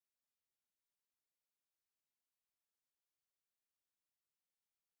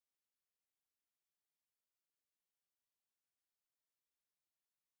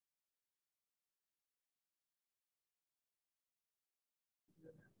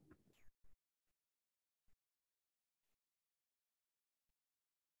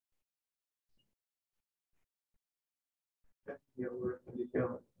Yeah, we're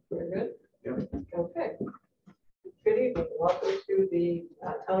going. We're good? Yep. Okay. Good evening. Welcome to the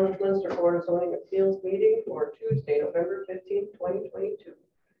Town of Munster Board of Zoning Appeals meeting for Tuesday, November 15th, 2022.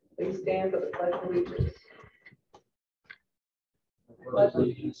 Please stand for the Pledge of Allegiance. Pledge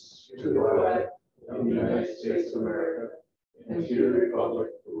allegiance to the flag of the United States of America and to the republic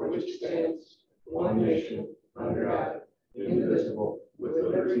for which it stands, one nation, under God, indivisible, with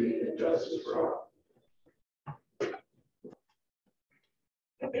liberty and justice for all.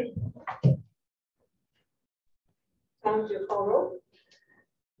 Tom, do you call roll?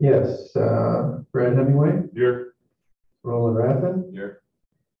 Yes, Brad Hemingway, Here. Roland Rathman, Here.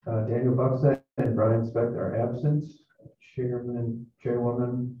 Daniel Buckstein, and Brian Speck are absent. Chairman,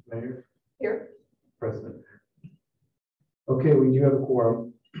 Chairwoman, Mayor, Here. President. Okay, we do have a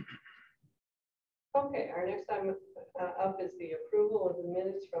quorum. Okay, our next item up is the approval of the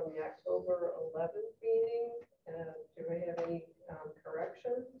minutes from the October 11th meeting. Do we have any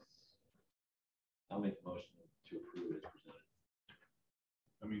corrections? I'll make a motion to approve as presented.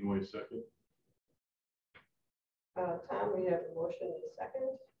 Hemingway second. Tom, we have a motion and a second.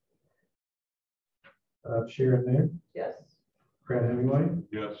 Sharon Mayor, Yes. Brad Hemingway,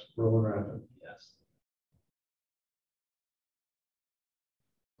 Yes. Roland Rathman. Yes.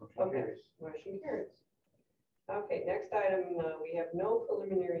 Okay, motion carries. Okay, next item, we have no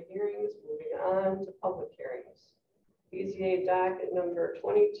preliminary hearings. Moving on to public hearings. BZA docket number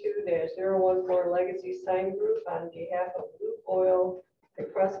 22-014 Legacy Sign Group on behalf of Blue Oil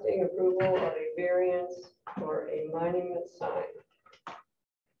requesting approval of a variance for a monument sign.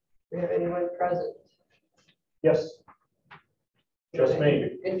 Do we have anyone present? Yes, just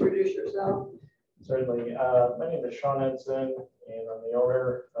me. Introduce yourself. Certainly. My name is Sean Edson, and I'm the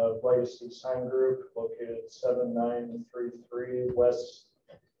owner of Legacy Sign Group, located at 7933 West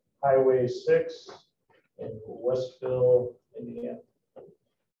Highway 6 in Westville, Indiana.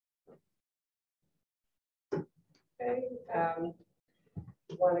 Okay.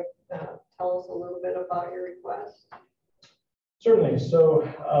 You want to tell us a little bit about your request? Certainly. So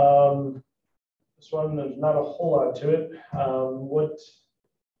this one, there's not a whole lot to it. What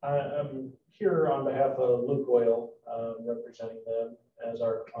I'm here on behalf of Luke Oil, representing them as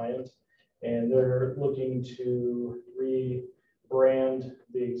our client, and they're looking to rebrand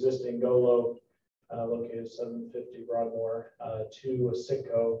the existing GOLO located 750 Broadmoor to a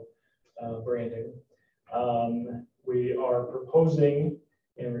Sitco branding. We are proposing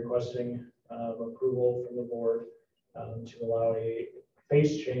and requesting approval from the board to allow a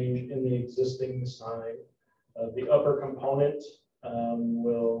face change in the existing sign. The upper component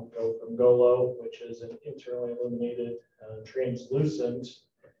will go from GOLO, which is an internally illuminated translucent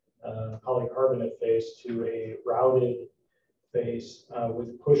polycarbonate face, to a routed face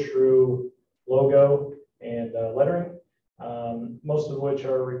with push-through logo and lettering. Most of which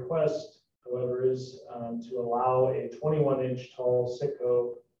our request, however, is to allow a 21-inch tall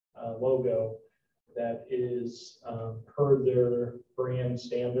Sitco logo that is per their brand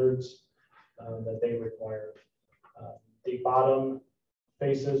standards that they require. The bottom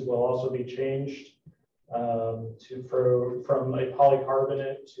faces will also be changed from a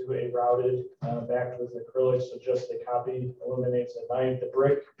polycarbonate to a routed backed with acrylic, so just the copy illuminates at night. The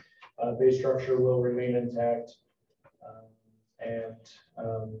brick base structure will remain intact,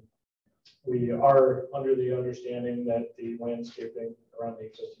 we are under the understanding that the landscaping around the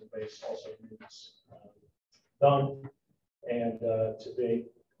existing base also needs done and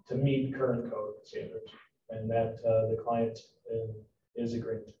to meet current code standards, and that the client is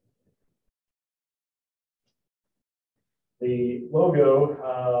agreeing. The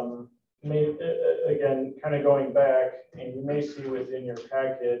logo, again, kind of going back, and you may see within your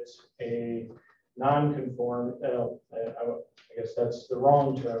packet a non-conform, I guess that's the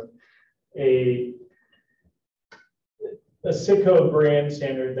wrong term, a Sitco brand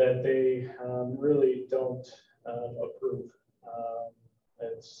standard that they really don't approve.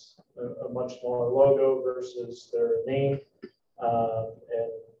 It's a much smaller logo versus their name, and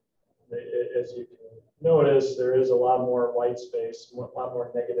as you can notice, there is a lot more white space, a lot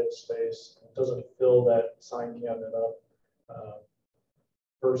more negative space. It doesn't fill that sign cabinet up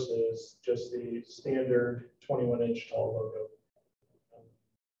versus just the standard 21-inch tall logo.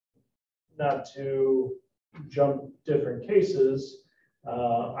 Not to jump different cases,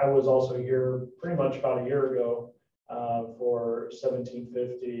 I was also here pretty much about a year ago for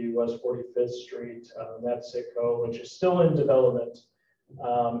 1750 West 45th Street, that's Sitco, which is still in development.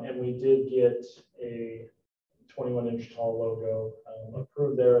 And we did get a 21-inch tall logo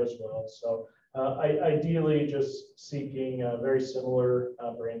approved there as well. So ideally just seeking very similar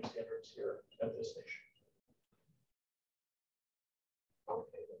brand standards here at this station.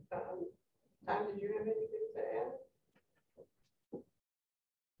 Tom, did you have anything to add?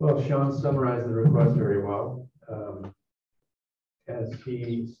 Well, Sean summarized the request very well. As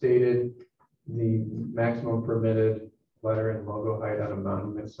he stated, the maximum permitted letter and logo height on a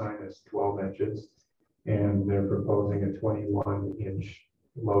monument sign is 12 inches, and they're proposing a 21-inch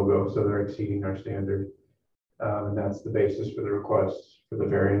logo, so they're exceeding our standard. And that's the basis for the request for the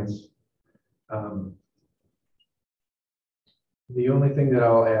variance. The only thing that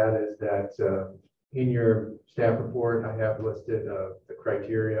I'll add is that in your staff report, I have listed the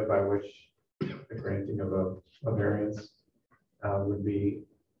criteria by which the granting of a variance would be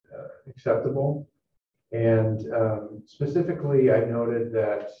acceptable. And specifically, I noted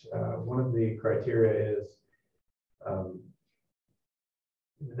that one of the criteria is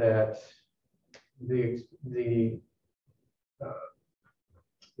that the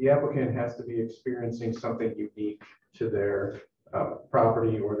applicant has to be experiencing something unique to their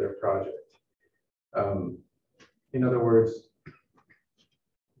property or their project. In other words,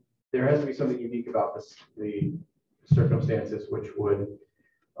 there has to be something unique about the circumstances which would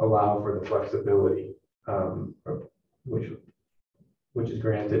allow for the flexibility which is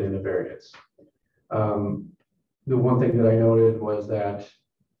granted in a variance. The one thing that I noted was that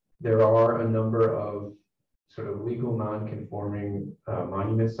there are a number of sort of legal non-conforming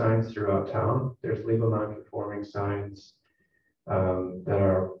monument signs throughout town. There's legal non-conforming signs that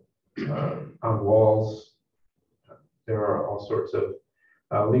are on walls. There are all sorts of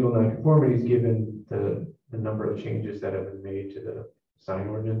legal nonconformities given the number of changes that have been made to the sign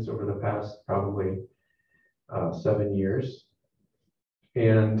ordinance over the past probably 7 years.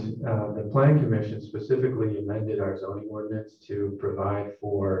 And the Planning Commission specifically amended our zoning ordinance to provide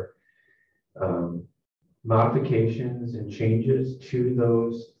for modifications and changes to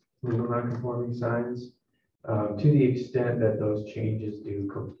those legal nonconforming signs to the extent that those changes do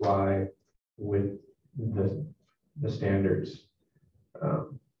comply with the standards.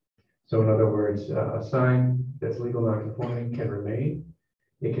 So in other words, a sign that's legal nonconforming can remain.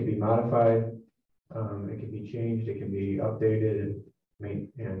 It can be modified, it can be changed, it can be updated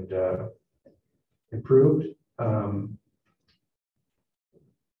and improved,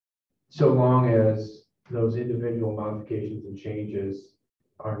 so long as those individual modifications and changes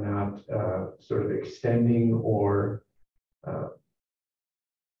are not sort of extending or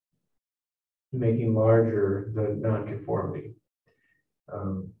making larger the nonconformity.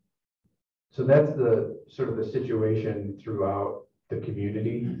 So that's the sort of the situation throughout the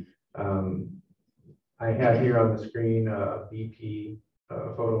community. I have here on the screen a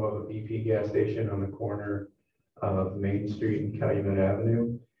photo of a BP gas station on the corner of Main Street and Calumet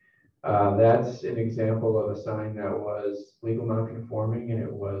Avenue. That's an example of a sign that was legal nonconforming, and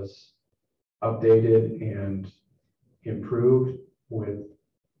it was updated and improved with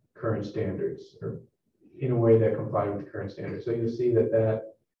current standards, or in a way that complied with the current standards. So you'll see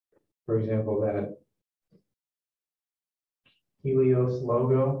that, for example, that Helios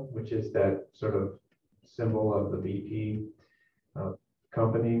logo, which is that sort of symbol of the BP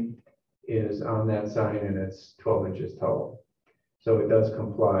company, is on that sign, and it's 12 inches tall. So it does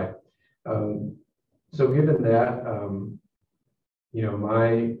comply. So given that, you know,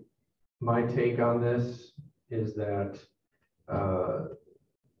 my take on this is that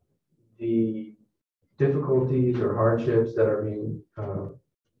the difficulties or hardships that are being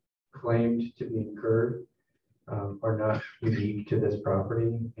claimed to be incurred are not unique to this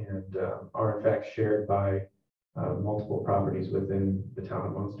property, and are in fact shared by multiple properties within the town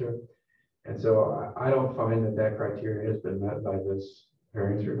of Munster. And so I don't find that criteria has been met by this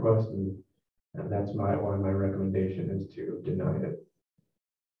variance request, and that's why my recommendation is to deny it.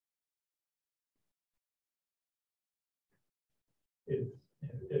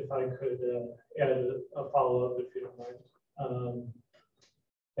 If I could add a follow-up, if you don't mind.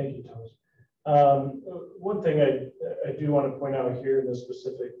 Thank you, Thomas. One thing I do want to point out here in the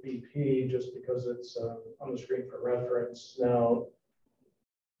specific BP, just because it's on the screen for reference. Now,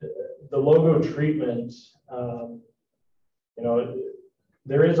 the logo treatment, you know,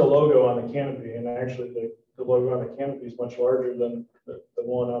 there is a logo on the canopy, and actually the logo on the canopy is much larger than the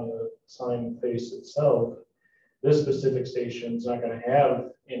one on the sign face itself. This specific station is not going to have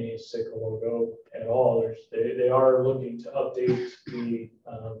any SICA logo at all. They are looking to update the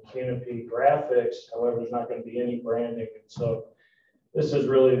canopy graphics. However, there's not going to be any branding. And so this is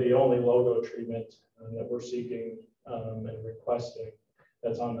really the only logo treatment that we're seeking and requesting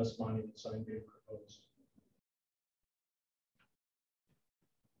that's on this monument sign being proposed.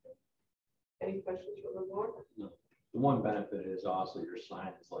 Any questions from the board? No. The one benefit is also your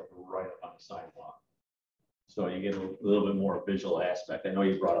sign is like right up on the sidewalk. So you get a little bit more visual aspect. I know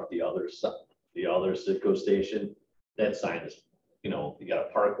you brought up the other Citgo station. That sign is, you got a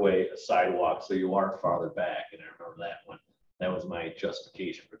parkway, a sidewalk, so you are farther back. And I remember that one. That was my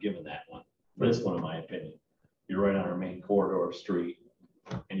justification for giving that one. This one, in my opinion, you're right on our main corridor street,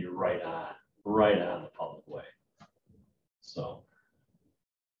 and you're right on the public way. So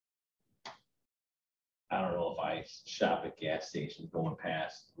I don't know if I shop at gas stations going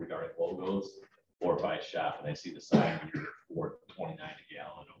past regarding logos, or if I shop and I see the sign here for $4.29 a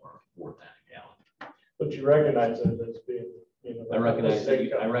gallon or $4.10 a gallon. But you recognize it as being, I recognize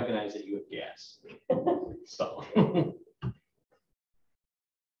that you have gas. So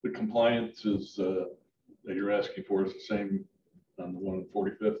The compliance is, that you're asking for is the same on the one on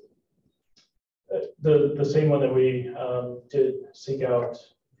 45th? the same one that we did seek out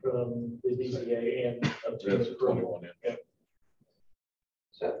from the BZA and obtain That's the approval. 21 inch. Yeah.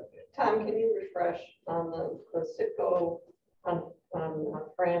 So, Tom, can you refresh on the Citgo on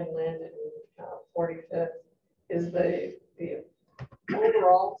Fran Lynn and 45th? Is the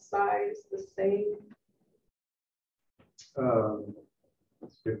overall size the same?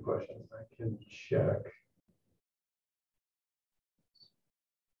 That's a good question. I can check.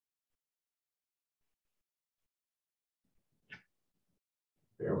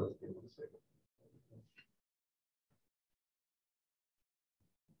 Bear with me 1 second.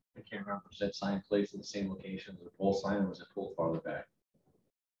 I can't remember, was that sign placed in the same location as the pole sign, or was it pulled farther back?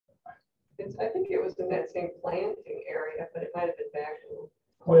 I think it was in that same planting area, but it might have been back.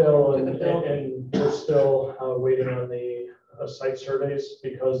 Well, To the building. and we're still waiting on the site surveys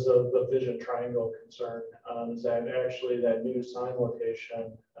because of the vision triangle concern. Is that actually that new sign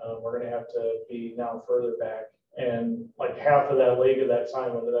location, we're gonna have to be now further back, and like half of that leg of that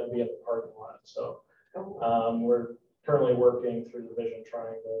sign would then be in the parking lot. So we're currently working through the vision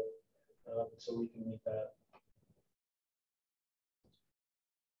triangle so we can meet that.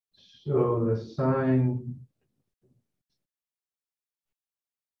 So the sign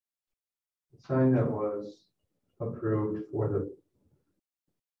that was approved for the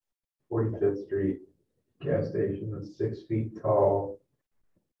 45th Street gas station was 6 feet tall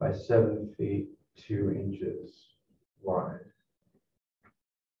by 7 feet 2 inches wide.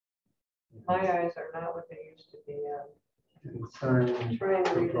 My eyes are not what they used to be. And the sign I'm trying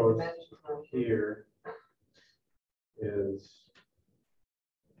to read the proposed dimensions on here is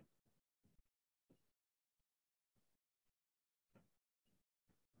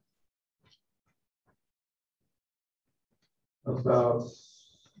about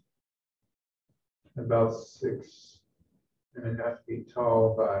 6.5 feet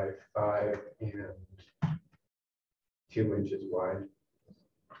tall by 5 and 2 inches wide.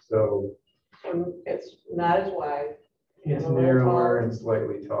 So it's not as wide. it's a little narrower taller. and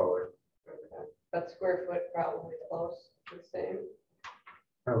slightly taller. Okay. But square foot probably close to the same.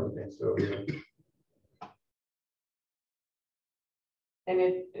 I would think so, yeah. And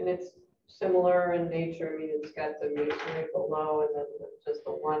it's similar in nature. I mean, it's got the masonry below and then just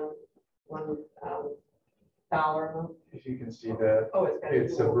the one dollar. If you can see that, Oh, it's got.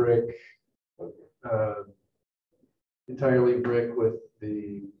 it's a brick, entirely brick with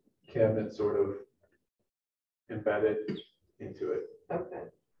the cabinet sort of embedded into it. Okay.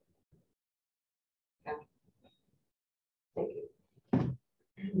 Yeah. Thank you.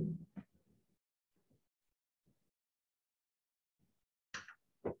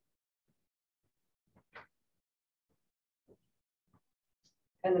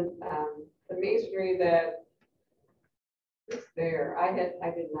 And the masonry that is there, I did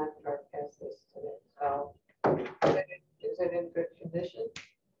not drive past this today, so is it in good condition?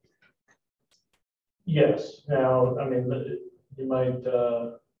 Yes. Now, I mean, you might,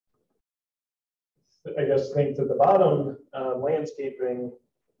 I guess, think that the bottom landscaping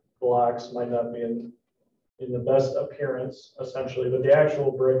blocks might not be in the best appearance, essentially, but the actual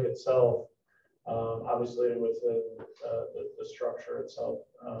brick itself, obviously within the structure itself,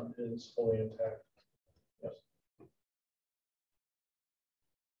 is fully intact. Yes.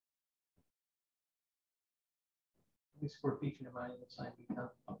 How many square feet can I the sign become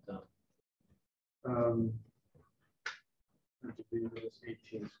up to? I believe it's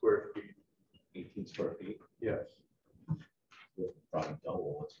 18 square feet. 18 square feet, Yes. probably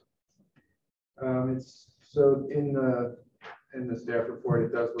double. It's so in the staff report,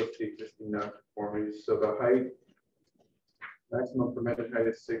 it does list the existing non-conformities. So the height, maximum permitted height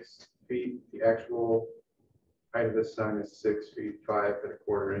is 6 feet. The actual height of this sign is 6 feet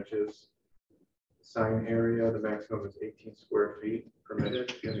 5.25 inches. The sign area, the maximum is 18 square feet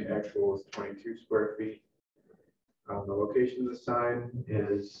permitted, and the actual is 22 square feet. The location of the sign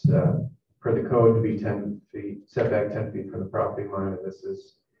is per the code to be 10 feet, setback 10 feet from the property line, and this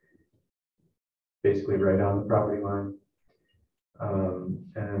is basically right on the property line.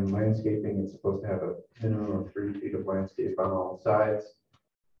 And landscaping is supposed to have a minimum of 3 feet of landscape on all sides.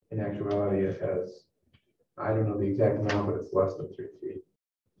 In actuality, it has, I don't know the exact amount, but it's less than 3 feet.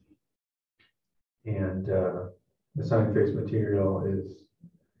 And the sign face material is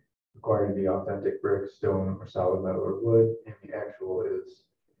required to be authentic brick, stone, or solid metal or wood, and the actual is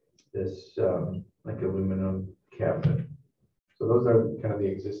this like aluminum cabinet. So those are kind of the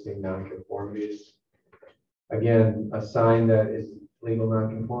existing nonconformities. Again, a sign that is legal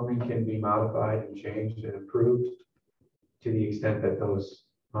nonconforming can be modified and changed and improved to the extent that those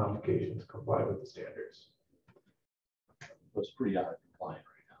modifications comply with the standards. It's pretty out of compliant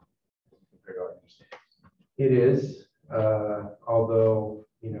right now compared to our new standards. It is, although,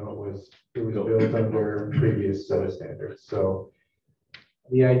 you know, it was built under previous set of standards. So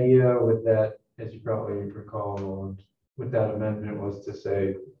the idea with that, as you probably recall, with that amendment was to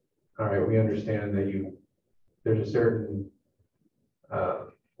say, all right, we understand that there's a certain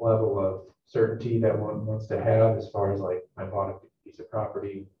level of certainty that one wants to have as far as like, I bought a piece of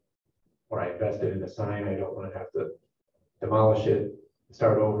property or I invested in a sign, I don't want to have to demolish it,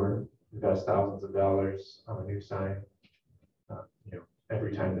 start over, invest thousands of dollars on a new sign, you know,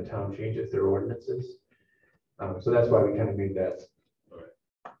 every time the town changes their ordinances. So that's why we kind of made that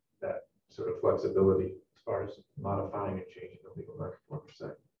sort of flexibility as far as modifying and changing the legal non-conforming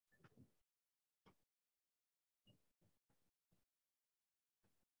sign.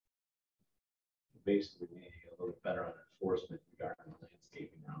 Basically, we need a little better on enforcement regarding the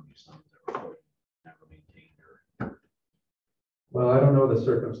landscaping around these signs that were never maintained or. Well, I don't know the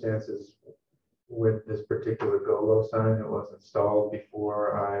circumstances with this particular GOLO sign that was installed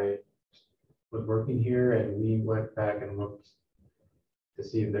before I was working here, and we went back and looked to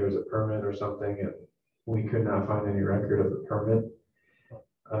see if there was a permit or something, and we could not find any record of the permit.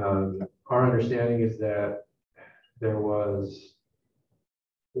 Our understanding is that there was,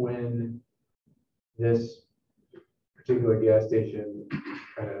 when this particular gas station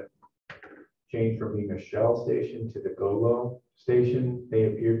kind of changed from being a Shell station to the GOLO station, they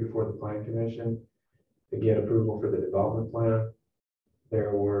appeared before the plan commission to get approval for the development plan.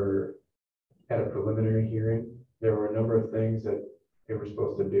 There were, at a preliminary hearing, there were a number of things that they were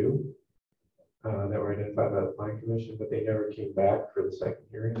supposed to do that were identified by the plan commission, but they never came back for the second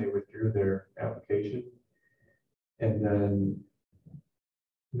hearing. They withdrew their application and then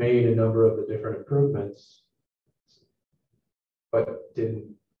made a number of the different improvements, but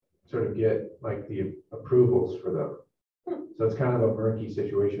didn't sort of get like the approvals for them. So it's kind of a murky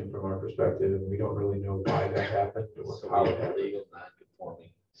situation from our perspective, and we don't really know why that happened or So how we it have a happened. legal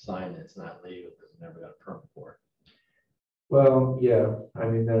non-conforming sign that's not legal because we never got a permit for it. Well, yeah, I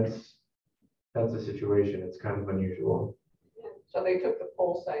mean, that's a situation. It's kind of unusual. Yeah. So they took the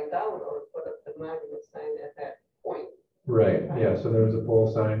pole sign down or put up the monument sign at that point. Right, yeah, so there was a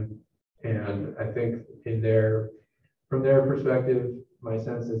pole sign, and I think from their perspective, my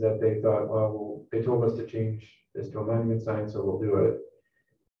sense is that they thought, well, they told us to change this to a monument sign, so we'll do it.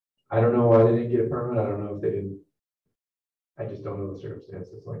 I don't know why they didn't get a permit. I don't know if they didn't. I just don't know the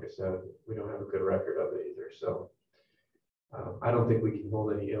circumstances. Like I said, we don't have a good record of it either, so I don't think we can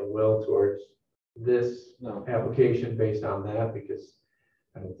hold any ill will towards this application based on that, because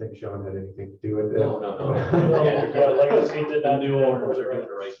I don't think Sean had anything to do with it. No. Yeah, like I said, did The not new do owners that. are doing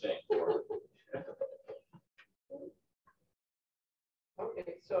the right thing for it.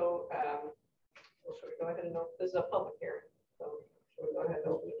 Okay, so well, should we go ahead and open, this is a public hearing, so should we go ahead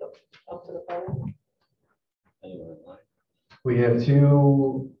and open it up to the public? Anyone in line? We have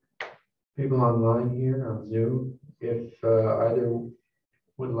two people online here on Zoom. If either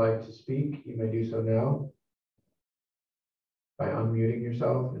would like to speak, you may do so now by unmuting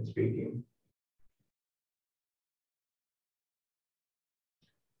yourself and speaking.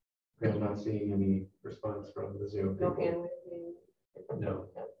 I'm not seeing any response from the Zoom No people. hand raising? No.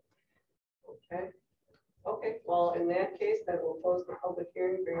 Okay. Okay, well, in that case, then we'll close the public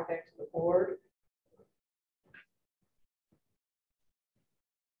hearing, bring it back to the board.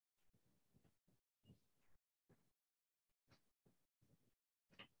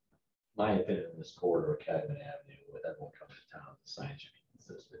 My opinion in this corridor, Academy Avenue, with everyone coming to town, the signs should be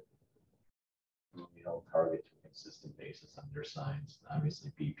consistent. We don't target to a consistent basis on their signs.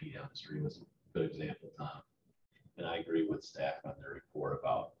 Obviously, BP down the street was a good example, Tom. And I agree with staff on their report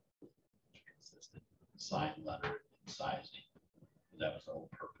about consistent sign letter and sizing. That was the whole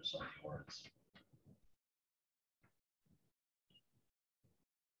purpose of the ordinance.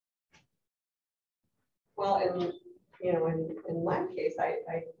 Well, in my case, I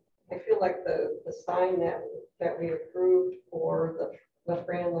I feel like the sign that we approved for the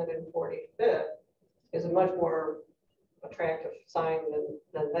Franlin and 45th is a much more attractive sign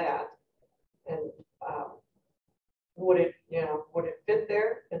than that. And would it fit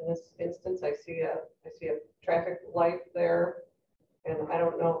there? In this instance, I see a traffic light there, and I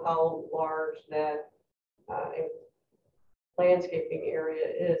don't know how large that landscaping area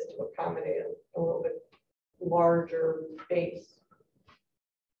is to accommodate a little bit larger base.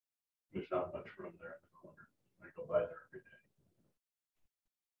 There's not much room there in the corner. I go by there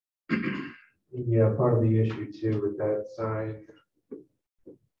every day. Yeah, part of the issue too with that sign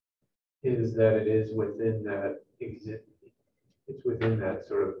is that it is within that it's within that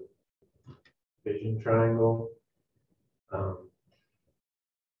sort of vision triangle.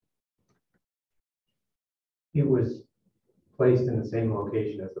 It was placed in the same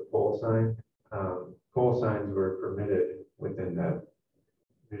location as the pole sign. Pole signs were permitted within that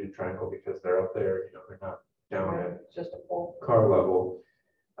vision triangle because they're up there, they're not down at Just a pole. car level.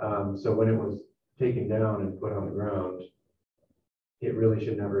 So when it was taken down and put on the ground, it really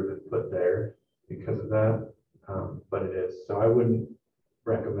should never have been put there because of that, but it is. So I wouldn't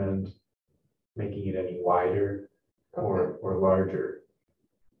recommend making it any wider or larger.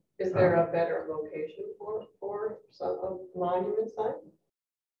 Is there a better location for some monument sign?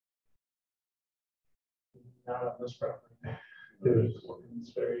 Not on this property. There's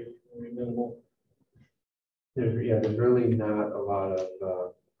It's very, very minimal. there's really not a lot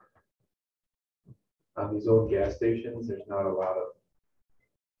of on these old gas stations. There's not a lot of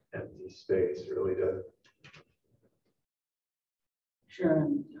empty space really to.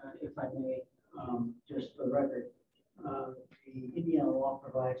 Sharon, if I may, just for the record, the Indiana law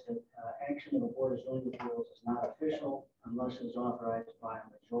provides that action of the Board of Zoning Appeals is not official unless it is authorized by a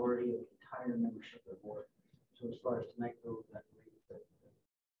majority of the entire membership of the board. So as far as tonight goes, I believe that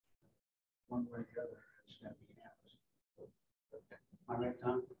one way or the other, it's going to be unanimous. Am I right,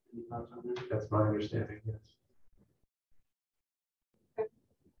 Tom? Any thoughts on that? That's my understanding. Yes.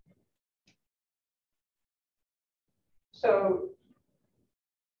 So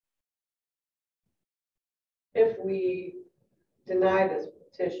if we deny this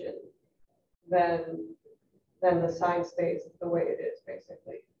petition, then the sign stays the way it is,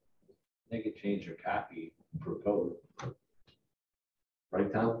 basically. They could change your copy for code.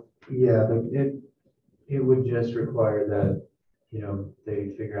 Right, Tom? Yeah, it would just require that, they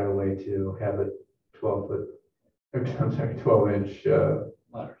figure out a way to have a 12-inch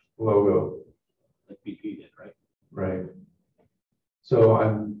Letters, logo, like BP did, right? right?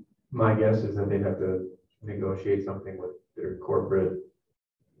 So my guess is that they'd have to negotiate something with their corporate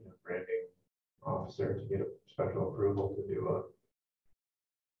branding officer to get a special approval to do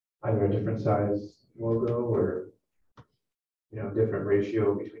either a different size logo or different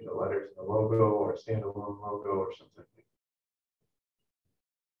ratio between the letters and the logo, or a standalone logo or something.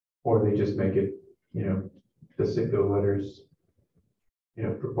 Or they just make it, the Citgo letters,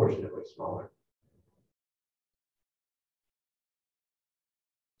 proportionately smaller.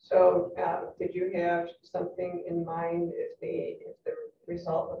 So did you have something in mind if the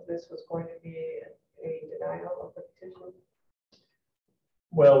result of this was going to be a denial of the petition?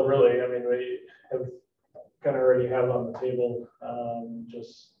 Well, really, I mean, we have kind of already have on the table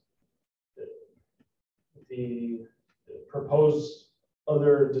just the proposed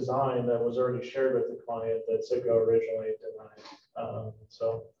other design that was already shared with the client that Citgo originally denied.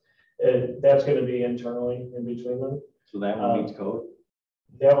 So that's going to be internally in between them. So that one meets code?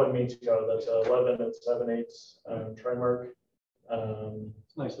 That one meets code. That's 11 and 7/8 Trimark.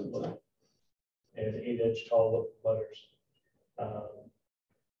 It's nice and design. And 8-inch tall letters.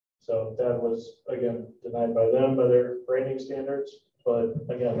 So that was, again, denied by them, by their branding standards. But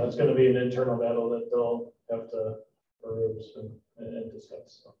again, that's going to be an internal battle that they'll have to peruse and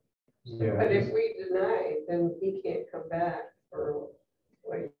discuss. So. Yeah. But if we deny, then he can't come back for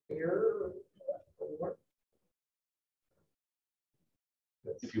like a year or more.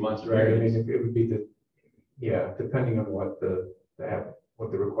 If you want to. Right, I mean, it would be depending on what the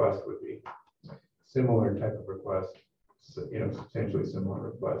request would be. Similar type of request, substantially similar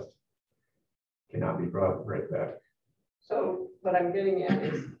request cannot be brought right back. So what I'm getting at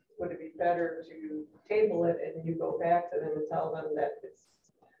is, would it be better to table it and you go back to them and tell them that it's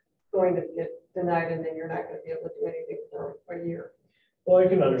going to get denied and then you're not going to be able to do anything for a year? Well, I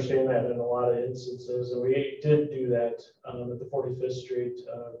can understand that in a lot of instances, and we did do that at the 45th Street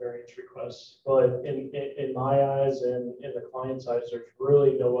variance request. But in my eyes and in the client's eyes, there's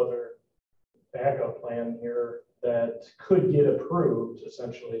really no other backup plan here that could get approved,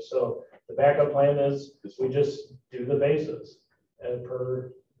 essentially. So the backup plan is we just do the bases and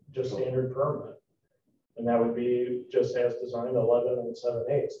per just standard permanent. And that would be just as designed 11 and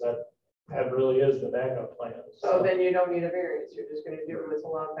 7/8. That really is the backup plan. So then you don't need a variance, you're just gonna do what's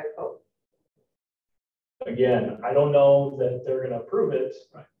allowed by code. Again, I don't know that they're gonna approve it.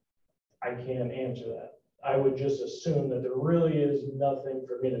 I can't answer that. I would just assume that there really is nothing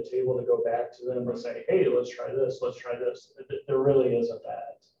for me to table to go back to them and say, hey, let's try this, let's try this. There really isn't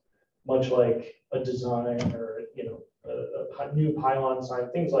that. Much like a design or, you know, a new pylon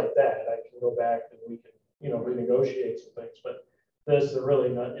sign, things like that. I can go back and we can, you know, renegotiate some things, but this there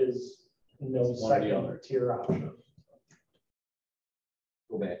really is no second tier option.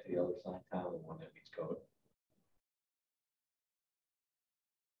 Go back to the other side, Tom, the one that meets code.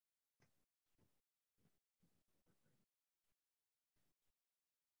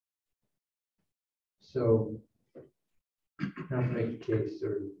 So, not to make a case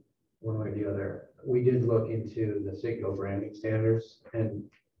or one way or the other, we did look into the Citgo branding standards,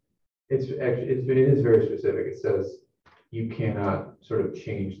 and it is very specific. It says you cannot sort of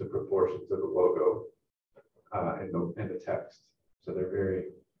change the proportions of the logo and the text. So they're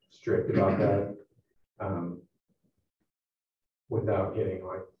very strict about that, without getting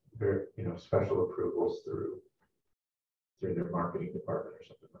like very, you know, special approvals through their marketing department or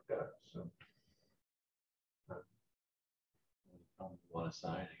something like that. So. Want to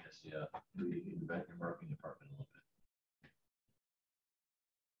sign, I guess, yeah, the marketing department a little bit.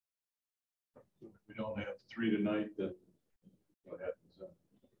 If we don't have 3 tonight, then what happens then?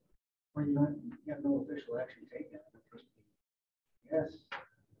 Well, you have no official action taken. Yes.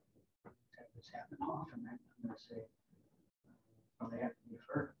 Have this happen often, I'm gonna say, probably have to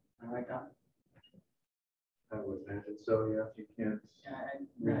defer. Am I right, Don? I would imagine so, yeah, if you can't.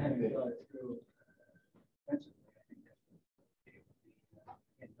 Yeah, I haven't thought it through. That's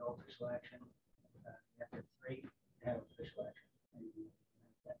no official action. After 3, have official action.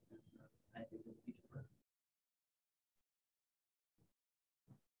 I think it would be deferred.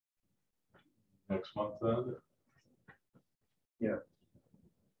 Next month then? Yeah.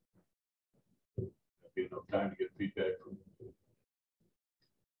 That'd be enough time to get feedback from.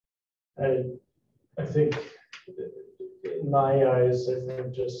 I think in my eyes, I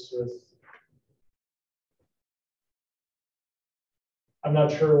think just with, I'm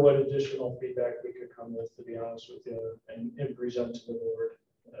not sure what additional feedback we could come with, to be honest with you, and present to the board.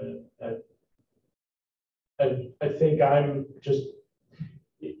 I think I'm just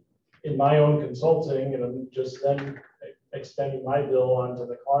in my own consulting, and I'm just then extending my bill onto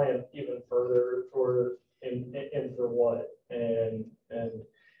the client even further for what, and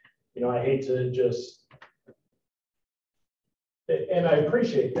you know, I hate to just. And I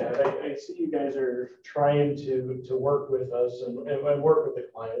appreciate that. I see you guys are trying to work with us and work with the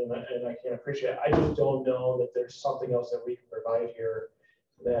client, and I can appreciate it. I just don't know that there's something else that we can provide here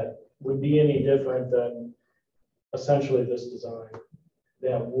that would be any different than essentially this design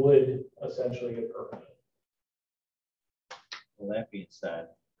that would essentially get permanent. Well, that being said,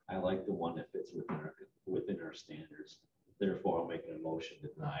 I like the one that fits within our standards. Therefore, I'm making a motion to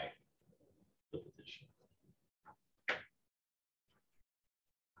deny the petition.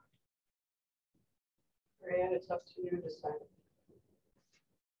 Rand, it's up to you to decide.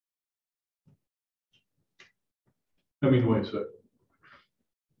 I mean, wait a second.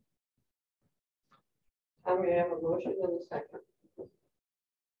 I'm gonna have a motion in a second.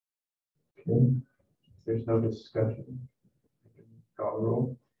 Okay. If there's no discussion, I can call the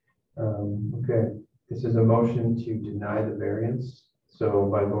roll. Okay, this is a motion to deny the variance. So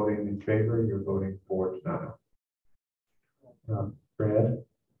by voting in favor, you're voting for denial. Brad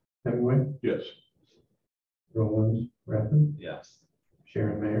Hemingway, Yes. Roland Rathman, Yes.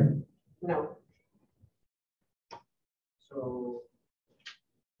 Sharon Mayer, No. So,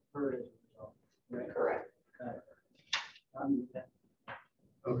 heard as a result, right? Correct. Got it.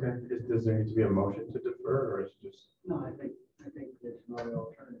 okay, does there need to be a motion to defer, or is it just? No, I think there's no other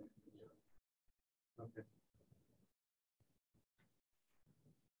alternative. Okay.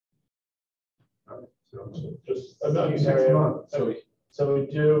 All right, so Just, see you next sorry. month. So we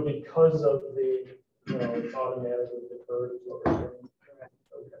do, because of the, you know, it's automatically deferred is what we're saying.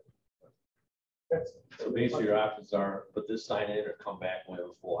 Okay. So basically your options are put this sign in or come back when we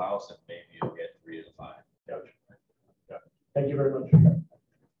have a full house and maybe you'll get 3 of the 5. Gotcha. Yeah. Thank you very much. Thank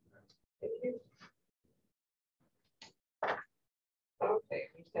you. Okay,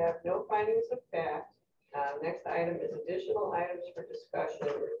 we have no findings of fact. Next item is additional items for discussion.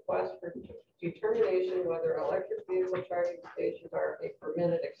 Request for determination whether electric vehicle charging stations are a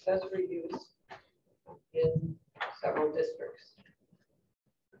permitted accessory use in several districts.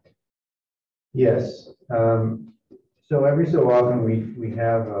 Yes, So every so often we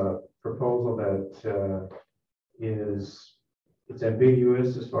have a proposal that it's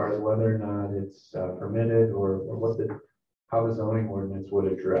ambiguous as far as whether or not it's permitted or how the zoning ordinance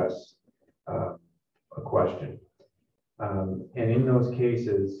would address a question. And in those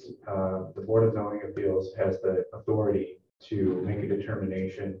cases, the Board of Zoning Appeals has the authority to make a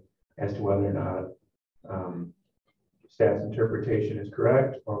determination as to whether or not staff's interpretation is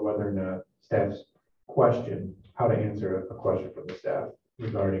correct, or whether or not staff's question, how to answer a question from the staff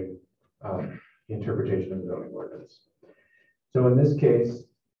regarding the interpretation of the zoning ordinance. So in this case,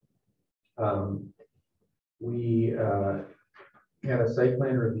 we had a site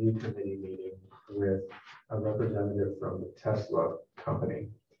plan review committee meeting with a representative from the Tesla company.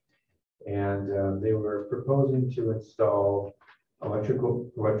 And they were proposing to install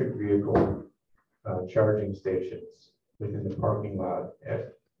electric vehicle charging stations within the parking lot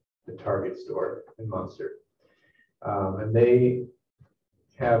at the Target store in Munster. And they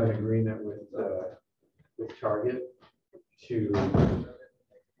have an agreement with Target to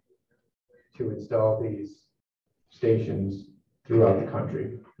install these stations throughout the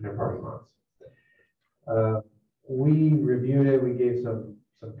country in their parking lots. We reviewed it, we gave some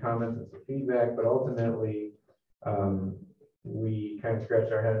comments and some feedback, but ultimately we kind of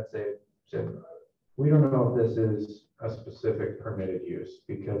scratched our head and said, we don't know if this is a specific permitted use,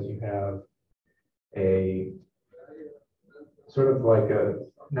 because you have a sort of like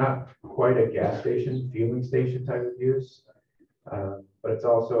not quite a gas station, fueling station type of use, but it's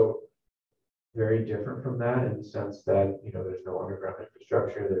also very different from that in the sense that, you know, there's no underground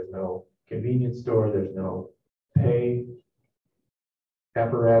infrastructure, there's no convenience store, there's no pay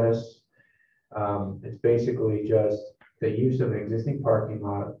apparatus. It's basically just the use of an existing parking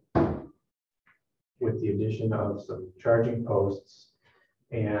lot with the addition of some charging posts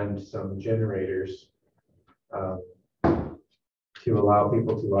and some generators to allow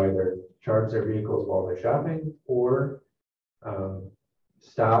people to either charge their vehicles while they're shopping or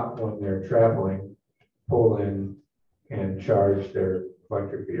stop when they're traveling, pull in and charge their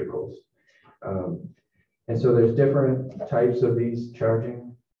electric vehicles. And so there's different types of these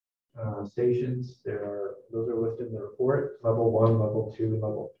charging stations. Those are listed in the report, level 1, level 2,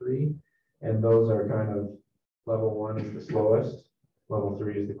 level 3. And those are kind of, level 1 is the slowest, level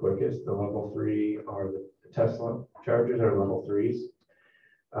 3 is the quickest. The level 3 are the Tesla chargers, are level 3s.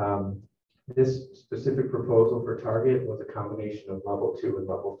 This specific proposal for Target was a combination of level 2 and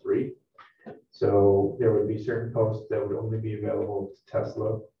level 3. So there would be certain posts that would only be available to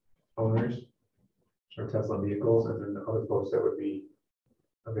Tesla owners or Tesla vehicles, and then the other posts that would be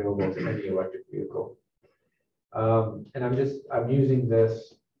available to any electric vehicle. And I'm using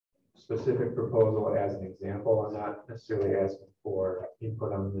this specific proposal as an example. I'm not necessarily asking for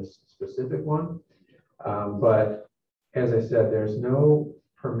input on this specific one. But as I said, there's no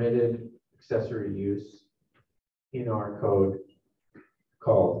permitted accessory use in our code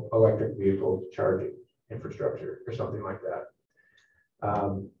called electric vehicle charging infrastructure or something like that.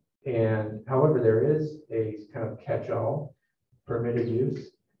 And however, there is a kind of catch-all permitted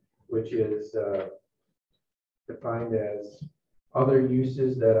use, which is defined as other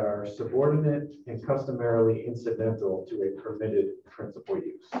uses that are subordinate and customarily incidental to a permitted principal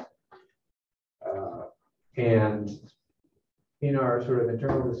use. And in our sort of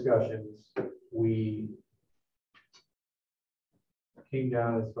internal discussions, we came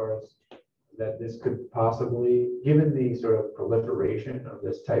down as far as that this could possibly, given the sort of proliferation of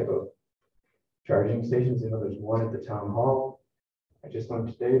this type of charging stations, you know, there's one at the town hall. I just learned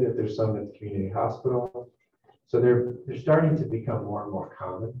today that there's some at the community hospital. So they're starting to become more and more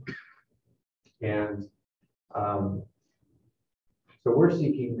common. And so we're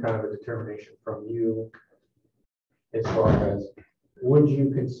seeking kind of a determination from you as far as, would you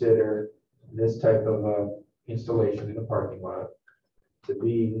consider this type of installation in a parking lot to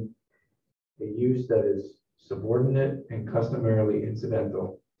be a use that is subordinate and customarily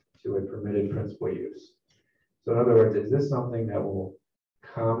incidental to a permitted principal use? So in other words, is this something that will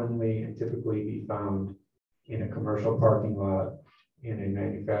commonly and typically be found in a commercial parking lot, in a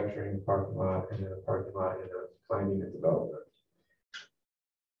manufacturing parking lot, and in a parking lot in a planned unit development?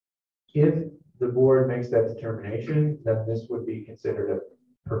 If the board makes that determination, then this would be considered a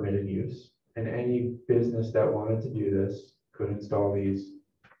permitted use. And any business that wanted to do this could install these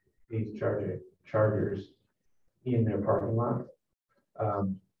chargers in their parking lot.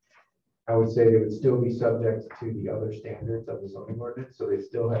 I would say they would still be subject to the other standards of the zoning ordinance. So they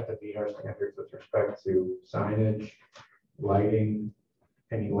still have to meet our standards with respect to signage, lighting,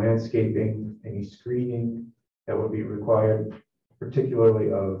 any landscaping, any screening that would be required,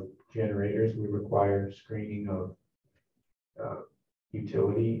 particularly of generators. We require screening of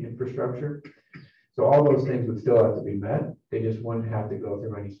utility infrastructure. So all those things would still have to be met. They just wouldn't have to go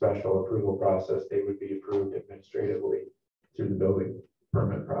through any special approval process. They would be approved administratively through the building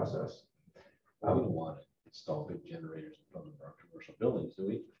permit process. We don't want to install big generators in front of our commercial buildings, do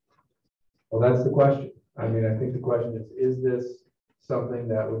we? Well, that's the question. I mean, I think the question is this something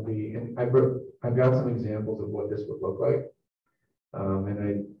that would be, and I've got some examples of what this would look like. And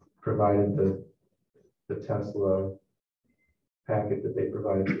I provided the Tesla packet that they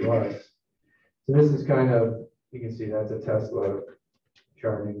provided to us. So this is kind of, you can see that's a Tesla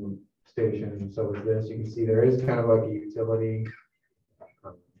charging station. So is this, you can see there is kind of like a utility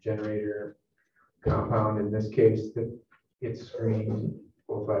generator compound. In this case, it's screened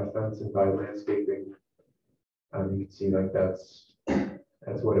both by fence and by landscaping. You can see like that's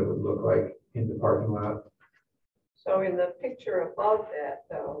what it would look like in the parking lot. So in the picture above that,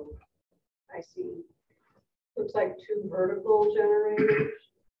 though, I see, looks like 2 vertical generators.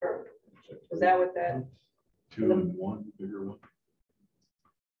 Or, is that what that? 2 and 1, bigger one.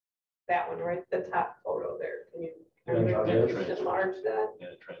 That one, right? The top photo there. Can you Yeah, enlarge that? Yeah,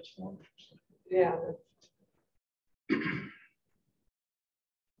 transformers. Yeah.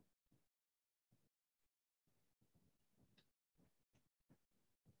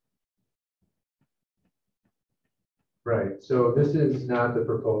 Right, so this is not the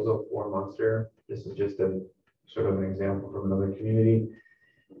proposal for Munster. This is just a sort of an example from another community.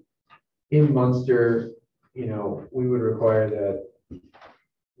 In Munster, you know, we would require that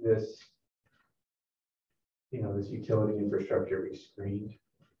this, you know, this utility infrastructure be screened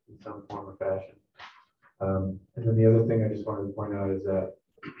in some form or fashion. And then the other thing I just wanted to point out is that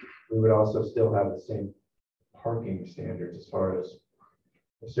we would also still have the same parking standards as far as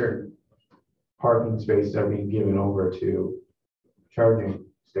certain parking spaces are being given over to charging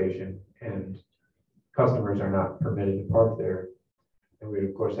station and customers are not permitted to park there. And we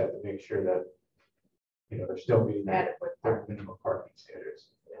of course have to make sure that, you know, they're still meeting their minimum parking standards.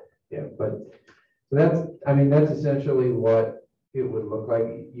 Yeah, but so that's, I mean, that's essentially what it would look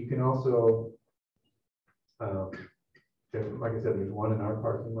like. You can also, like I said, there's one in our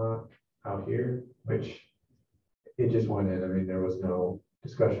parking lot out here, which it just went in. I mean, there was no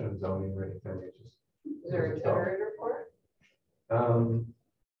discussion of zoning or anything. It just. Is there a generator for it?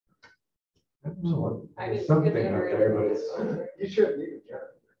 I don't know what, I there's didn't something get out generator there, but for it's, this. You shouldn't need a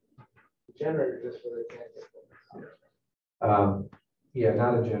generator. Generator just for the yeah,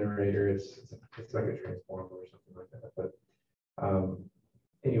 not a generator. It's like a transformer or something like that. But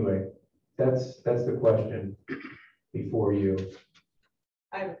anyway, that's the question before you.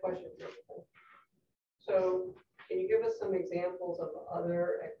 I have a question for you. So can you give us some examples of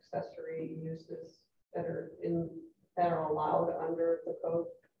other accessory uses that are allowed under the code?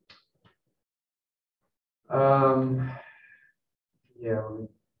 Yeah,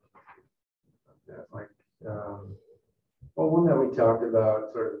 like, well, one that we talked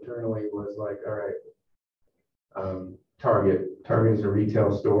about sort of internally was like, all right, Target is a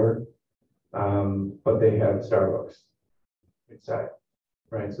retail store, but they have Starbucks inside,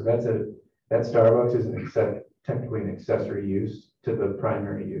 right? So that Starbucks is technically an accessory use to the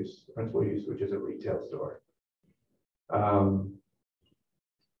primary use, principal use, which is a retail store.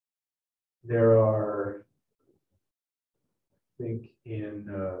 There are, I think in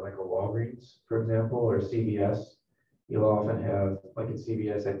like a Walgreens, for example, or CVS, you'll often have, like at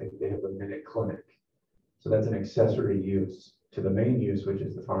CVS, I think they have a Minute Clinic. So that's an accessory use to the main use, which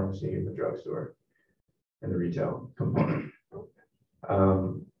is the pharmacy and the drugstore and the retail component.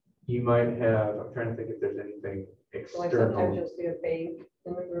 You might have, I'm trying to think if there's anything Like sometimes external. you'll see a bank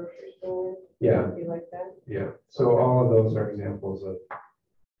in the grocery store. Yeah, Be like that. yeah. So all of those are examples of,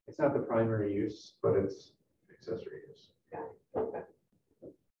 it's not the primary use, but it's accessory use. Okay.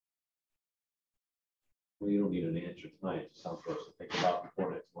 Well, you don't need an answer tonight. It's something for us to think about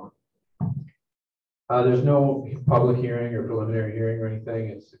before next month. There's no public hearing or preliminary hearing or anything.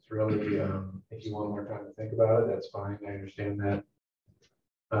 It's really, if you want more time to think about it, that's fine. I understand that.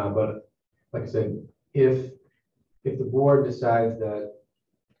 But like I said, if the board decides that,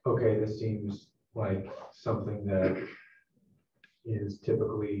 okay, this seems like something that is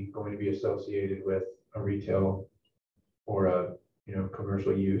typically going to be associated with a retail or a, you know,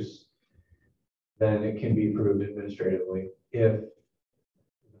 commercial use, then it can be approved administratively. If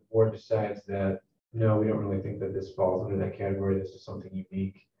the board decides that, no, we don't really think that this falls under that category, this is something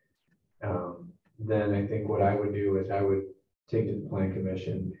unique, then I think what I would do is I would take to the plan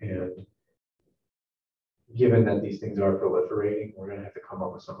commission, and given that these things are proliferating, we're gonna have to come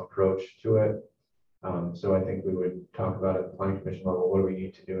up with some approach to it. So I think we would talk about at the plan commission level, what do we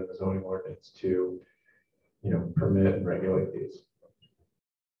need to do in the zoning ordinance to permit and regulate these.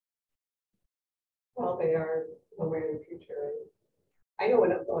 Well, they are somewhere in the future. I know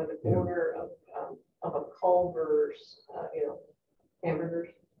an owner of a Culver's, hamburgers,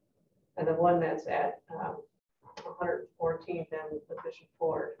 and the one that's at 114th and the Bishop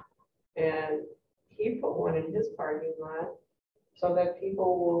Ford. And he put one in his parking lot so that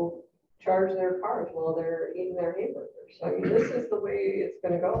people will charge their cars while they're eating their hamburgers. So I mean, this is the way it's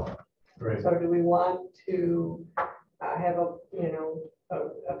going to go. Right. So do we want to have a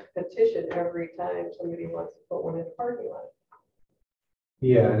petition every time somebody wants to put one in the parking lot?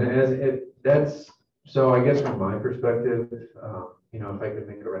 Yeah, and that's, so I guess from my perspective, if I could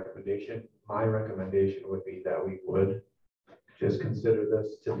make a recommendation, my recommendation would be that we would just consider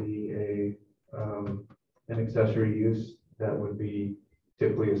this to be an accessory use that would be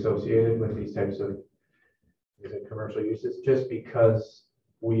typically associated with these types of commercial uses, just because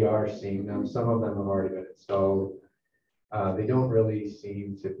we are seeing them. Some of them have already been installed. They don't really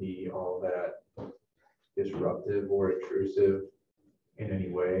seem to be all that disruptive or intrusive in any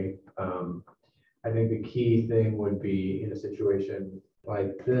way. I think the key thing would be in a situation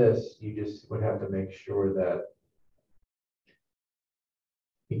like this, you just would have to make sure that,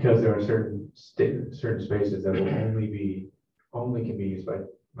 because there are certain spaces that will only can be used by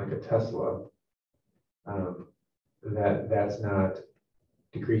like a Tesla, that's not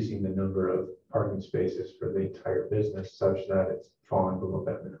decreasing the number of parking spaces for the entire business such that it's falling below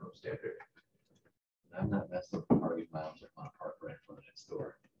that minimum standard. I'm not messing with the parking miles. I want to park right in front of that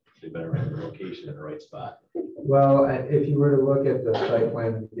store. They better have the location in the right spot. Well, if you were to look at the site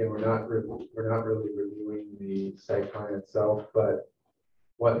plan, again, we're not really reviewing the site plan itself, but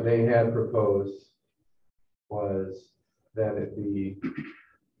what they had proposed was that it be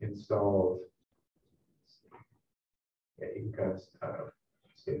installed. Yeah, you can kind of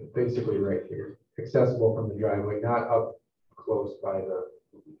see it basically right here, accessible from the driveway, not up close by the.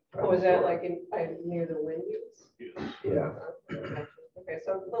 Oh, is that like near the windows? Yeah. Okay,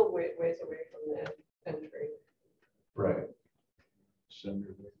 so a little ways away from the entry. Right.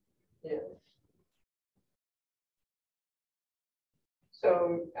 Yeah.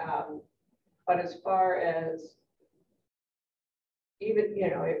 So, but as far as even,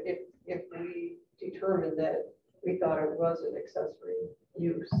 if we determined that we thought it was an accessory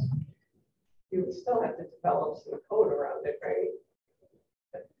use, you would still have to develop some code around it, right?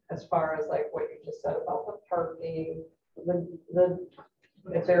 As far as like what you just said about the parking,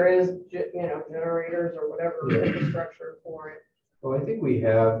 if there is, generators or whatever infrastructure for it. Well, I think we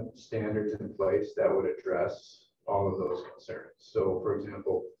have standards in place that would address all of those concerns. So, for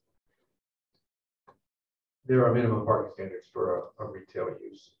example, there are minimum parking standards for a retail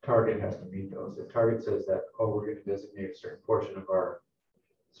use. Target has to meet those. If Target says that, oh, we're going to designate a certain portion of our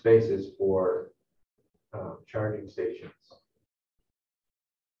spaces for charging stations,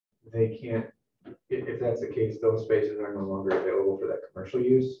 they can't, if that's the case, those spaces are no longer available for that commercial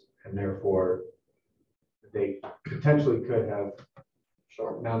use, and therefore they potentially could have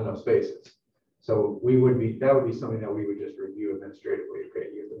not enough spaces. So that would be something that we would just review administratively. Okay,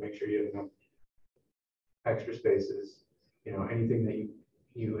 you have to make sure you have enough extra spaces. Anything that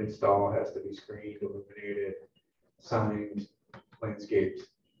you install has to be screened, illuminated, signed, landscaped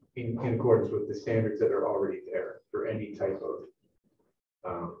in accordance with the standards that are already there for any type of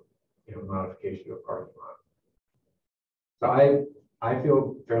modification to a parking lot. So I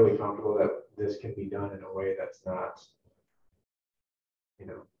feel fairly comfortable that this can be done in a way that's not,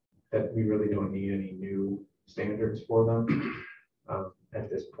 that we really don't need any new standards for them at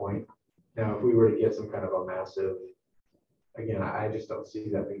this point. Now, if we were to get some kind of a massive, again, I just don't see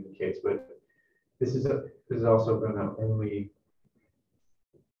that being the case, but this is also going to only,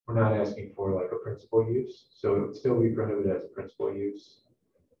 we're not asking for like a principal use, so it would still be prohibited as a principal use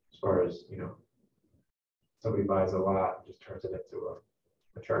as far as, somebody buys a lot and just turns it into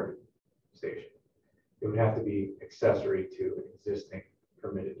a charging station. It would have to be accessory to an existing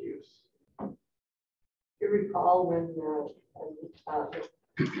permitted use. Do you recall when the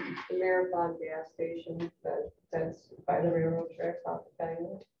Marathon gas station that's by the railroad tracks off the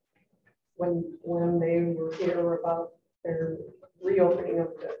Bangor, when they were here about their reopening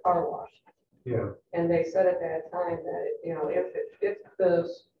of the car wash? Yeah. And they said at that time that, if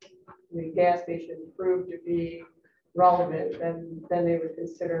the gas station proved to be relevant, then they would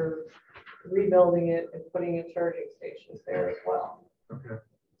consider rebuilding it and putting in charging stations there as well. Okay.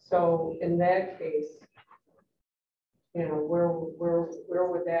 So in that case, where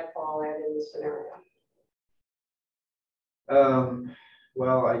would that fall at in the scenario?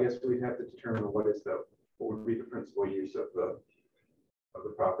 Well, I guess we'd have to determine what would be the principal use of the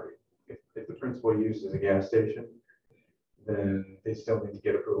property. If the principal use is a gas station, then they still need to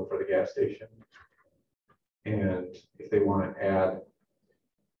get approval for the gas station. And if they want to add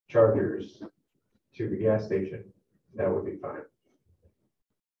chargers to the gas station, that would be fine.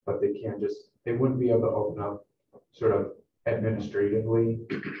 But they can't just, they wouldn't be able to open up sort of administratively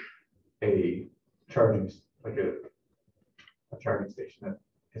a charging, like a charging station that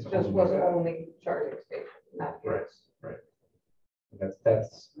is Just only was that. only charging station, not Right, gas. right.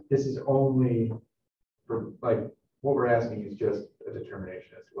 This is only for, like, what we're asking is just a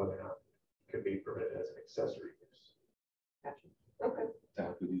determination as to whether or not it could be permitted as an accessory use. Gotcha. Okay.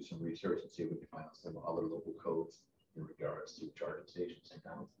 Time to do some research and see if we can find out some other local codes in regards to charging stations in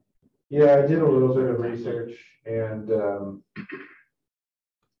town. Yeah, I did a little bit of research and it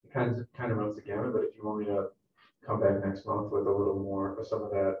kind of runs the gamut, but if you want me to come back next month with a little more of some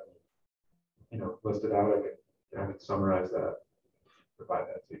of that, you know, listed out, I can summarize that, provide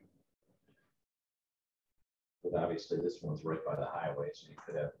that to you. But obviously this one's right by the highway, so you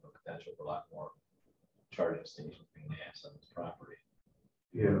could have the potential for a lot more charging stations being asked on this property.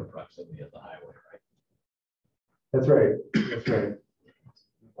 Yeah, Proximity of the highway, right? that's right, that's right.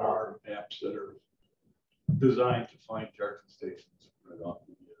 Are apps that are designed to find charging stations right off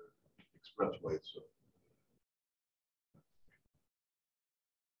the expressway, so.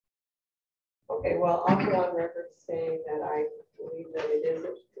 Okay, well, I'll go on record saying that I believe that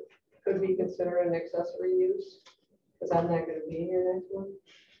could be considered an accessory use, because I'm not gonna be here next month.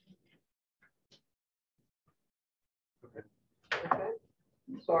 Okay,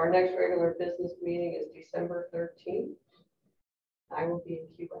 so our next regular business meeting is December 13th. I will be in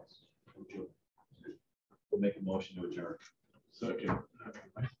Key West. We'll make a motion to adjourn. Second.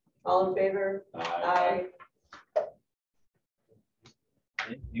 All in favor? Aye.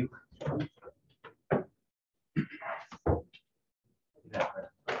 Thank you.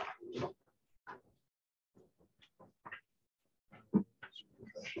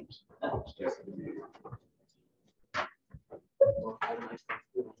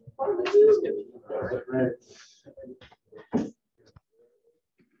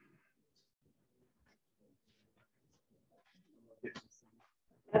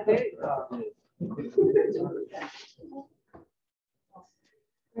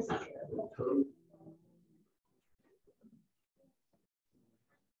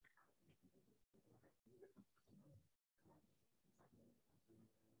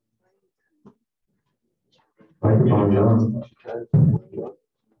 Microphone, John.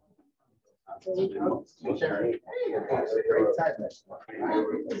 I think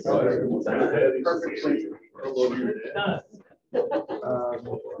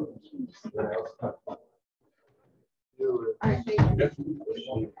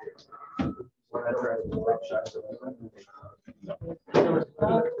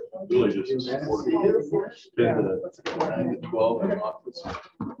Really just support 10 to 9 to 12 in office.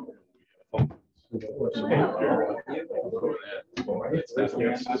 It's that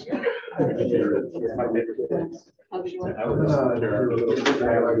new system. how did you want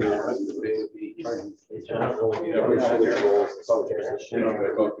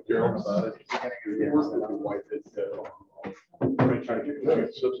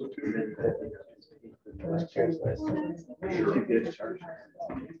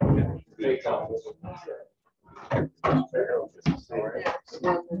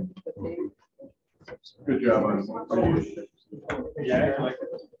Good job on. Yeah, I like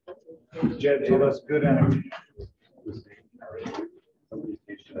it. Jed told us good energy.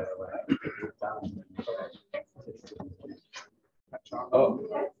 Oh.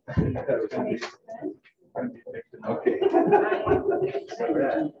 Okay.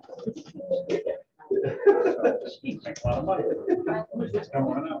 Make a lot of money. Don't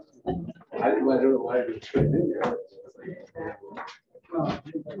want to know. I don't know why it's in there. I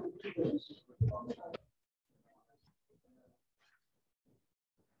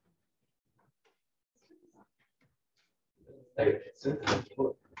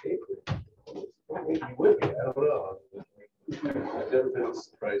don't know. I've never been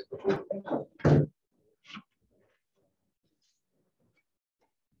surprised before.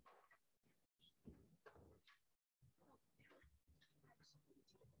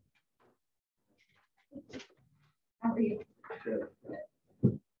 How are you?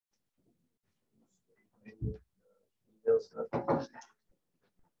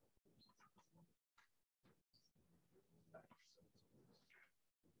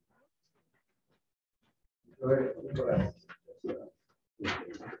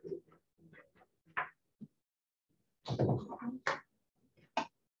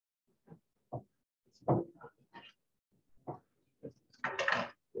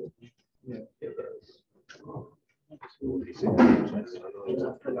 Yeah. Yeah,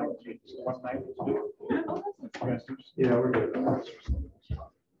 we're good.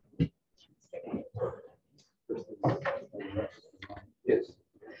 Yes.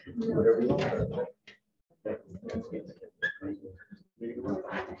 Whatever you want.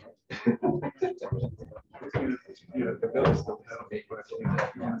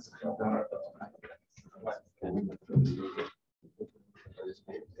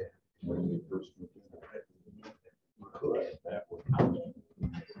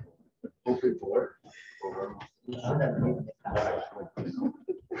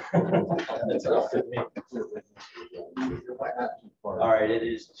 All right, it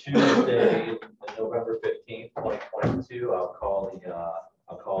is Tuesday, November 15th, 2022. I'll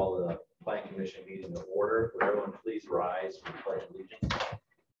call the Planning Commission meeting to order. Would everyone please rise for the pledge of allegiance?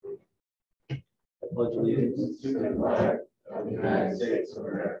 I pledge allegiance to the flag of the United States of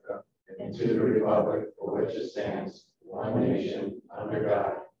America and to the republic for which it stands, one nation, under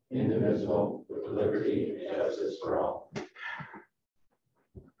God, indivisible, with liberty and justice for all.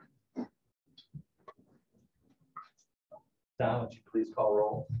 Don, would you please call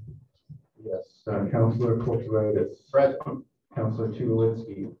roll? Yes. Councilor Kulturitis. Present. Councilor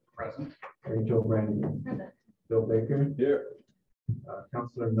Tulowitzki. Present. Rachel Brandy. Present. Bill Baker. Here.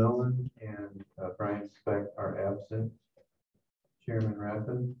 Councilor Mellon and Brian Speck are absent. Chairman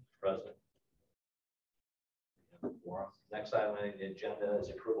Rappin. Present. Next item on the agenda is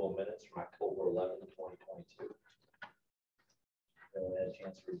approval of minutes from October 11th, 2022. Everyone had a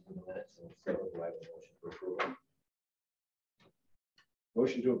chance to review the minutes, and so do I have a motion for approval?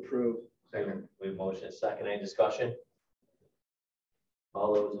 Motion to approve. Second. We have motion and second. Any discussion?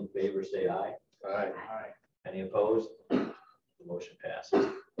 All those in favor say aye. Aye. Any opposed? The motion passes.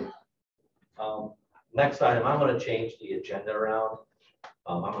 Next item, I'm going to change the agenda around.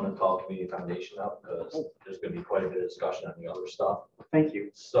 I'm going to call Community Foundation up because there's going to be quite a bit of discussion on the other stuff. Thank you.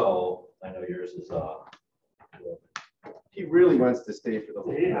 So I know yours is He really wants to stay for the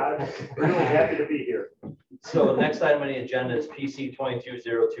whole. Yeah, I'm really happy to be here. So the next item on the agenda is PC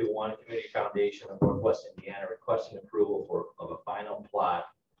 22021, Community Foundation of Northwest Indiana, requesting approval of a final plot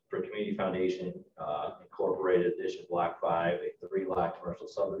for Community Foundation Incorporated Addition Block 5, a 3-lot commercial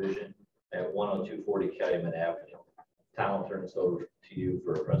subdivision at 10240 Calumet Avenue. Tom, I'll turn this over to you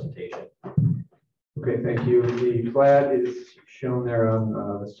for a presentation. Okay, thank you. The plat is shown there on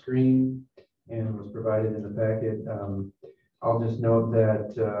the screen and was provided in the packet. I'll just note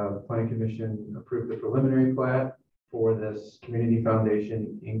that the Planning Commission approved the preliminary plat for this Community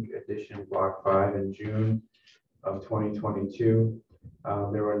Foundation Inc. Addition Block 5 in June of 2022.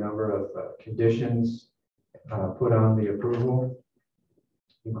 There were a number of conditions put on the approval,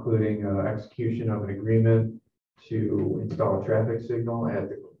 including execution of an agreement to install a traffic signal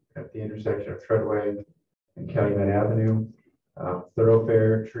at the intersection of Treadway and Calumet Avenue,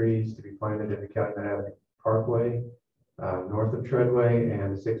 thoroughfare trees to be planted in the Calumet Avenue Parkway north of Treadway,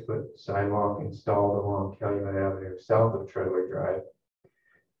 and a 6-foot sidewalk installed along Calumet Avenue south of Treadway Drive.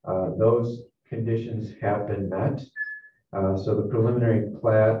 Those conditions have been met. So the preliminary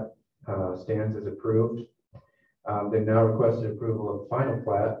plat stands as approved. They've now requested approval of the final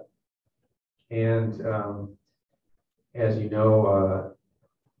plat. And as you know,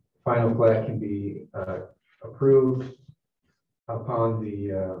 final plat can be approved upon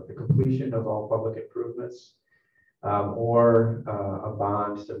the completion of all public improvements or a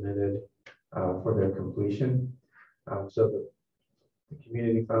bond submitted for their completion. So the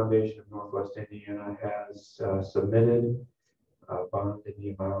Community Foundation of Northwest Indiana has submitted a bond in the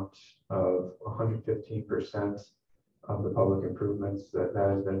amount of 115% of the public improvements that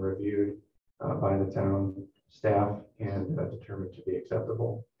has been reviewed by the town staff and determined to be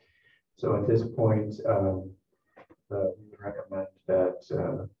acceptable. So at this point, we would recommend that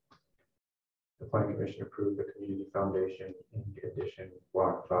the Planning Commission approve the Community Foundation Inc. Addition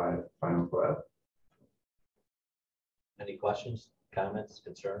Block 5 final plat. Any questions, comments,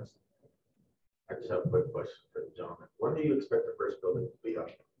 concerns? I just have a quick question for the gentleman. When do you expect the first building to be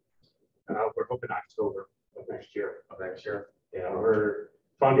up? We're hoping October of next year. Of next year? Yeah,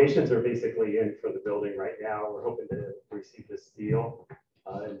 foundations are basically in for the building right now. We're hoping to receive the steel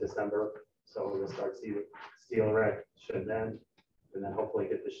in December. So we're gonna start steel erection then, and then hopefully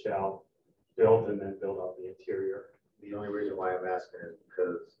get the shell built and then build out the interior. The only reason why I'm asking is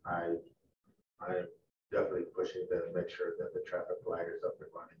because I'm definitely pushing to make sure that the traffic flag is up and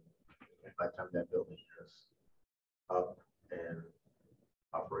running by the time that building is up and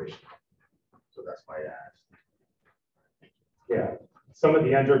operational. So that's why I asked. Yeah, some of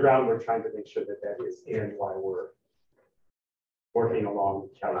the underground, we're trying to make sure that that is in while we're working along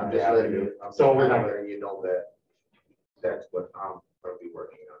I'm Calumet just letting Avenue. you, I'm So just we're not, letting you know that that's what I'm gonna be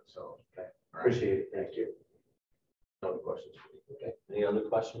working on, so. Okay. All right. Appreciate it. Thank you. No other questions? Okay, any other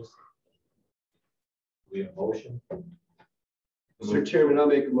questions? We have a motion? Mr. Chairman, I'll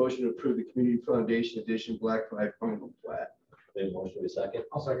make a motion to approve the Community Foundation Edition Black Flag final plat. We have a motion, we second.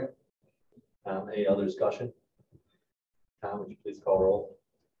 I'll second. Any other discussion? Tom, would you please call roll?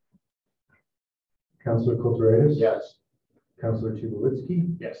 Counselor Kulturitis. Yes. Counselor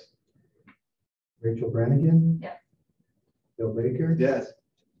Tulowitzki, Yes. Rachel Brannigan. Yes. Bill Baker. Yes.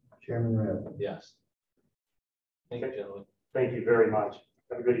 Chairman Redd. Yes. Thank you, gentlemen. Thank you very much.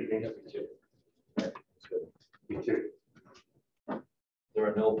 Have a good evening. You too. You too. There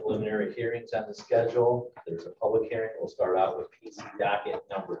are no preliminary hearings on the schedule. There's a public hearing. We'll start out with PC docket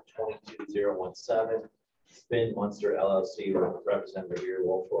number 22017. Spin Munster LLC, Representative Gary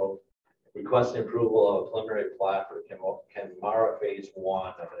Wolfrow. Requesting approval of a preliminary plat for Kenmara Phase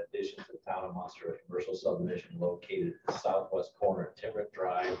 1 of an addition to the town of Munster, a commercial subdivision located at the southwest corner of Timrick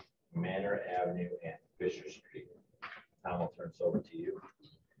Drive, Manor Avenue, and Fisher Street. Tom, I'll turn this over to you.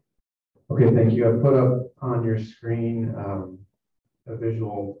 Okay, thank you. I put up on your screen a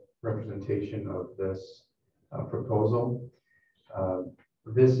visual representation of this proposal.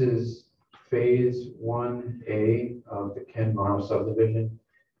 This is Phase 1A of the Kenmara subdivision.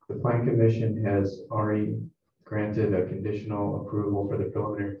 The Plan Commission has already granted a conditional approval for the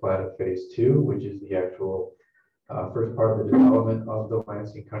preliminary plat of Phase 2, which is the actual first part of the development of the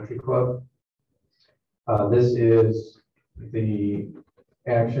Lansing Country Club. This is the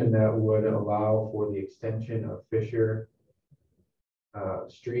action that would allow for the extension of Fisher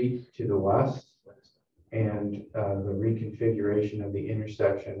Street to the west and the reconfiguration of the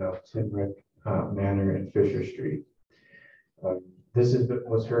intersection of Timrick Manor and Fisher Street. This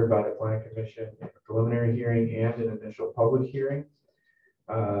was heard by the Planning Commission in a preliminary hearing and an initial public hearing.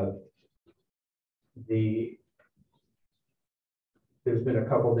 There's been a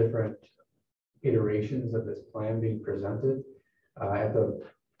couple different iterations of this plan being presented. At the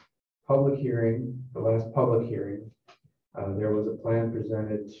public hearing, the last public hearing, there was a plan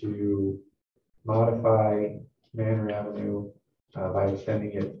presented to modify Manor Avenue by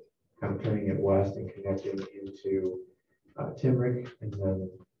extending it, kind of turning it west and connecting into Timrick, and then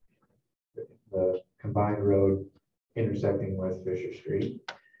the combined road intersecting with Fisher Street.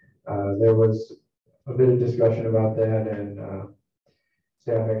 There was a bit of discussion about that, and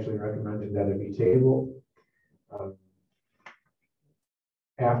staff actually recommended that it be tabled.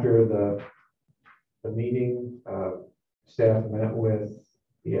 After the meeting, staff met with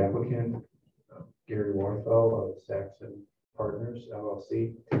the applicant, Gary Warfel of Saxon Partners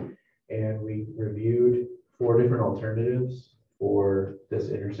LLC, and we reviewed 4 different alternatives for this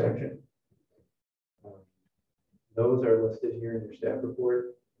intersection. Those are listed here in your staff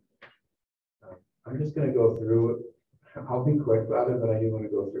report. I'm just going to go through it. I'll be quick about it, but I do want to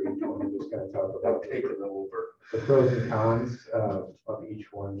go through each one and just kind of talk about the pros and cons of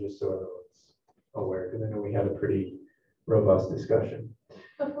each one, just so everyone's aware, because I know we had a pretty robust discussion.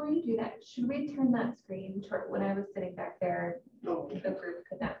 Before you do that, should we turn that screen toward when I was sitting back there? No. The group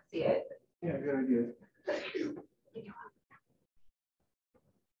could not see it. Yeah, good idea. Thank you.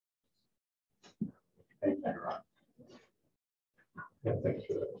 Yeah, thanks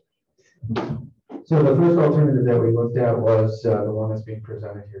for that. So the first alternative that we looked at was the one that's being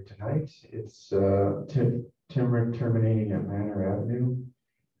presented here tonight. It's Timrick terminating at Manor Avenue.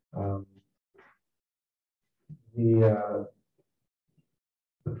 The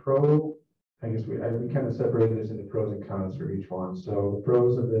pro, I guess we kind of separated this into pros and cons for each one. So the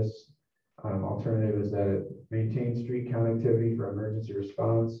pros of this alternative is that it maintains street connectivity for emergency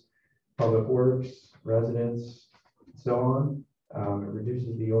response, public works, residents, and so on. It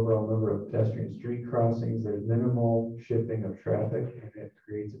reduces the overall number of pedestrian street crossings. There's minimal shifting of traffic, and it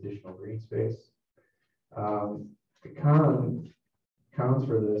creates additional green space. The cons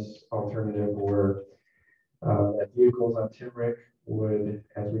for this alternative were that vehicles on Timrick would,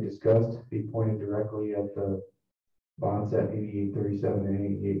 as we discussed, be pointed directly at the lots at 8837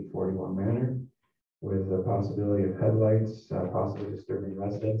 and 8841 Manor, with the possibility of headlights, possibly disturbing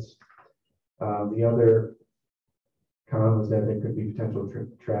residents. The other con was that there could be potential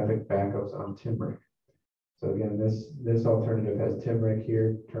traffic backups on Timrick. So again, this alternative has Timrick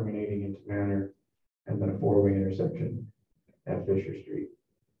here terminating into Manor, and then a 4-way intersection at Fisher Street.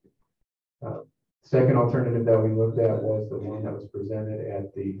 Second alternative that we looked at was the one that was presented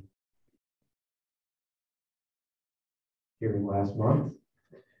at the hearing last month.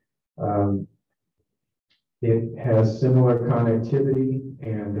 It has similar connectivity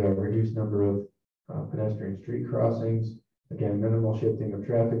and a reduced number of pedestrian street crossings. Again, minimal shifting of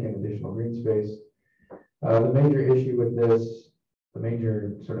traffic and additional green space. The major issue with this, the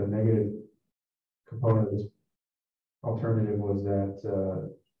major sort of negative component of this alternative was that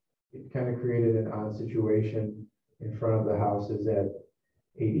it kind of created an odd situation in front of the houses at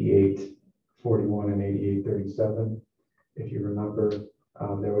 8841 and 8837. If you remember,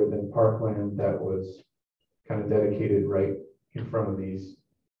 there would have been parkland that was kind of dedicated right in front of these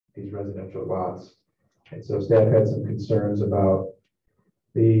residential lots. And so staff had some concerns about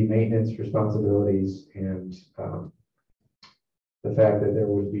the maintenance responsibilities and the fact that there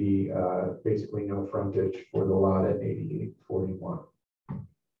would be basically no frontage for the lot at 8841.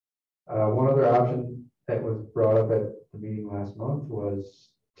 One other option that was brought up at the meeting last month was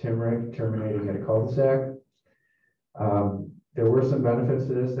Timrick terminating at a cul-de-sac. There were some benefits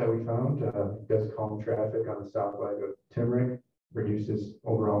to this that we found. It does calm traffic on the south leg of Timrick, reduces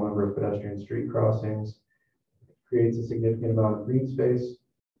overall number of pedestrian street crossings, creates a significant amount of green space,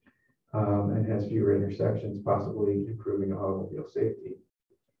 and has fewer intersections, possibly improving automobile safety.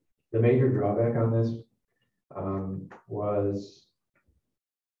 The major drawback on this was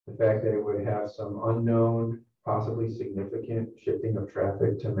the fact that it would have some unknown, possibly significant shifting of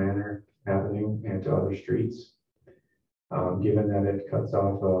traffic to Manor Avenue and to other streets, given that it cuts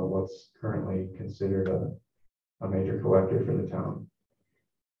off what's currently considered a major collector for the town.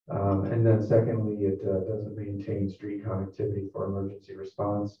 And then secondly, it doesn't maintain street connectivity for emergency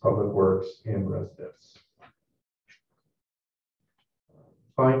response, public works, and residents.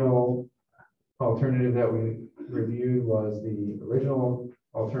 Final alternative that we reviewed was the original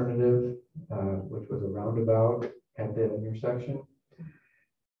alternative, which was a roundabout at the intersection.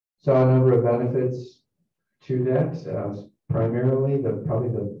 Saw a number of benefits to that. Primarily, probably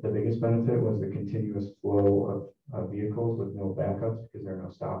the biggest benefit was the continuous flow of vehicles with no backups because there are no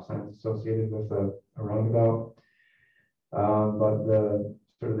stop signs associated with a roundabout. But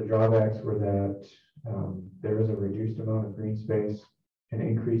the drawbacks were that there is a reduced amount of green space, an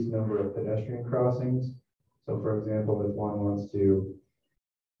increased number of pedestrian crossings. So, for example, if one wants to,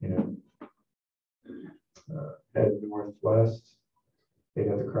 head northwest, they'd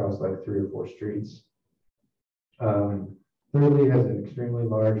have to cross like 3 or 4 streets. Thirdly, it has an extremely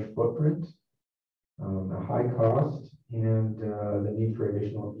large footprint, a high cost, and the need for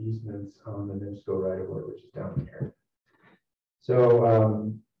additional easements on the NIPSCO right-of-way, which is down here. So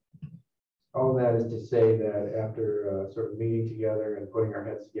all that is to say that after sort of meeting together and putting our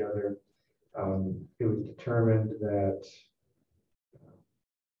heads together, it was determined that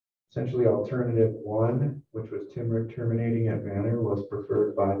essentially alternative 1, which was Timrick terminating at Manor, was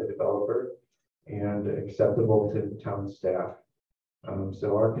preferred by the developer and acceptable to the town staff.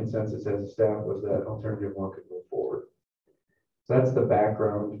 So our consensus as a staff was that alternative 1 could move forward. So that's the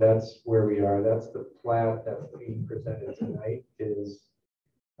background. That's where we are. That's the plat that's being presented tonight is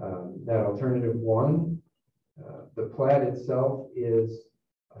that alternative 1. The plat itself is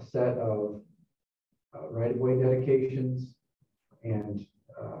a set of right-of-way dedications and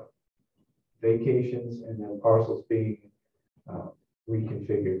vacations, and then parcels being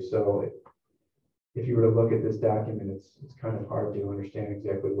reconfigured. So if you were to look at this document, it's kind of hard to understand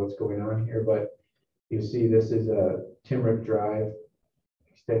exactly what's going on here, but you see this is a Timrick Drive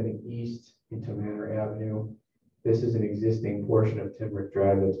extending east into Manor Avenue. This is an existing portion of Timrick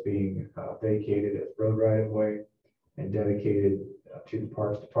Drive that's being vacated as road right-of-way and dedicated to the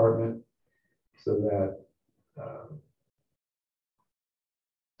Parks Department, so that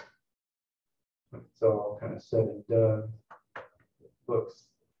it's all kind of said and done. Looks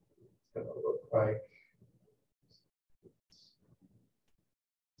going to look like,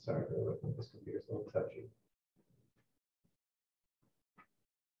 sorry, this computer's a little touchy.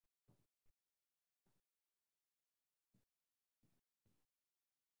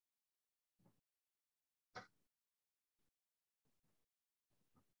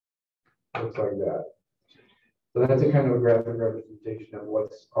 Looks like that. So that's a kind of a graphic representation of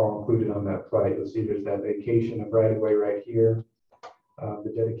what's all included on that plat. You'll see there's that vacation of right-of-way right here,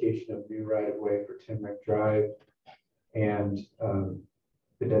 the dedication of new right-of-way for Timrick Drive, and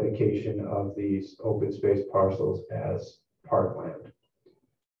the dedication of these open space parcels as parkland.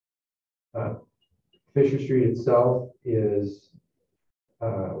 Fisher Street itself is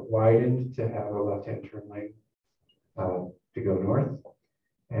widened to have a left-hand turn lane to go north.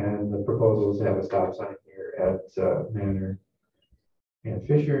 And the proposal is to have a stop sign here at Manor and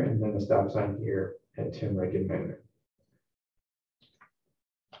Fisher, and then a stop sign here at Timrick and Manor.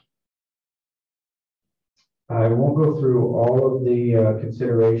 I won't go through all of the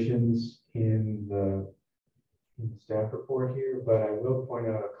considerations in the staff report here, but I will point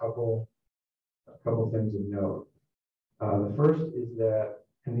out a couple things of note. The first is that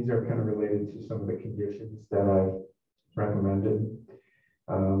and these are kind of related to some of the conditions that I've recommended.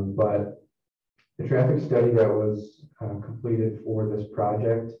 But the traffic study that was completed for this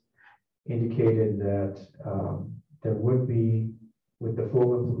project indicated that there would be, with the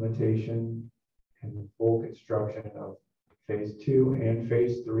full implementation and the full construction of phase 2 and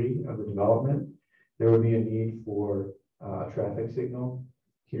phase 3 of the development, there would be a need for a traffic signal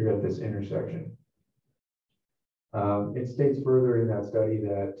here at this intersection. It states further in that study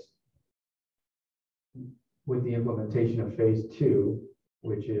that with the implementation of phase 2,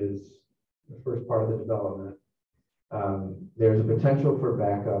 which is the first part of the development, there's a potential for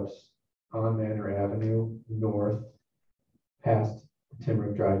backups on Manor Avenue north past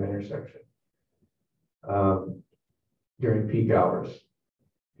Timrick Drive intersection during peak hours,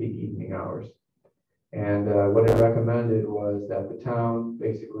 peak evening hours. And what it recommended was that the town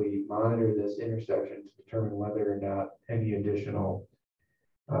basically monitor this intersection to determine whether or not any additional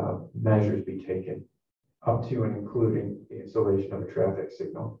measures be taken up to and including the installation of a traffic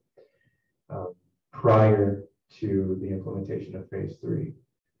signal prior to the implementation of phase 3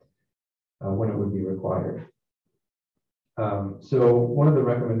 when it would be required. So one of the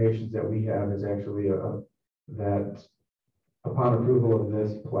recommendations that we have is actually that upon approval of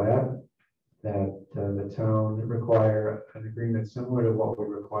this plat, that the town require an agreement similar to what we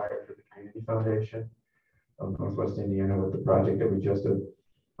require for the Community Foundation of Northwest Indiana with the project that we just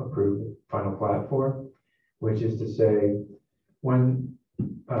approved final plat for, which is to say when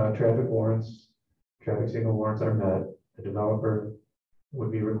traffic signal warrants are met, the developer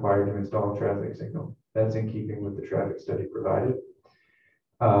would be required to install a traffic signal. That's in keeping with the traffic study provided.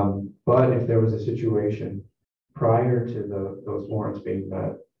 But if there was a situation prior to those warrants being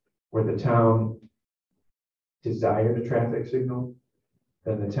met where the town desired a traffic signal,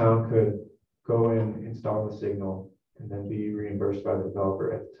 then the town could go in, install the signal, and then be reimbursed by the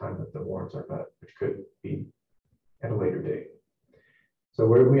developer at the time that the warrants are met, which could be at a later date. So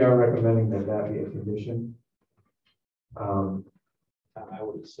we are recommending that be a condition. I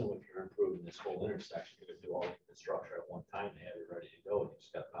would assume if you're improving this whole intersection, you're gonna do all the construction at one time, they have it ready to go, and you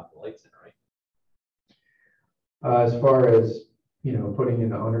just gotta pop the lights in, right? As far as, putting in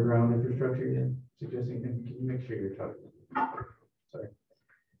the underground infrastructure, suggesting, can you make sure you're talking? Sorry.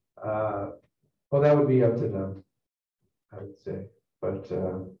 Well, that would be up to them, I would say. But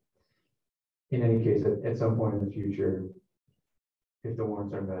in any case, at some point in the future, if the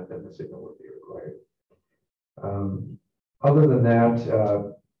warrants are met, then the signal would be required. Other than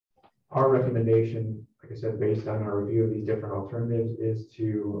that, our recommendation, like I said, based on our review of these different alternatives, is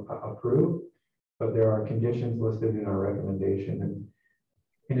to approve. But there are conditions listed in our recommendation. And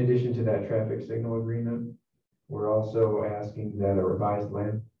in addition to that traffic signal agreement, we're also asking that a revised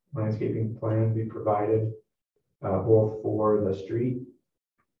landscaping plan be provided, both for the street,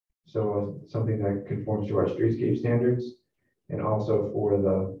 so something that conforms to our streetscape standards, and also for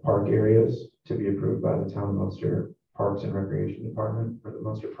the park areas to be approved by the Town of Munster Parks and Recreation Department, or the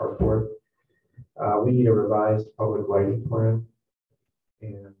Munster Park Board. We need a revised public lighting plan,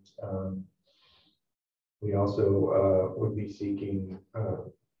 and we also would be seeking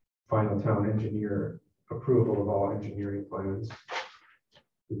final town engineer approval of all engineering plans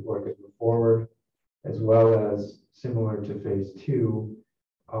before it could move forward, as well as, similar to phase 2,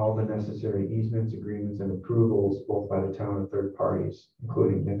 all the necessary easements, agreements, and approvals, both by the town and third parties,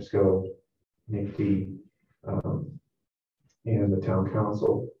 including NIPSCO, NICD, and the town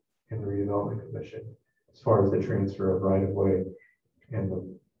council and the redevelopment commission, as far as the transfer of right-of-way and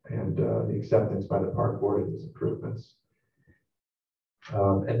the acceptance by the park board of these improvements.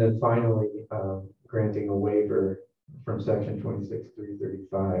 And then finally, granting a waiver from section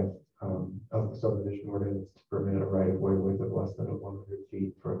 26.335 of the subdivision ordinance to permit a right-of-way width of less than 100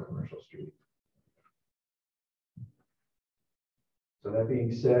 feet for a commercial street. So that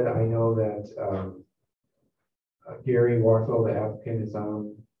being said, I know that Gary Warthel, the applicant, is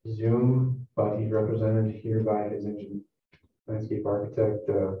on Zoom, but he's represented here by his landscape architect,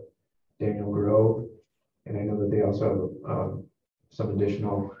 Daniel Grove. And I know that they also have some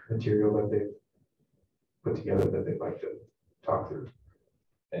additional material that they've put together that they'd like to talk through.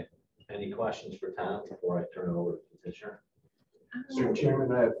 Okay. Any questions for Tom before I turn it over to the petitioner? Mr.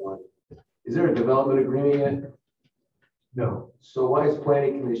 Chairman, I have one. Is there a development agreement yet? No. So why is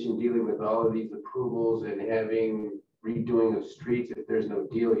planning commission dealing with all of these approvals and having redoing of streets if there's no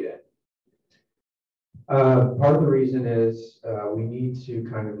deal yet? Part of the reason is we need to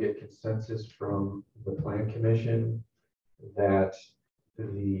kind of get consensus from the plan commission that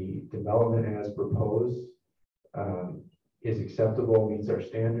the development as proposed is acceptable, meets our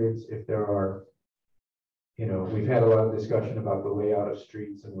standards. If there are you know, we've had a lot of discussion about the layout of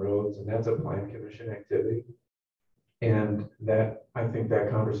streets and roads, and that's a plan commission activity. And that, I think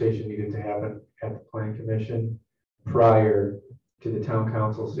that conversation needed to happen at the plan commission prior to the town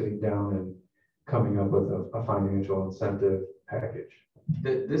council sitting down and coming up with a financial incentive package.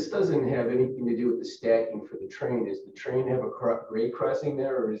 This doesn't have anything to do with the stacking for the train. Does the train have a grade crossing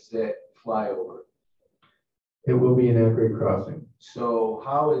there, or is that flyover? It will be an at-grade crossing. So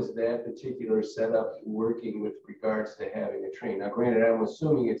how is that particular setup working with regards to having a train? Now, granted, I'm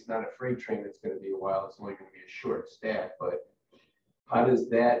assuming it's not a freight train that's going to be a while. It's only going to be a short stack, but how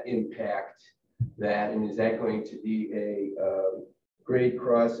does that impact that? And is that going to be a grade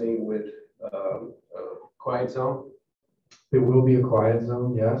crossing with a quiet zone? It will be a quiet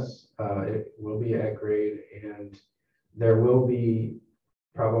zone, yes. It will be at grade, and there will be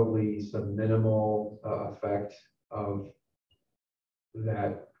probably some minimal effect of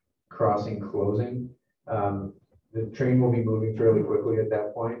that crossing closing. The train will be moving fairly quickly at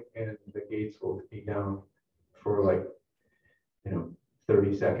that point, and the gates will be down for like,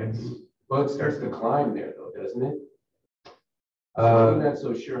 30 seconds. Well, it starts to climb there though, doesn't it? So I'm not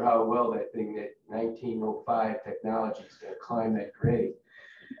so sure how well that thing, that 1905 technology is going to climb that grade.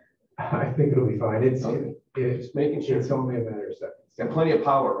 I think it'll be fine. Okay. Just making sure. It's only a matter of seconds. It's got plenty of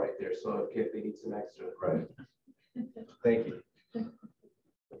power right there, so if they need some extra, right? Thank you.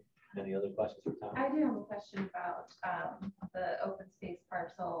 Any other questions for Tom? I do have a question about the open space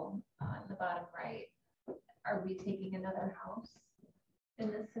parcel on the bottom right. Are we taking another house in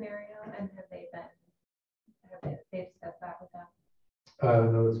this scenario? And have they discussed that with them?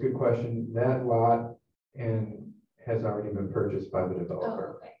 No, that's a good question. That lot has already been purchased by the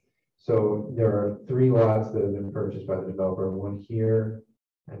developer. Oh, okay. So there are 3 lots that have been purchased by the developer, 1 here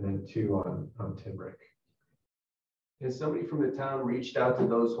and then 2 on Timrick. Has somebody from the town reached out to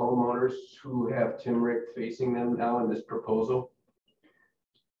those homeowners who have Timrick facing them now in this proposal?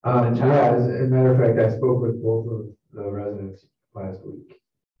 Yeah, as a matter of fact, I spoke with both of the residents last week.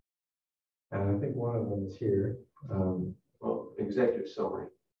 And I think one of them is here. Well, executive summary.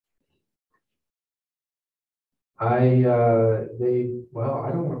 I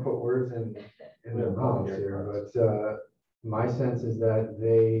don't want to put words in their mouths here, but my sense is that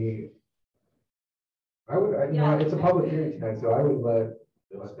it's a public hearing tonight, so I would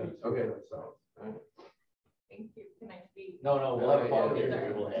let them. Okay. Thank you. Can I speak? No, we'll have a public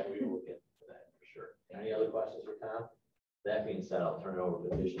hearing. We will get to that for sure. Any other questions for Tom? That being said, I'll turn it over to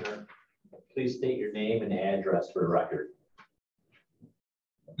the petitioner. Please state your name and address for the record.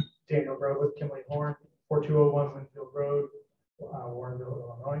 Daniel Grove with Kimley Horn, 4201 Winfield Road, Warrenville,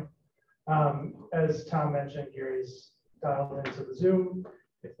 Illinois. As Tom mentioned, Gary's dialed into the Zoom.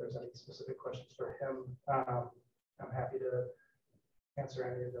 If there's any specific questions for him, I'm happy to answer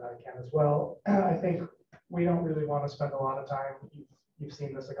any that I can as well. I think we don't really want to spend a lot of time. You've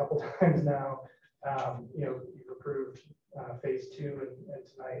seen this a couple times now. You've approved phase 2 and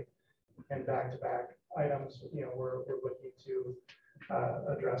tonight and back-to-back items. We're looking to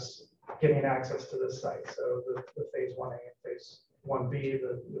address getting access to this site. So the phase 1A and phase 1B,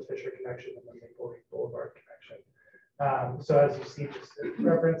 the Fisher connection and the Maple Leaf Boulevard connection. So as you see, just in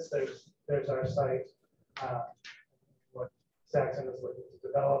reference, there's our site, what Saxon is looking to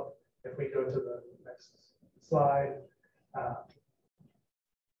develop. If we go to the next slide,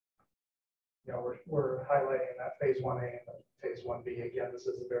 we're highlighting that phase 1A and phase 1B. Again, this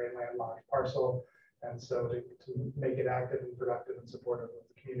is a very landlocked parcel, and so to make it active and productive and supportive of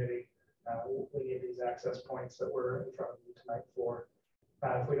the community, we need these access points that we're in front of you tonight for.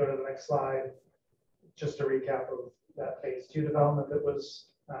 If we go to the next slide, just a recap of that phase 2 development that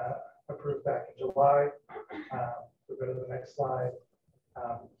was approved back in July. We'll go to the next slide.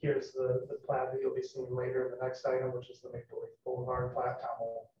 Here's the plat that you'll be seeing later in the next item, which is the Maple Leaf Boulevard plat. Tom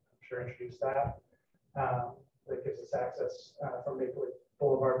will, I'm sure, introduce that. That gives us access from Maple Leaf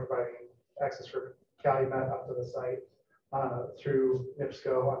Boulevard, providing access for Calumet up to the site through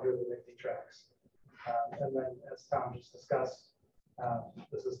NIPSCO under the NICD tracks. And then, as Tom just discussed,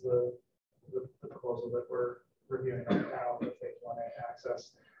 this is the proposal that we're reviewing right now, the phase 1A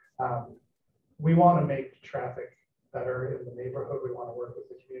access. We want to make traffic better in the neighborhood. We want to work with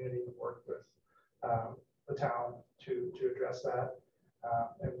the community and work with the town to address that.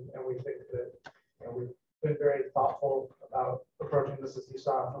 And we think that we've been very thoughtful about approaching this, as you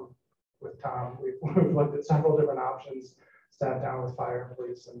saw with Tom. We've looked at several different options, sat down with fire and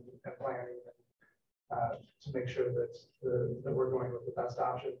police and planning to make sure that we're going with the best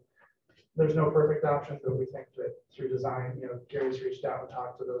option. There's no perfect option, but we think that through design, Gary's reached out and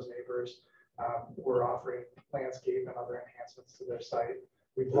talked to those neighbors. We're offering landscape and other enhancements to their site.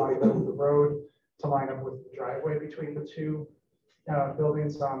 We've lined up the road to line up with the driveway between the two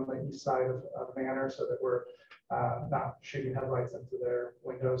buildings on the east side of Manor, so that we're not shooting headlights into their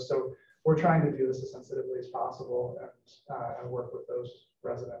windows. So we're trying to do this as sensitively as possible and work with those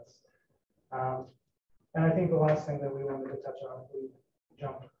residents. And I think the last thing that we wanted to touch on, if we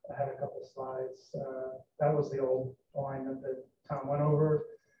jump ahead a couple slides, that was the old alignment that Tom went over.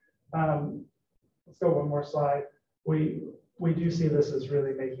 Let's go one more slide. We do see this as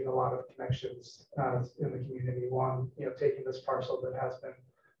really making a lot of connections in the community. One, taking this parcel that has been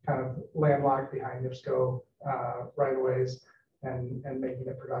kind of landlocked behind NIPSCO right-of-ways and making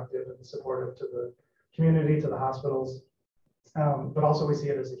it productive and supportive to the community, to the hospitals. But also we see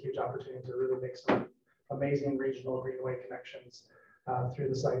it as a huge opportunity to really make some amazing regional greenway connections through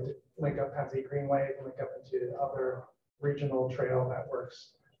the site, to link up Pennsy Greenway, link up into other regional trail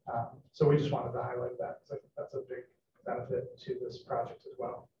networks. So we just wanted to highlight that. So that's a big benefit to this project as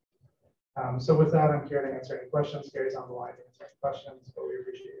well. So with that, I'm here to answer any questions. Gary's on the line to answer any questions, but we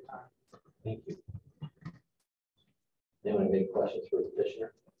appreciate your time. Thank you. Anyone have any questions for the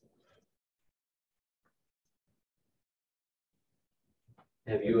petitioner?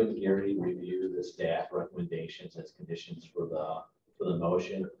 Have you and Gary reviewed the staff recommendations as conditions for the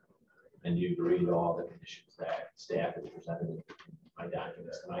motion? And do you agree to all the conditions that staff has presented in my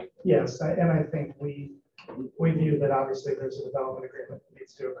documents tonight? Yes, and I think we view that obviously there's a development agreement that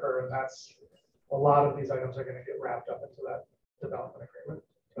needs to occur, and that's a lot of these items are going to get wrapped up into that development agreement.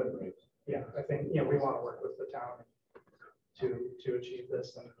 But yeah, I think we want to work with the town to achieve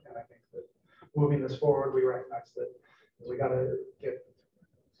this, and I think that moving this forward, we recognize that we got to get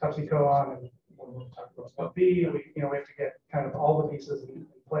PepsiCo on, and when we talk about step B, we have to get kind of all the pieces in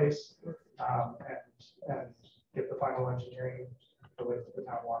place and get the final engineering the way that the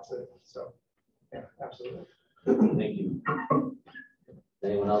town wants it. So yeah, absolutely. Thank you.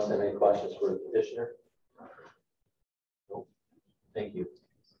 Anyone else have any questions for the petitioner? No. Thank you.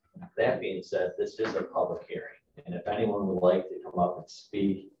 That being said, this is a public hearing, and if anyone would like to come up and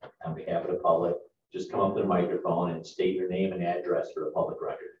speak on behalf of the public, just come up to the microphone and state your name and address for the public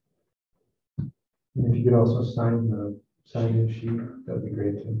record. And if you could also sign the sign-in sheet, that'd be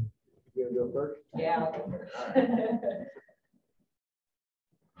great too. You gonna go first? Yeah, I'll go first.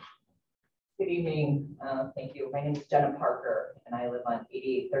 Good evening. Thank you. My name is Jenna Parker, and I live on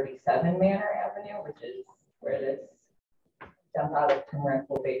 8837 Manor Avenue, which is where this dump out of turmeric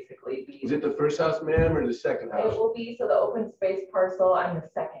will basically be. Is it the first house, ma'am, or the second It house? will be, so the open space parcel, I'm the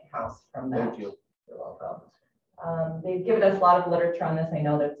second house from that. Thank you. You're welcome. They've given us a lot of literature on this. I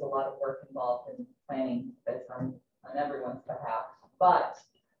know there's a lot of work involved in planning this on everyone's behalf, but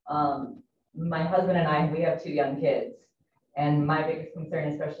my husband and I, we have 2 young kids, and my biggest concern,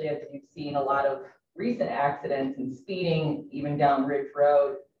 especially as you've seen a lot of recent accidents and speeding, even down Ridge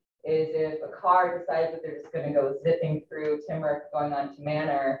Road, is if a car decides that they're just going to go zipping through Timmerick going on to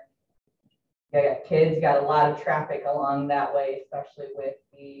Manor. You got kids, you got a lot of traffic along that way, especially with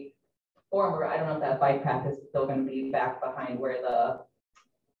the former, I don't know if that bike path is still going to be back behind where the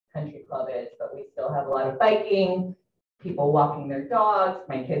country club is, but we still have a lot of biking, people walking their dogs.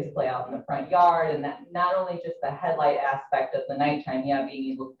 My kids play out in the front yard, and that not only just the headlight aspect of the nighttime,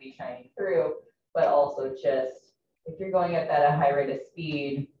 being able to be shining through, but also just if you're going at that a high rate of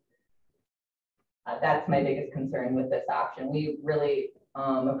speed, that's my biggest concern with this option. We really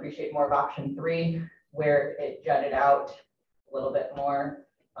appreciate more of option 3, where it jutted out a little bit more.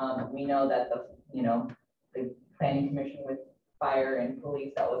 We know that the planning commission with fire and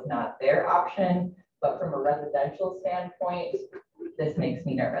police, that was not their option, but from a residential standpoint, this makes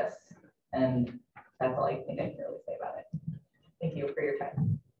me nervous, and that's all I think I can really say about it. Thank you for your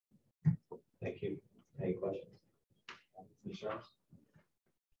time. Thank you. Any questions? Insurance?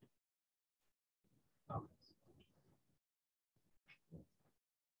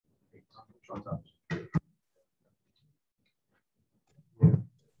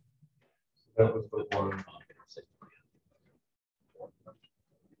 That was the one.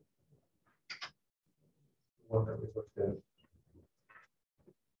 One that we looked at.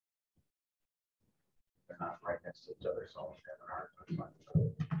 They're not right next to each other, so that's fine.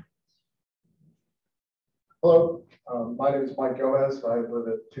 Hello, my name is Mike Gomez. I live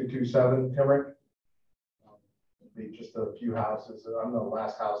at 227 Timmerick. Be just a few houses. I'm the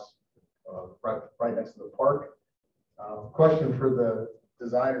last house right next to the park. Question for the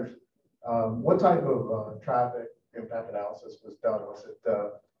designers. What type of traffic impact analysis was done? Was it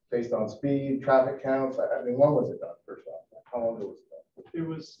based on speed, traffic counts? I mean, when was it done, first off? How long ago was it done?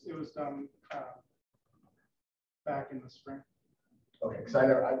 It was done back in the spring. Okay, because I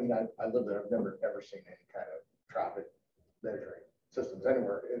live there. I've never seen any kind of traffic measuring. systems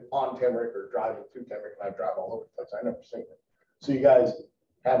anywhere on Timmerick or driving to Timmerick, and I drive all over the place. I never seen it. So you guys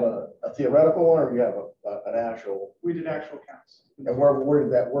have a theoretical one, or you have an actual? We did actual counts. And where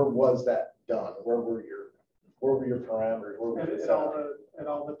was that done? Where were your parameters? Where And was it's it at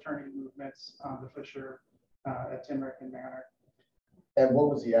all the turning movements on the Fisher at Timmerick and Manor. And what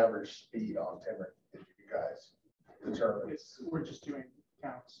was the average speed on Timmerick that you guys determined? We're just doing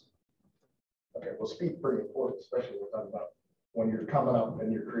counts. Okay, well, speed's pretty important, especially when we're talking about when you're coming up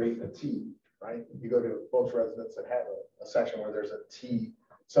and you're creating a T, right? You go to most residents that have a section where there's a T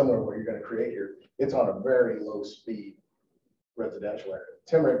somewhere where you're going to create here. It's on a very low speed residential area.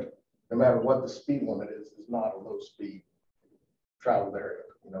 Timmerick, no matter what the speed limit is not a low speed traveled area.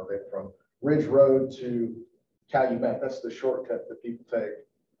 You know, from Ridge Road to Calumet, that's the shortcut that people take.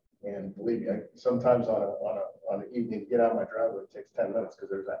 And believe me, sometimes on an evening to get out of my driveway, it takes 10 minutes because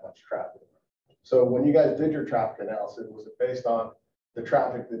there's that much traffic. So when you guys did your traffic analysis, was it based on the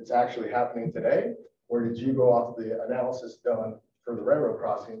traffic that's actually happening today? Or did you go off the analysis done for the railroad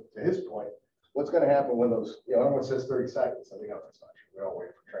crossing? To his point, what's going to happen when those, you know, everyone says 30 seconds. I think that's not true. We all wait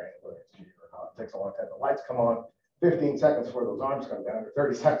for trains, whether it's cheap or not. It takes a long time. The lights come on 15 seconds before those arms come down, or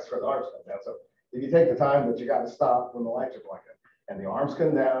 30 seconds before the arms come down. So if you take the time that you got to stop when the lights are blinking and the arms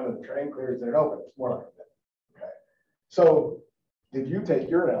come down and the train clears and it opens, it's more like a minute. Okay. So did you take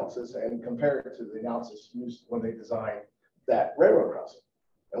your analysis and compare it to the analysis used when they designed that railroad crossing?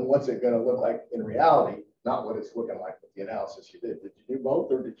 And what's it going to look like in reality, not what it's looking like with the analysis you did? Did you do both,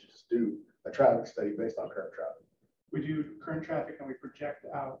 or did you just do a traffic study based on current traffic? We do current traffic and we project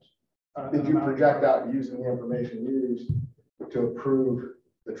out. Did you project out using the information used to approve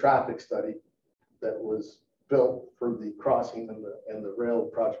the traffic study that was built for the crossing and the rail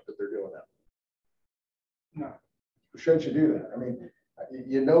project that they're doing now? No. Shouldn't you do that? I mean,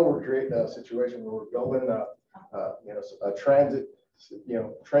 you know, we're creating a situation where we're building a transit,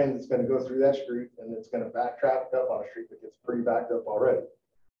 train that's going to go through that street and it's going to back traffic up on a street that gets pretty backed up already.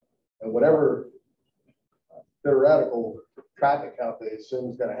 And whatever theoretical traffic count they assume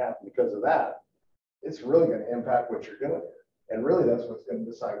is going to happen because of that, it's really going to impact what you're doing. And really, that's what's going to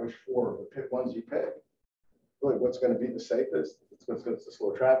decide which four of the ones you pick. Really, what's going to be the safest? It's what's going to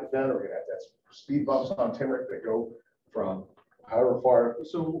slow traffic down. We're going to have that speed bumps on Timmerick that go from however far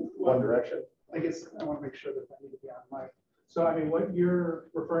one direction. I guess I want to make sure that I need to be on mic. So, I mean, what you're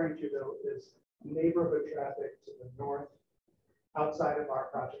referring to though is neighborhood traffic to the north outside of our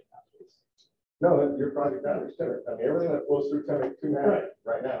project boundaries. No, your project boundaries, Timmerick. I mean, everything that flows through Timmerick to Manor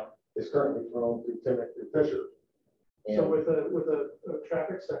right now is currently flowing through Timmerick through Fisher. And so with a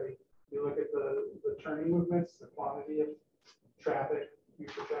traffic study, you look at the turning movements, the quantity of traffic, you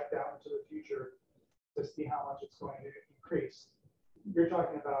project out into the future to see how much it's going to increase. You're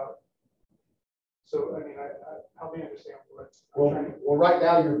talking about, so I mean, help me understand what. Well, right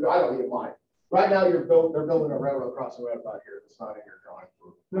now I don't even mind. Right now they're building a railroad crossing right about here. It's not in your drawing.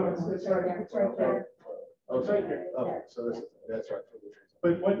 No, it's right there. It's right there. It's right here. Okay, so that's right.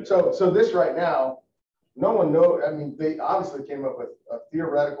 But what? So this right now, no one knows. I mean, they obviously came up with a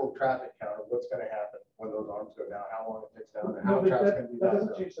theoretical traffic count of what's going to happen when those arms go down, how long it takes down, and how traffic's going to be that down.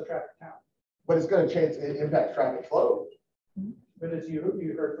 doesn't change the traffic count. But it's going to change. It impacts traffic flow. But as you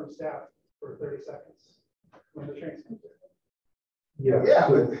heard from staff for 30 seconds when the trains come through. Yeah,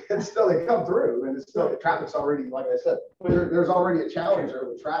 but it's still, they come through and it's still, the traffic's already, like I said, there's already a challenge there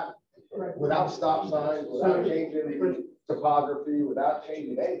with traffic. Without stop signs, without changing the topography, without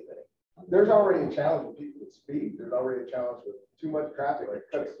changing anything. There's already a challenge with people with speed. There's already a challenge with too much traffic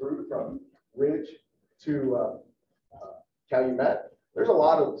that cuts through from Ridge to Calumet. There's a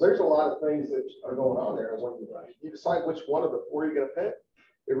lot of things that are going on there. And when you decide which one of the four you're going to pick,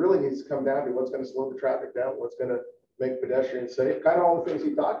 it really needs to come down to what's going to slow the traffic down, what's going to make pedestrians safe, kind of all the things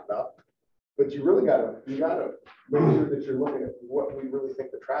he talked about. But you really gotta make sure that you're looking at what we really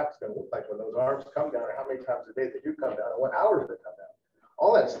think the traffic's going to look like when those arms come down, and how many times a day they do come down, and what hours they come down.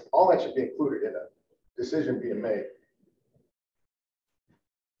 All that should be included in a decision being made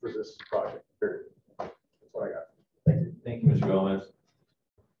for this project. Period. That's what I got. Thank you. Thank you, Mr. Gomez.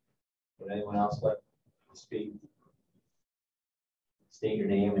 Would anyone else like to speak? State your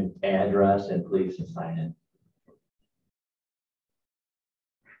name and address and please sign in.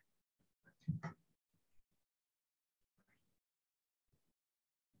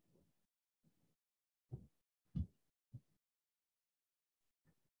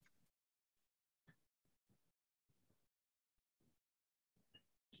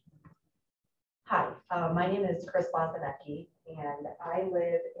 Hi, my name is Chris Lazanecki, and I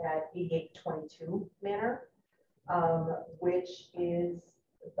live at 8822 Manor, which is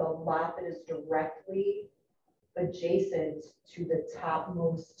the lot that is directly adjacent to the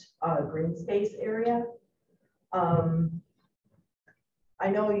topmost green space area. I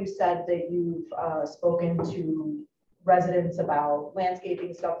know you said that you've spoken to residents about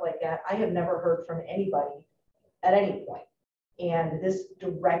landscaping, stuff like that. I have never heard from anybody at any point, and this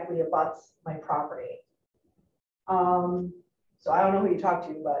directly abuts my property. So I don't know who you talked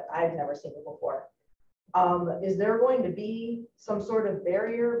to, but I've never seen it before. Is there going to be some sort of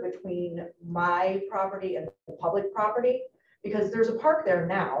barrier between my property and the public property? Because there's a park there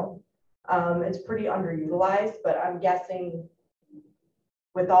now. It's pretty underutilized, but I'm guessing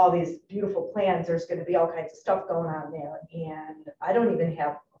with all these beautiful plans, there's going to be all kinds of stuff going on there. And I don't even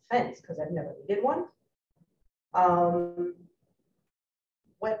have a fence because I've never needed one.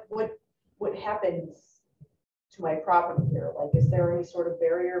 What happens to my property here? Like, is there any sort of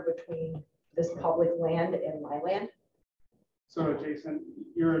barrier between this public land and my land? So adjacent,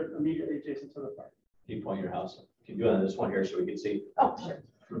 you're immediately adjacent to the park. Can you point your house? Can you do it on this one here so we can see? Oh, sure.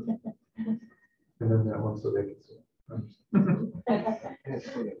 And then that one so they can see.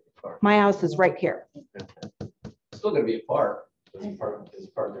 My house is right here. It's still gonna be a park. There's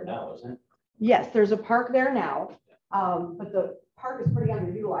a park there now, isn't it? Yes, there's a park there now, but the park is pretty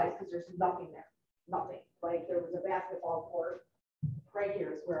underutilized because there's nothing there, nothing. Like, there was a basketball court right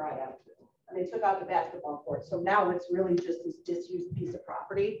here is where I am. And they took out the basketball court. So now it's really just this disused piece of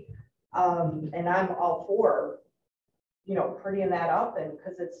property. And I'm all for, you know, prettying that up, and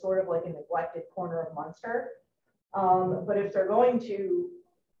because it's sort of like a neglected corner of Munster. But if they're going to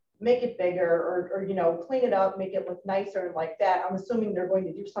make it bigger or, you know, clean it up, make it look nicer like that, I'm assuming they're going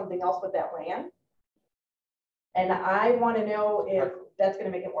to do something else with that land. And I want to know if that's going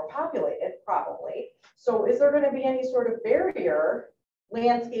to make it more populated, probably. So is there going to be any sort of barrier,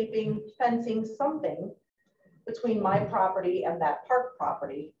 landscaping, fencing, something between my property and that park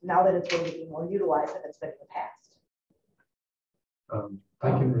property now that it's going to be more utilized than it's been in the past? I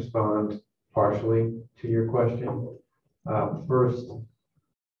can respond partially to your question. First,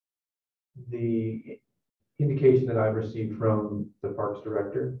 the indication that I've received from the Parks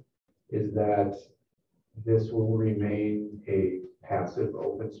Director is that this will remain a passive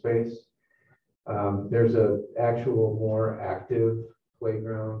open space. There's a actual more active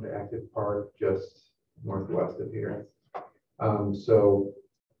playground, active park just northwest of here. So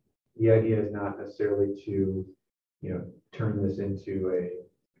the idea is not necessarily to, you know, turn this into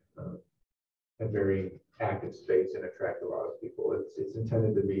a very active space and attract a lot of people. It's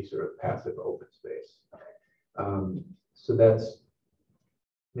intended to be sort of passive open space. So that's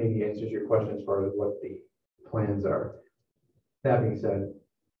maybe answers your question as far as what the plans are. That being said,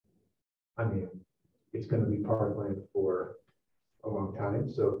 I mean, it's going to be parkland for a long time,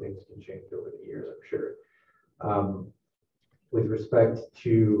 so things can change over the years, I'm sure. With respect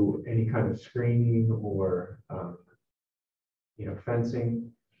to any kind of screening or you know,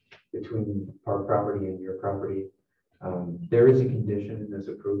 fencing between park property and your property, there is a condition in this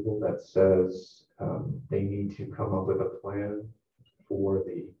approval that says they need to come up with a plan for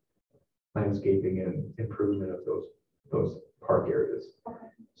the landscaping and improvement of those park areas. Okay.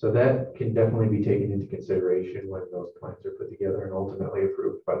 So that can definitely be taken into consideration when those plans are put together and ultimately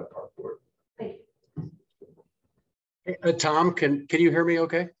approved by the park board. Thank Hey, Tom, can you hear me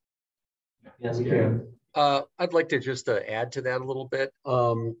okay? Yes, We can. I'd like to just add to that a little bit.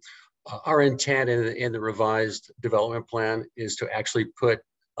 Our intent in the revised development plan is to actually put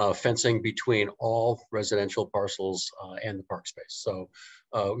fencing between all residential parcels and the park space. So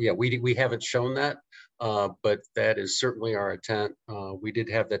yeah, we haven't shown that, but that is certainly our intent. We did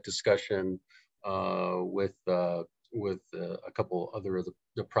have that discussion with a couple other of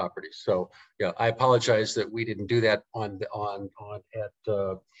the properties. So yeah, I apologize that we didn't do that at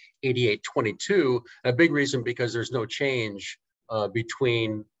 8822. A big reason because there's no change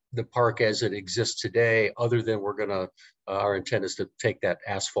between the park as it exists today, other than we're gonna, our intent is to take that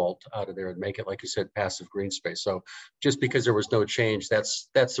asphalt out of there and make it, like you said, passive green space. So just because there was no change, that's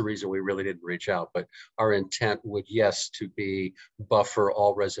the reason we really didn't reach out. But our intent would, yes, to be buffer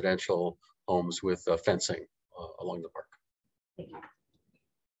all residential homes with fencing along the park. Thank you.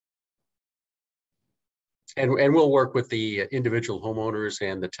 And we'll work with the individual homeowners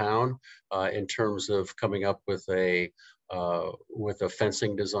and the town in terms of coming up with a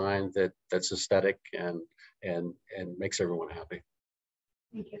fencing design that's aesthetic and makes everyone happy.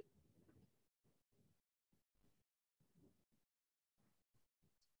 Thank you.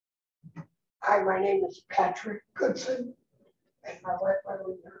 Hi, my name is Patrick Goodson, and my wife,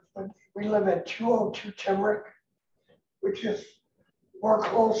 we live at 202 Timrick, which is more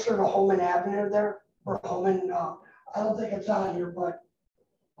closer to Holman Avenue there, or Holman, I don't think it's on here, but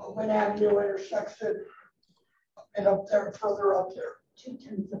Holman Avenue intersects it bit up there, further up there.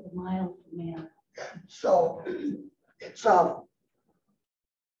 2/10 of a mile from Manor. So it's,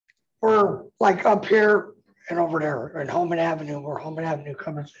 we're like up here and over there in Holman Avenue, where Holman Avenue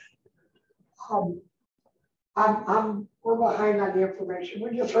comes in. We're behind on the information.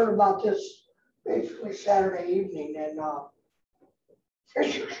 We just heard about this basically Saturday evening, and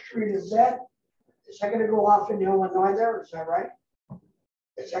Fisher Street, is that gonna go off into Illinois there? Is that right?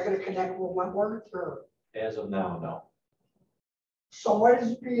 Is that gonna connect with Wentworth, or? As of now, no. So what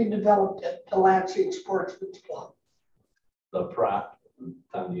is being developed at the Lansing Sportsman's Club? The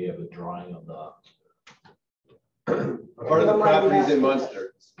Tom, do you have a drawing of the? Part of the properties in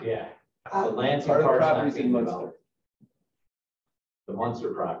Munster. Yeah. The Lansing Part of the part's not properties in being Munster. developed. The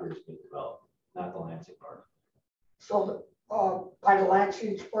Munster property is being developed, not the Lansing part. So, by the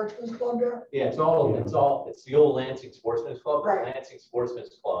Lansing Sportsman's Club there? Yeah, it's the old Lansing Sportsman's Club. Right. The Lansing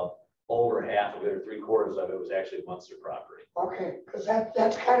Sportsman's Club, over half of it or 3/4 of it was actually Munster property. Okay, because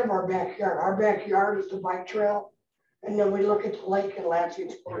that's kind of our backyard. Our backyard is the bike trail, and then we look at the lake in Lansing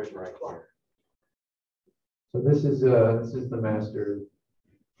Sportsman's Club. So this is the master,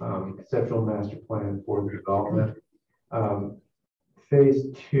 conceptual master plan for the development.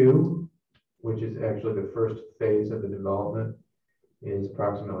 Phase 2, which is actually the first phase of the development, is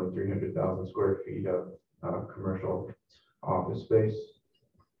approximately 300,000 square feet of commercial office space.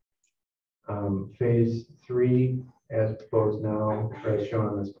 Phase 3, as proposed now, as shown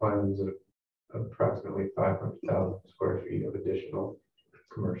on this plan, is approximately 500,000 square feet of additional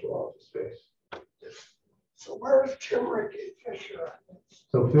commercial office space. So where's Timrick and Fisher?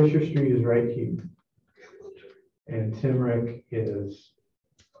 So Fisher Street is right here, and Timrick is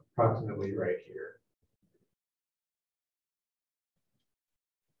approximately right here.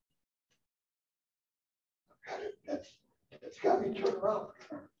 It's got me turned around.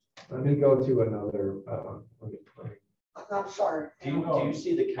 Let me go to another, let me I'm sorry. Do you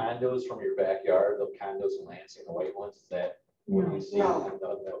see the condos from your backyard, the condos in Lansing, the white ones? Is that what you see? No.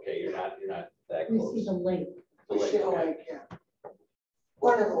 Okay, you're not that We close. see the lake. The We see the okay. lake, yeah.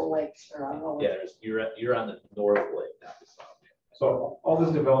 One of the lakes there, I don't know. Yeah, you're on the north lake, not the south. So all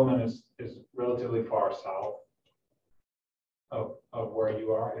this development is relatively far south of where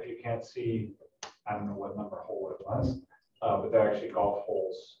you are. If you can't see, I don't know what number hole it was, but they're actually golf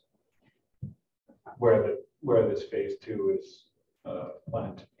holes where this phase 2 is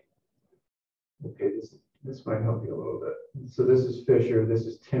planned. Okay, this might help you a little bit. So this is Fisher, this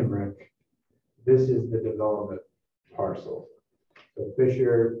is Timrick. This is the development parcel. So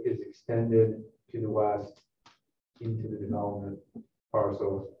Fisher is extended to the west into the development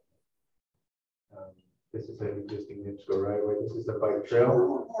parcel. This is an existing NIPSCO right away. This is the bike trail.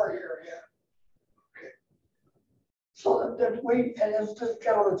 More here, yeah. Okay. So that we, and as this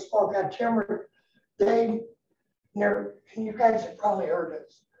gentleman spoke at Timrick, and you guys have probably heard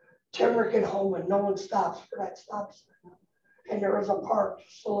this, Timrick and Holman, no one stops for that stop sign. And there is a park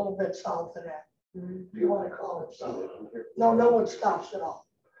just a little bit south of that, if you want to call it so. No one stops at all.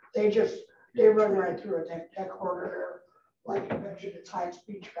 They run right through it, that corner there. Like you mentioned, it's high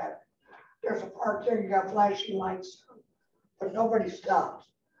speed traffic. There's a park there, you got flashing lights, but nobody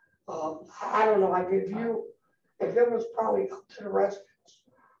stops. I don't know, if it was probably up to the residents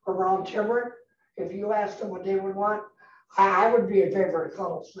around Timrick, if you asked them what they would want, I would be in favor of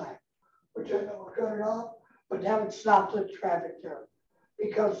cul-de-sac, which I know is good enough, but that would stop the traffic there.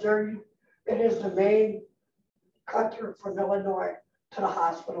 Because it is the main cut through from Illinois to the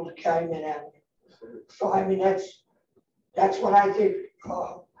hospital to Calumet Avenue. So I mean, that's what I think.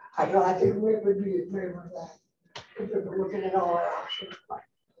 I think we would be in favor of that. If we're looking at all our options.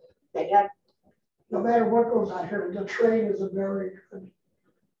 And that, no matter what goes on here, the train is a very good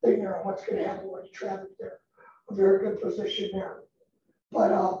thing there on what's going to happen with the traffic there. A very good position there.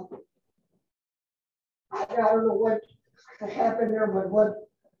 But I don't know what's going to happen there, but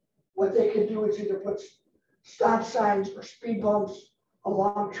what they can do is either put stop signs or speed bumps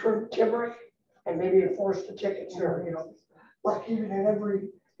along Timrick and maybe enforce the tickets there, like even at every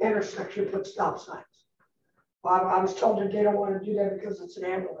intersection put stop signs. I was told that they don't want to do that because it's an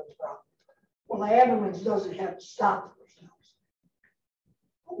ambulance route. Well, the ambulance doesn't have to stop for stops.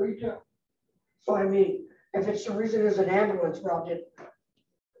 But we do. So I mean, if it's the reason there's an ambulance route, then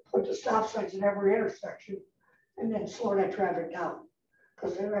put the stop signs in every intersection and then slow that traffic down.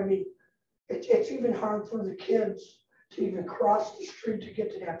 Because I mean, it's even hard for the kids to even cross the street to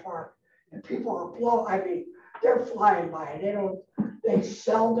get to that park. And people are they're flying by. They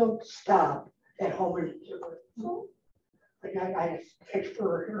seldom stop at home. So thanks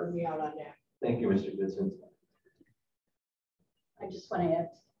for hearing me out on that. Thank you, Mr. Vincent. I just want to add,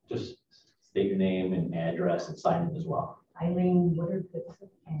 Just state your name and address and sign in as well. Eileen Woodard Gibson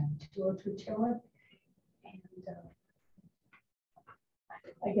and 202 Timberland. And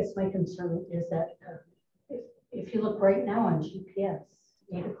I guess my concern is that if you look right now on GPS,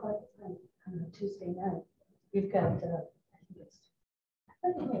 8 o'clock on a Tuesday night, you've got, I think it's,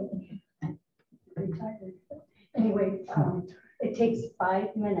 pretty tired. Anyway, it takes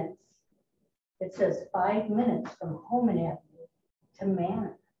 5 minutes. It says 5 minutes from Homan Avenue to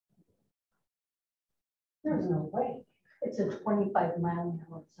Manor. There's no way. It's a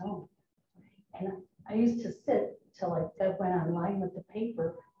 25-mile-an-hour zone. And I used to sit till I went online with the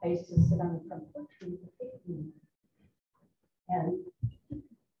paper. I used to sit on the front porch and read the paper. And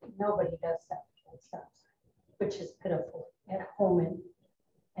nobody does that stop sign, which is pitiful at Homan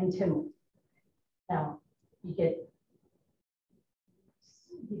and Timberland. Now, you get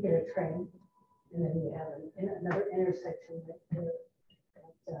a train, and then you have another intersection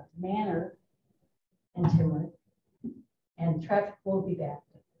at Manor and Timberland, and traffic will be back.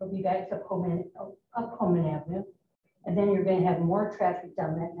 It'll be back up Homan Avenue, and then you're going to have more traffic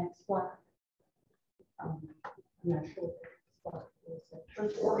down that next block. I'm not sure what the block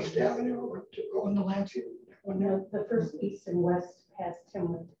is. Forest Avenue to go into Lansing. The first east and west past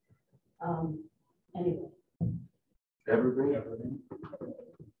Timberland. Anyway. Evergreen.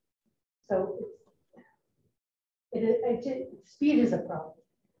 So speed is a problem.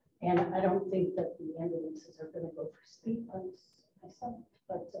 And I don't think that the ambulances are going to go for speed bumps myself,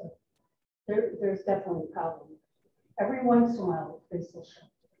 but there's definitely a problem. Every once in a while, the police will show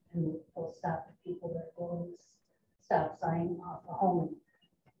and they'll stop the people that are going stop sign off a home.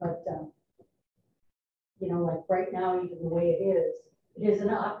 But, like right now, even the way it is an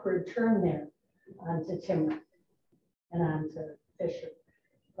awkward turn there onto Timber and onto Fisher.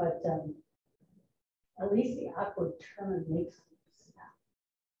 But at least the awkward turn makes them stop.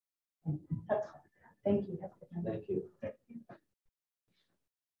 And that's all. Thank you. Thank you.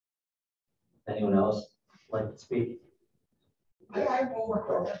 Anyone else like to speak? I have one more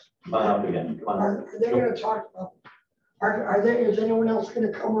question. Come on up again. Come on. Are they going to talk about, is anyone else going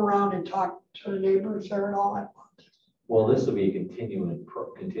to come around and talk to the neighbors there and all that? Well, this will be a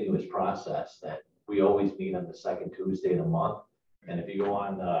continuous process that we always meet on the second Tuesday of the month. And if you go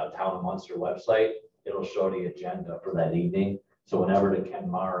on the Town of Munster website, it'll show the agenda for that evening. So whenever the Ken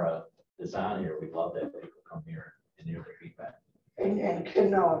Mara is on here, we'd love that people come here and hear their feedback. And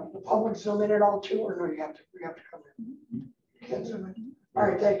can the public zoom in at all too, or no, we have to come in? You can zoom in. All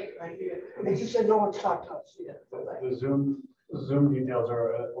right, thank you. They just said no one's talked to us yet. The Zoom details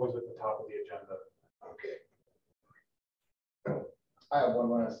are always at the top of the agenda. Okay. I have one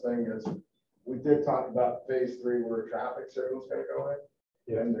last thing is we did talk about phase 3 where a traffic signal is going to go in.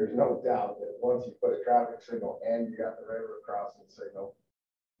 Yeah. And there's no doubt that once you put a traffic signal and you got the railroad crossing signal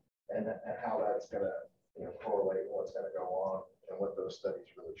and how that's going to correlate what's going to go on and what those studies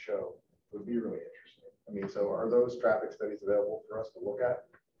really show would be really interesting. I mean, so are those traffic studies available for us to look at?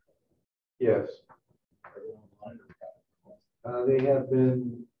 Yes. They have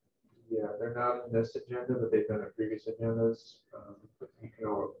been, they're not in this agenda, but they've been in previous agendas. You can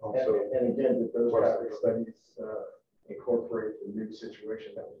also. And again, did those traffic studies incorporate the new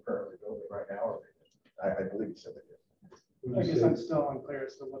situation that we're currently building right now? Or I believe you said they did. I guess I'm still unclear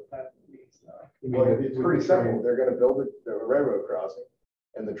as to what that means. Well, it's pretty simple. They're going to build the railroad crossing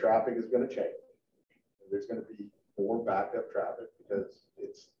and the traffic is going to change. There's going to be more backup traffic because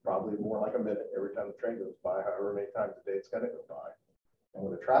it's probably more like a minute every time the train goes by, however many times a day it's going to go by. And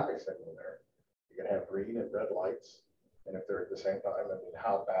with a traffic signal there, you're going to have green and red lights. And if they're at the same time, I mean,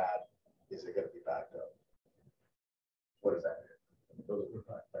 how bad is it going to be backed up? What does that mean? Those are the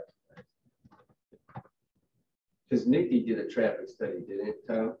facts. Because Nikki did a traffic study, didn't it,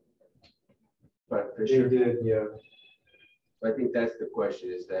 Tom? They did, yeah. I think that's the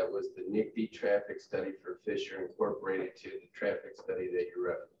question, is that was the NICD traffic study for Fisher incorporated to the traffic study that you're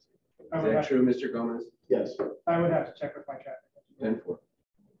referencing? Is that true, Mr. Gomez? Yes. I would have to check with my traffic. 10-4.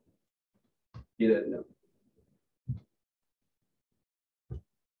 He doesn't know.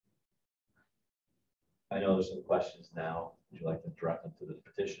 I know there's some questions now. Would you like to direct them to the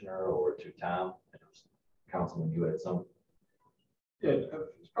petitioner or to Tom? Councilman, you had some. Yeah,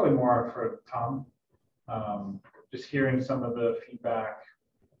 it's probably more for Tom. Just hearing some of the feedback,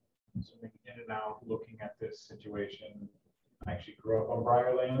 zooming in and out, looking at this situation. I actually grew up on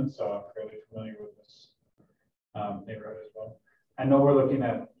Briar Lane, so I'm fairly familiar with this neighborhood as well. I know we're looking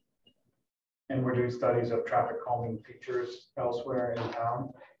at, and we're doing studies of traffic calming features elsewhere in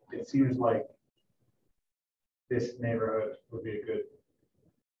town. It seems like this neighborhood would be a good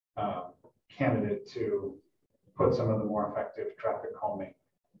candidate to put some of the more effective traffic calming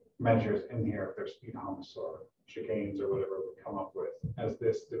measures in here, if there's speed humps or chicanes or whatever we come up with as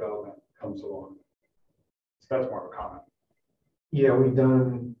this development comes along. So that's more of a comment. Yeah,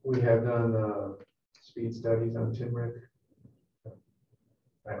 we have done speed studies on Timrick.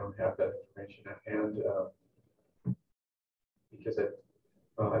 I don't have that information at hand because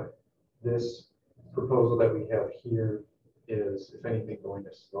this proposal that we have here is, if anything, going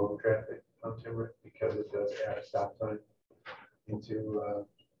to slow traffic on Timrick because it does add a stop sign into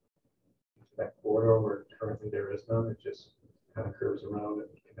that corridor where currently there is none. It just kind of curves around and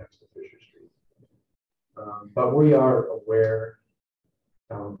connects to Fisher Street. But we are aware,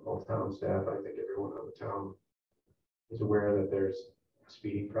 both town staff, I think everyone on the town is aware that there's a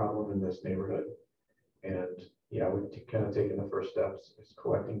speeding problem in this neighborhood. And yeah, we've kind of taken the first steps is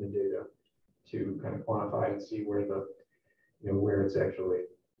collecting the data to kind of quantify and see where where it's actually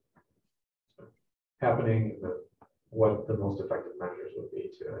happening and what the most effective measures would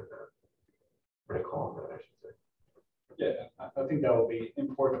be to calm that, I should say. Yeah, I think that will be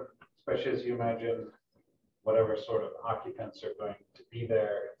important, especially as you imagine whatever sort of occupants are going to be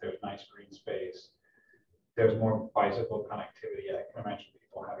there. If there's nice green space, there's more bicycle connectivity. I can imagine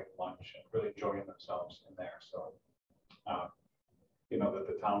people having lunch and really enjoying themselves in there. So, that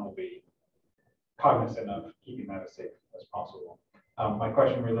the town will be cognizant of keeping that as safe as possible. My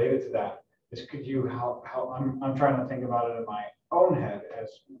question related to that is, could you how I'm trying to think about it in my own head, as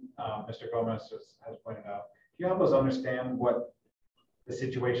Mr. Gomez has pointed out. Can you help us understand what the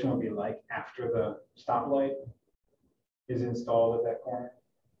situation would be like after the stoplight is installed at that corner?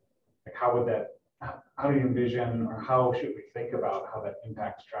 Like how do you envision, or how should we think about how that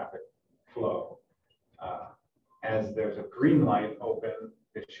impacts traffic flow? As there's a green light open,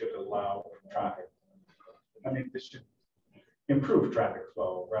 it should allow traffic. I mean, this should improve traffic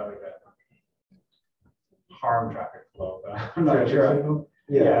flow rather than harm traffic flow. But I'm not sure. Signal?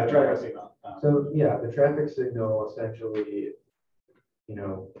 Yeah, traffic signal. So yeah, the traffic signal essentially,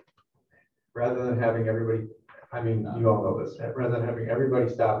 rather than having everybody, I mean, you all know this, rather than having everybody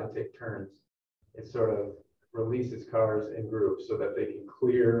stop and take turns, it sort of releases cars in groups so that they can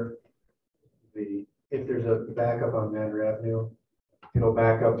clear if there's a backup on Manor Avenue, it'll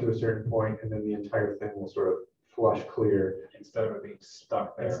back up to a certain point and then the entire thing will sort of flush clear. Instead of it being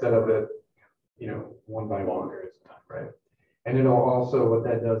stuck there. Instead of it, one by one, right? And it'll also, what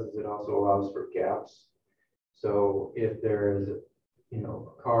that does is it also allows for gaps. So if there is,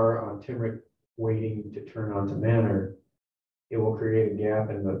 a car on Timrick waiting to turn onto Manor, it will create a gap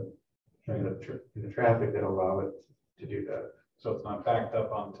in the traffic that allow it to do that. So it's not backed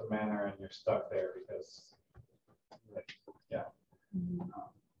up onto Manor and you're stuck there because, yeah.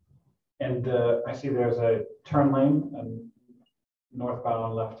 And I see there's a turn lane, a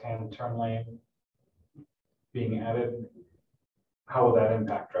northbound left-hand turn lane being added. How will that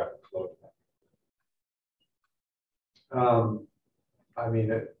impact traffic flow? I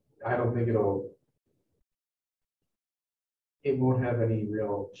mean, I don't think it won't have any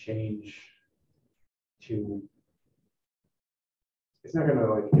real change it's not going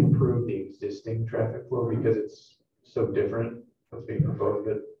to improve the existing traffic flow because it's so different what's being proposed.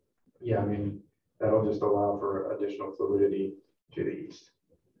 But yeah, I mean, that'll just allow for additional fluidity to the east.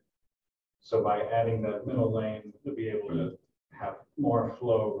 So by adding the middle lane, you'll be able to have more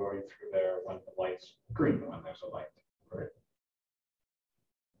flow going through there when the light's green, when there's a light. Right.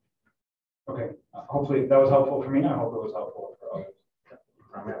 Okay, hopefully that was helpful for me. I hope it was helpful for others.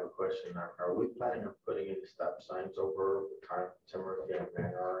 I have a question. Are we planning on putting any stop signs over Timrick and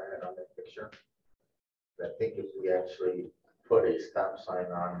Manor on that picture? I think if we actually put a stop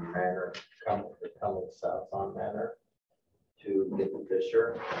sign on Manor, coming south on Manor to get to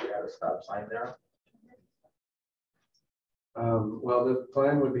Fisher, we have a stop sign there. Well, the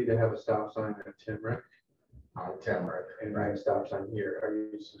plan would be to have a stop sign at Timrick. On Timrick. And a stop sign here. Are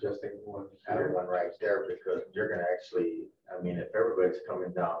you suggesting one I here? have one right there because you're going to actually, I mean, if everybody's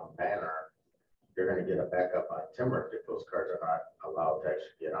coming down Manor, you're going to get a backup on Timrick if those cars are not allowed to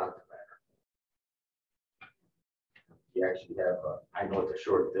actually get onto Manor. You actually have I know it's a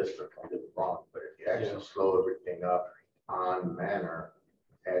short distance, don't get me wrong, but if you actually slow everything up on Manor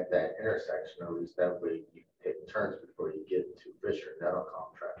at that intersection, at least that way you take turns before you get to Fisher, that'll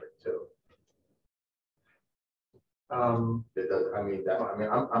calm traffic too. It does. I mean,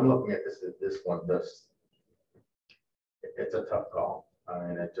 I'm looking at this one. It's a tough call. I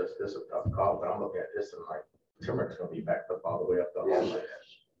mean, it just is a tough call. But I'm looking at this and like, Timrick's going to be backed up all the way up the home.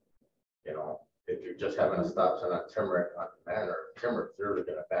 If you're just having a stop sign on Timrick on Manor, Timrick's really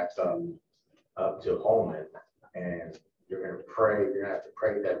going to back up to Holman, and you're going to pray. You're going to have to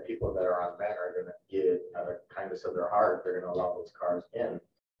pray that people that are on Manor are going to get out of kindness of their heart. They're going to allow those cars in.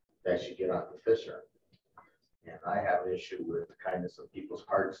 that you get on the Fisher. And I have an issue with the kindness of people's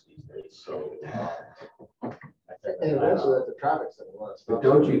hearts these days, so. And also that the traffic center was. But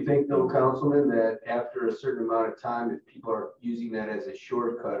don't you think though, Councilman, that after a certain amount of time, if people are using that as a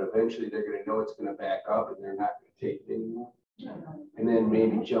shortcut, eventually they're gonna know it's gonna back up and they're not gonna take it anymore? And then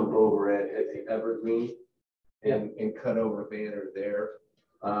maybe jump over at the Evergreen and cut over Banner there.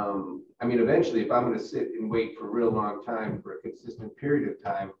 I mean, eventually, if I'm gonna sit and wait for a real long time for a consistent period of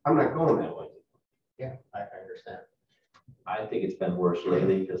time, I'm not going that way. Yeah, I understand. I think it's been worse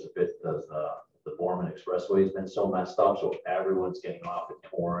lately because the Borman Expressway has been so messed up, so everyone's getting off at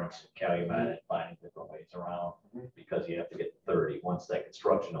Torrance and Calumet and finding different ways around because you have to get 30. Once that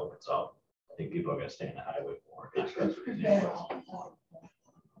construction opens up, I think people are gonna stay on the highway more.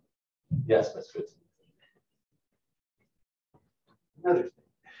 Yes, that's good. Another thing.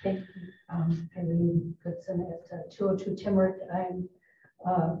 Thank you. Eileen Goodson at 202 Timmerick.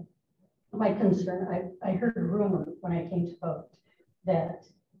 My concern, I heard a rumor when I came to vote that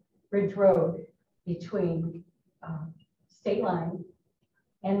Ridge Road between State Line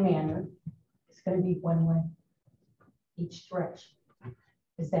and Manor is going to be one way each direction.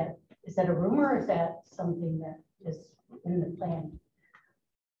 Is that a rumor or is that something that is in the plan?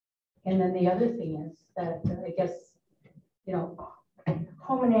 And then the other thing is that I guess, you know,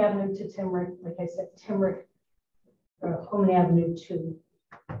 Homan Avenue to Timmerick, like I said, Timmerick, Homan Avenue to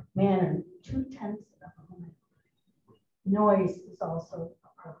Manor, 2/10 of a mile. Noise is also a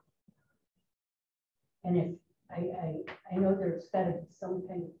problem. And if I know there's got to be some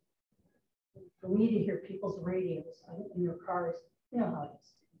kind of, for me to hear people's radios in your cars, you know how it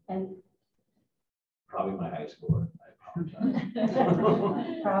is. And Probably my high schooler. I apologize.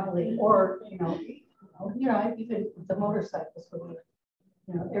 probably, or you know, even the motorcycles would be,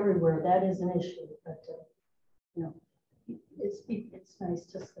 you know, everywhere. That is an issue, but you know, it's nice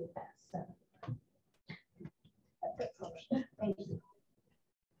to sleep at 7. That's all. Thank you.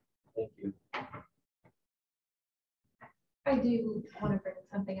 Thank you. I do want to bring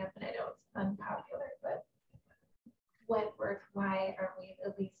something up, and I know it's unpopular, but Wentworth, why are we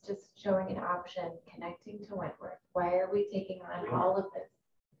at least just showing an option connecting to Wentworth? Why are we taking on all of this?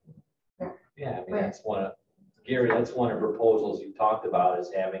 Yeah, I mean, that's one of, Gary, that's one of the proposals you talked about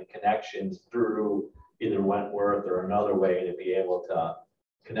is having connections through either Wentworth or another way to be able to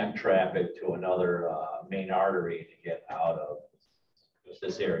connect traffic to another main artery to get out of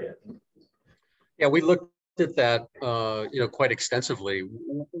this area. Yeah, we looked at that, quite extensively.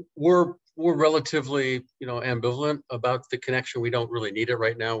 We're relatively, ambivalent about the connection. We don't really need it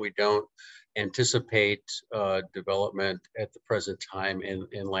right now. We don't anticipate development at the present time in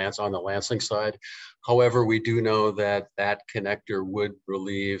on the Lansing side. However, we do know that that connector would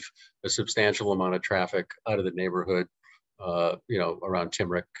relieve a substantial amount of traffic out of the neighborhood, around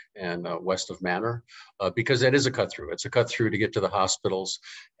Timmerick and west of Manor, because that is a cut through. It's a cut through to get to the hospitals,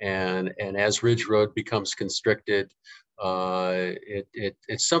 and as Ridge Road becomes constricted,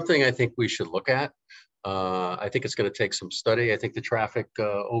 it's something I think we should look at. I think it's going to take some study. I think the traffic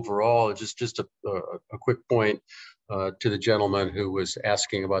overall, just a quick point to the gentleman who was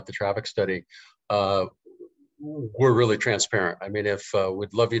asking about the traffic study. We're really transparent. I mean, if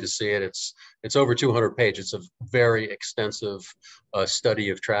we'd love you to see it, it's over 200 pages. It's a very extensive study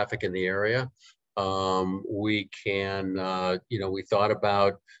of traffic in the area. We can, we thought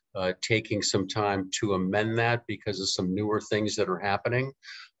about taking some time to amend that because of some newer things that are happening,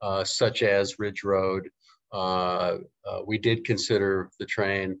 such as Ridge Road. We did consider the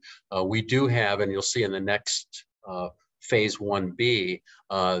train. We do have, and you'll see in the next phase 1B,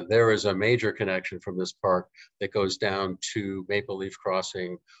 there is a major connection from this park that goes down to Maple Leaf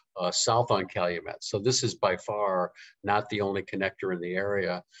Crossing south on Calumet. So this is by far not the only connector in the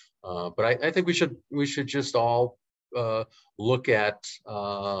area. But I think we should just all look at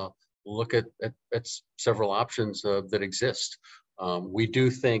several options that exist. We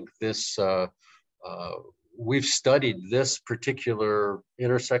do think this. We've studied this particular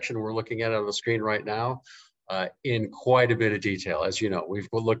intersection we're looking at on the screen right now in quite a bit of detail. As you know, we've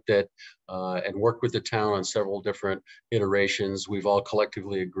looked at and worked with the town on several different iterations. We've all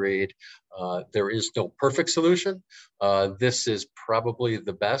collectively agreed there is no perfect solution. This is probably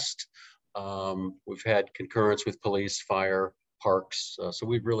the best. We've had concurrence with police, fire, parks. So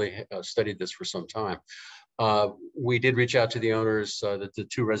we've really studied this for some time. We did reach out to the owners, the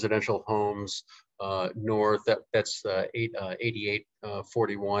two residential homes north, that's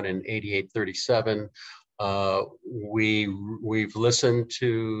 8841 and 8837. We've listened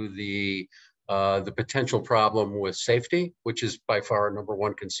to the potential problem with safety, which is by far our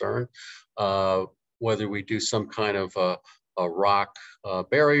 #1 concern. Whether we do some kind of a rock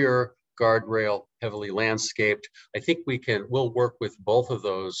barrier, guardrail, heavily landscaped. I think we'll work with both of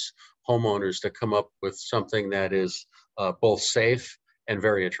those homeowners to come up with something that is both safe and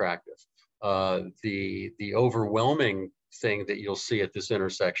very attractive. The overwhelming thing that you'll see at this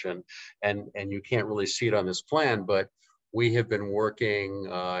intersection, and you can't really see it on this plan, but we have been working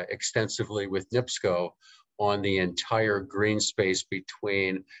extensively with NIPSCO on the entire green space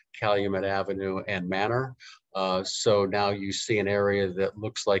between Calumet Avenue and Manor. So now you see an area that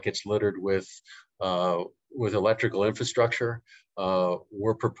looks like it's littered with electrical infrastructure.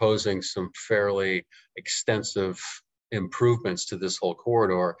 We're proposing some fairly extensive improvements to this whole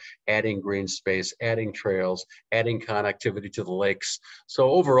corridor, adding green space, adding trails, adding connectivity to the lakes. So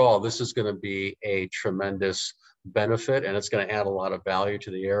overall, this is going to be a tremendous benefit, and it's going to add a lot of value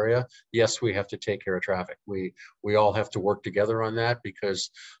to the area. Yes, we have to take care of traffic. We all have to work together on that,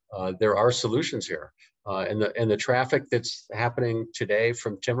 because there are solutions here. And the traffic that's happening today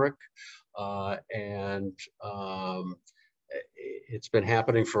from Timmerick, it's been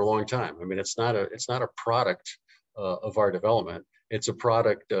happening for a long time. I mean, it's not a product of our development. It's a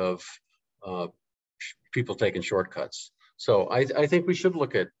product of people taking shortcuts. So I think we should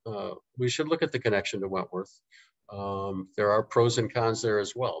look at the connection to Wentworth. There are pros and cons there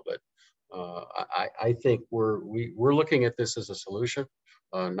as well, but I think we're looking at this as a solution,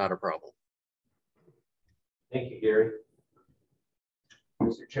 not a problem. Thank you, Gary.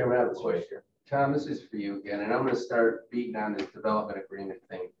 Mr. Chairman, I have a question. Tom, this is for you again, and I'm going to start beating on this development agreement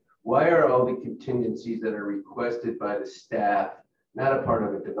thing. Why are all the contingencies that are requested by the staff not a part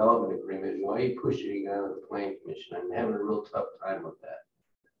of a development agreement? Why are you pushing it on the Planning Commission? I'm having a real tough time with that.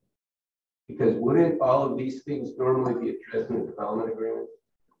 Because wouldn't all of these things normally be addressed in a development agreement?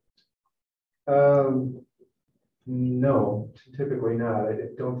 No, typically not. I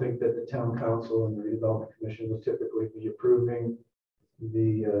don't think that the town council and the redevelopment commission will typically be approving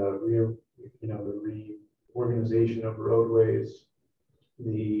the reorganization of roadways,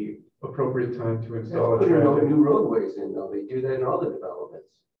 the appropriate time to install Putting new roadways in, though. They do that in all the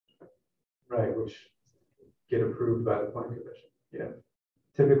developments. Right, which get approved by the planning commission. Yeah.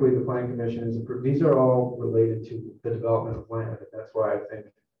 Typically, the planning commission is approved. These are all related to the development of land. And that's why I think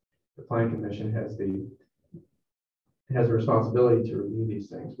the planning commission has a responsibility to review these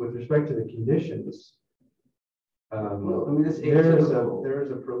things. With respect to the conditions, well, I mean, there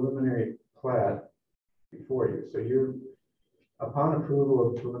is a preliminary plat before you. So upon approval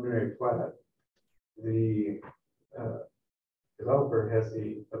of preliminary plat, the developer has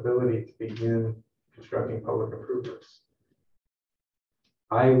the ability to begin constructing public improvements.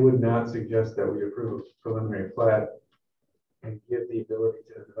 I would not suggest that we approve preliminary plat and give the ability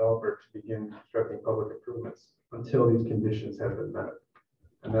to the developer to begin constructing public improvements until these conditions have been met.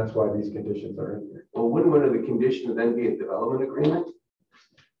 And that's why these conditions are in here. Well, wouldn't one of the conditions then be a development agreement?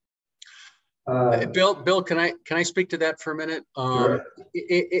 Bill, can I speak to that for a minute? Sure.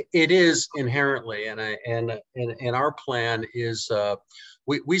 It is inherently, and our plan is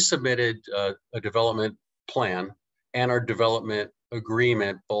we submitted a development plan and our development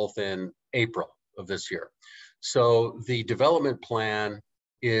agreement both in April of this year. So the development plan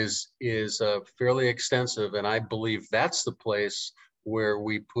is fairly extensive, and I believe that's the place where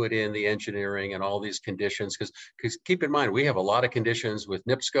we put in the engineering and all these conditions, because keep in mind, we have a lot of conditions with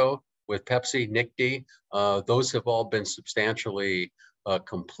NIPSCO, with Pepsi, NICD. Those have all been substantially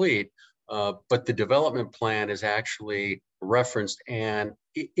complete, but the development plan is actually referenced and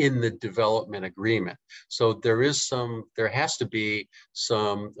in the development agreement. So there has to be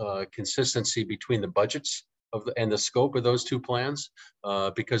some consistency between the budgets and the scope of those two plans,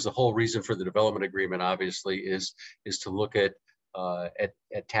 because the whole reason for the development agreement obviously is to look at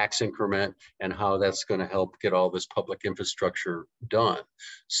tax increment and how that's going to help get all this public infrastructure done.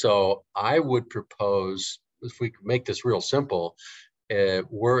 So I would propose, if we could make this real simple,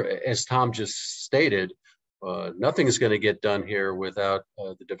 as Tom just stated, nothing is going to get done here without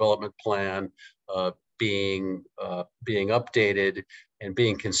the development plan being updated and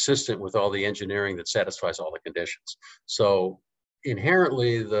being consistent with all the engineering that satisfies all the conditions. So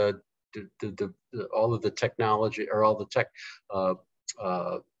inherently, all of the technology or all the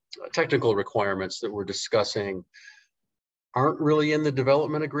technical requirements that we're discussing aren't really in the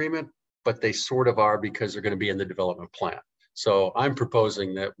development agreement, but they sort of are because they're going to be in the development plan. So I'm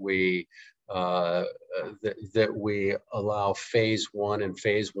proposing that we allow phase 1 and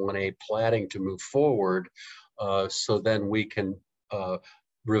phase 1A platting to move forward, so then we can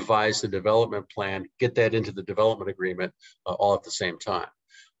revise the development plan, get that into the development agreement all at the same time.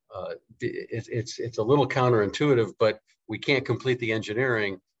 It's a little counterintuitive, but we can't complete the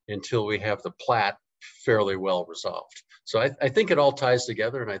engineering until we have the plat fairly well resolved. So I think it all ties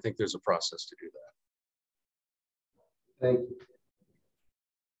together, and I think there's a process to do that. Thank you.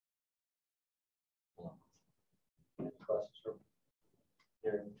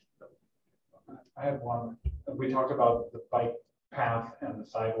 I have one. We talked about the bike path and the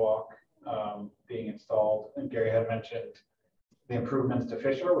sidewalk being installed, and Gary had mentioned the improvements to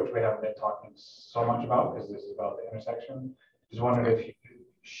Fisher, which we haven't been talking so much about because this is about the intersection. Just wondered if you could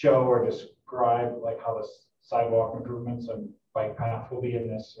show or describe like how the sidewalk improvements and bike path will be in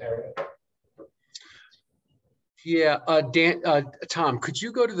this area. Yeah, Tom, could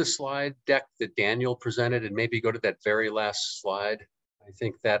you go to the slide deck that Daniel presented and maybe go to that very last slide? I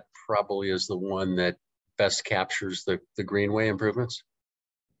think that probably is the one that best captures the Greenway improvements.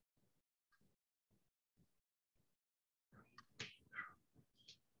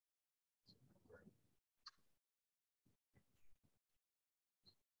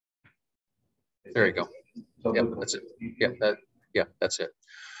 There you go. Yeah, that's it. Yeah, that's it.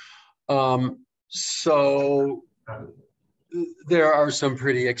 So there are some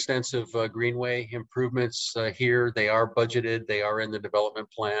pretty extensive Greenway improvements here. They are budgeted. They are in the development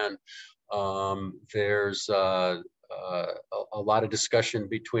plan. There's a lot of discussion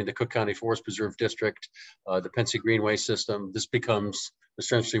between the Cook County Forest Preserve District, the Pensy Greenway system. This becomes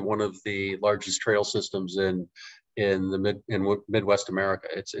essentially one of the largest trail systems in Midwest America.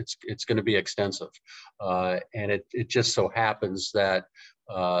 It's going to be extensive, and it just so happens that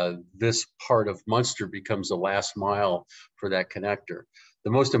this part of Munster becomes the last mile for that connector.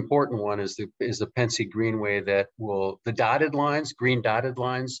 The most important one is the Pensy Greenway that will, the dotted lines, green dotted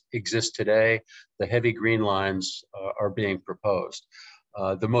lines exist today. The heavy green lines are being proposed.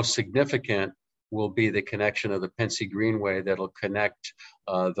 The most significant will be the connection of the Pensy Greenway that'll connect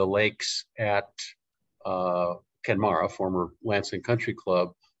the lakes at Kenmara, former Lansing Country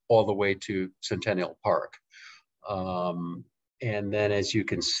Club, all the way to Centennial Park. And then as you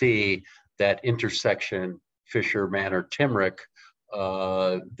can see, that intersection, Fisher Manor, Timrick,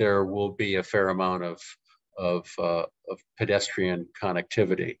 there will be a fair amount of pedestrian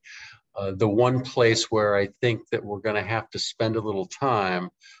connectivity. The one place where I think that we're going to have to spend a little time,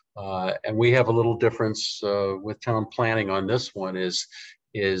 and we have a little difference with town planning on this one, is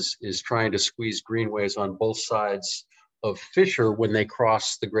trying to squeeze greenways on both sides of Fisher when they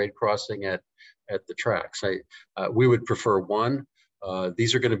cross the grade crossing at the tracks. We would prefer one.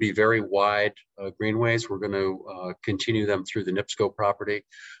 These are going to be very wide greenways. We're going to continue them through the NIPSCO property.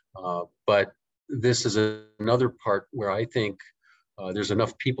 But this is another part where I think there's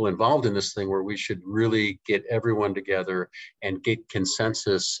enough people involved in this thing where we should really get everyone together and get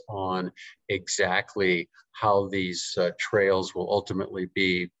consensus on exactly how these trails will ultimately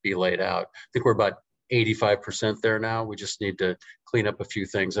be laid out. I think we're about 85% there now. We just need to clean up a few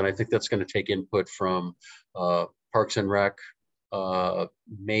things. And I think that's going to take input from Parks and Rec,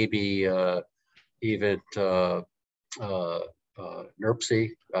 maybe even NERPC.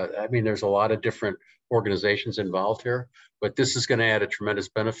 I mean, there's a lot of different organizations involved here, but this is going to add a tremendous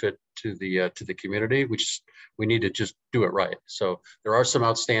benefit to the community, which we need to just do it right. So there are some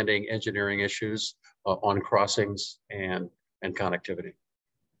outstanding engineering issues on crossings and connectivity.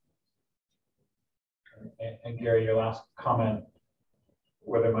 And Gary, your last comment,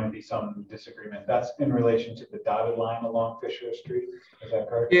 where there might be some disagreement, that's in relation to the dotted line along Fisher Street, is that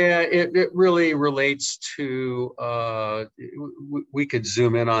correct? Yeah, it really relates to, we could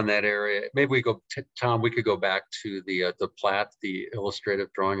zoom in on that area. Maybe we go, Tom, we could go back to the plat, the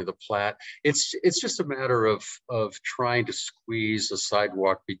illustrative drawing of the plat. It's just a matter of trying to squeeze a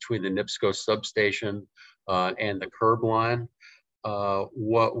sidewalk between the NIPSCO substation and the curb line.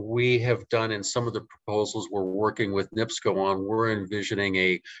 What we have done in some of the proposals we're working with NIPSCO on, we're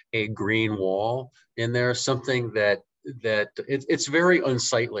envisioning a green wall in there, something that it's very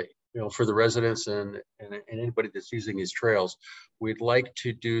unsightly, you know, for the residents and anybody that's using these trails. We'd like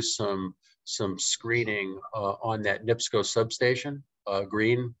to do some screening on that NIPSCO substation,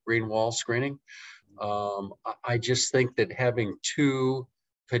 green wall screening. I just think that having two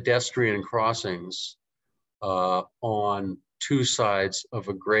pedestrian crossings on two sides of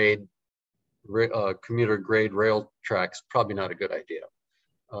a commuter grade rail tracks, probably not a good idea.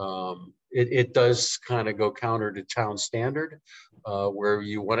 It does kind of go counter to town standard, where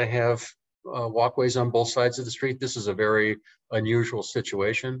you want to have walkways on both sides of the street. This is a very unusual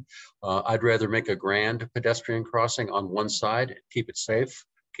situation. I'd rather make a grand pedestrian crossing on one side, keep it safe,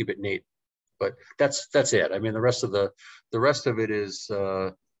 keep it neat. But that's it. I mean, the rest of it is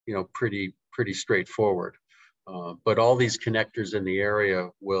you know, pretty straightforward. But all these connectors in the area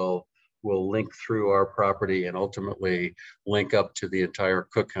will link through our property and ultimately link up to the entire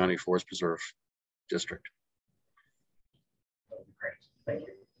Cook County Forest Preserve District. Thank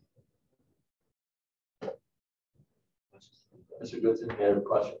you. Mr. Goodson, you have a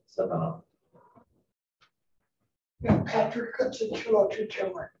question? Step on up. Yeah, Patrick Goodson, 202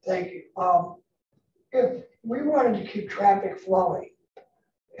 Timber. Thank you. If we wanted to keep traffic flowing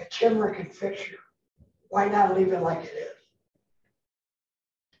at Timber and Fisher, why not leave it like it is?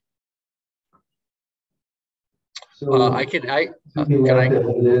 So I can be left as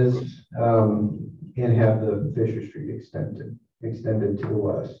it is, and have the Fisher Street extended to the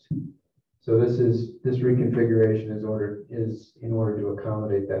west. So this reconfiguration is in order to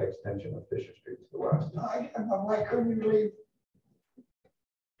accommodate that extension of Fisher Street to the west. But why couldn't you leave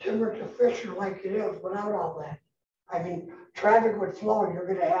Timber to Fisher like it is without all that? I mean, traffic would flow. You're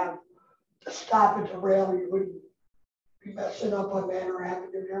gonna have to stop at the rail. You wouldn't be messing up on Manor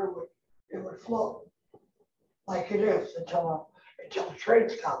Avenue there. It would flow like it is until the train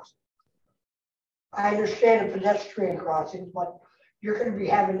stops. I understand the pedestrian crossings, but you're gonna be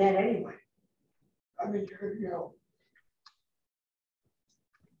having that anyway. I mean, you know.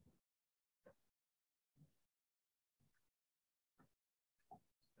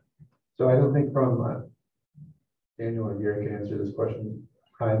 So I don't think from Daniel or Gary can answer this question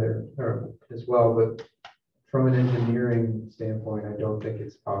either or as well, but from an engineering standpoint, I don't think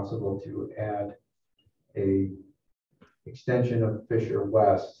it's possible to add a extension of Fisher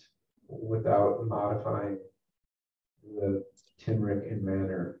West without modifying the Tinrick and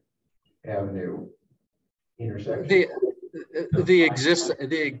Manor Avenue intersection. The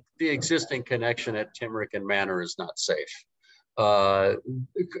existing connection at Tinrick and Manor is not safe.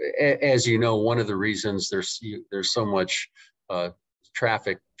 As you know, one of the reasons there's so much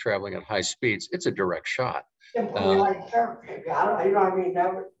traffic traveling at high speeds, it's a direct shot.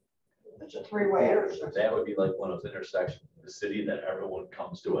 It's a three-way intersection. That would be like one of those intersections in the city that everyone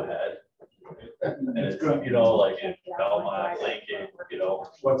comes to a head. And it's good, you know, like in Belmont, Lincoln, you know.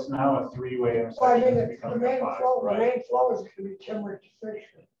 What's now a three-way intersection. Well, I mean, the becoming main a five, flow, right? the main flow is going to be Timber to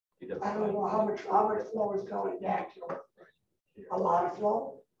Fisher. I don't know how much flow is going back to it. A lot of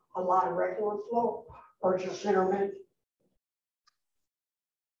flow, a lot of regular flow, or just intermittent.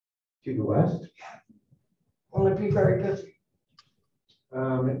 To the west? Will it be very busy?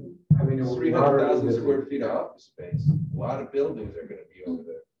 I mean, it will be 300,000 square feet of office space. A lot of buildings are going to be over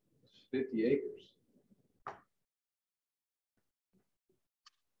there. 50 acres.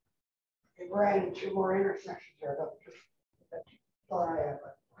 We're adding 2 more intersections there. That's all I have.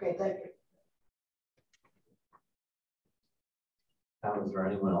 Okay, thank you. Now, is there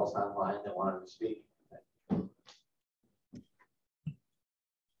anyone else online that wanted to speak?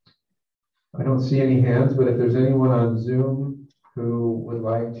 I don't see any hands, but if there's anyone on Zoom who would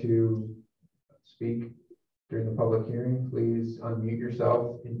like to speak during the public hearing, please unmute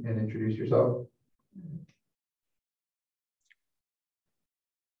yourself and introduce yourself.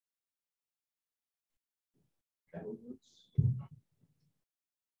 Okay.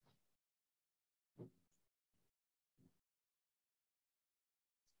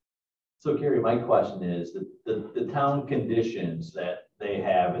 So Gary, my question is the town conditions that they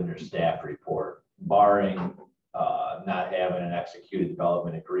have in their staff report, barring not having an executed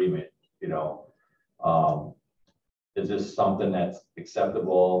development agreement, you know, is this something that's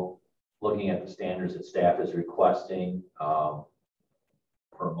acceptable looking at the standards that staff is requesting for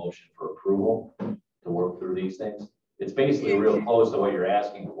a motion for approval to work through these things? It's basically real close to what you're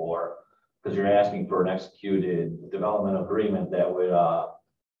asking for, because you're asking for an executed development agreement that would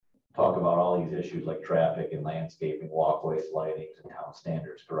talk about all these issues like traffic and landscaping, walkways, lighting, and town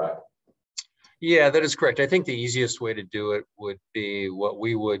standards, correct? Yeah, that is correct. I think the easiest way to do it would be what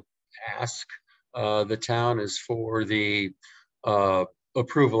we would ask the town is for the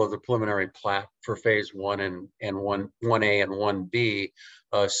approval of the preliminary plat for phase 1 and 1A and 1B,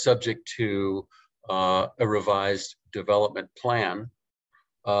 subject to a revised development plan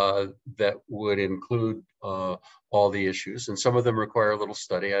that would include all the issues, and some of them require a little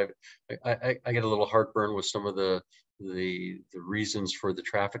study. I get a little heartburn with some of the reasons for the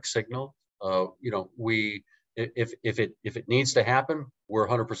traffic signal. You know, if it needs to happen, we're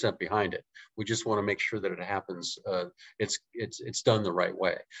 100% behind it. We just want to make sure that it happens. It's done the right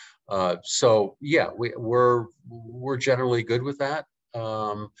way. So yeah, we're generally good with that.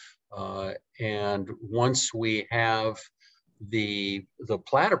 And once we have the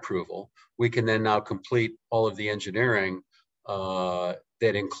plat approval, we can then now complete all of the engineering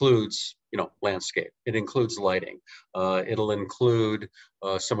that includes, you know, landscape. It includes lighting. It'll include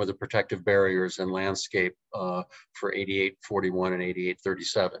some of the protective barriers and landscape for 8841 and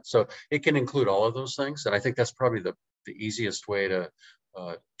 8837. So it can include all of those things, and I think that's probably the easiest way to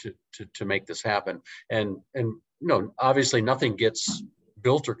make this happen. And no, obviously nothing gets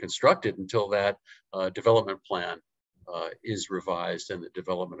built or constructed until that development plan is revised and the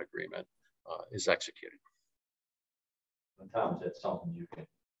development agreement is executed. And Tom, is that something you can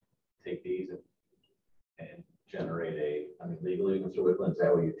take these and generate I mean, legally, Mr. Wickland, is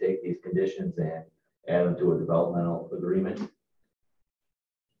that where you take these conditions and add them to a developmental agreement?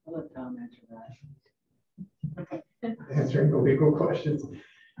 I'll let Tom answer that. Answering the legal questions.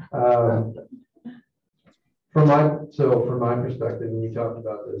 From my perspective, and we talked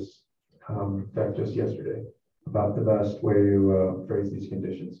about this, in fact, just yesterday, about the best way to phrase these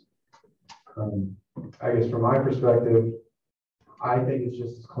conditions. I guess from my perspective, I think it's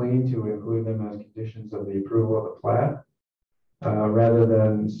just as clean to include them as conditions of the approval of the plat, rather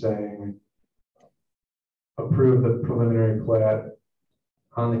than saying approve the preliminary plat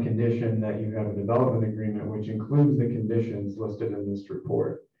on the condition that you have a development agreement, which includes the conditions listed in this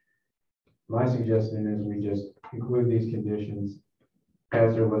report. My suggestion is we just include these conditions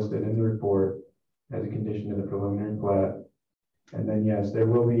as they're listed in the report as a condition of the preliminary plat. And then, yes, there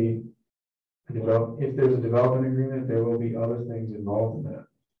will be, if there's a development agreement, there will be other things involved in that.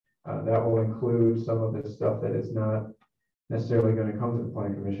 That will include some of the stuff that is not necessarily going to come to the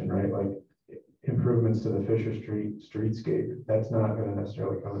Plan Commission, right? Like improvements to the Fisher Street streetscape. That's not going to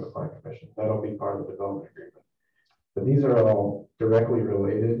necessarily come to the Plan Commission. That'll be part of the development agreement. But these are all directly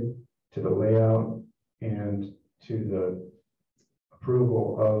related to the layout and to the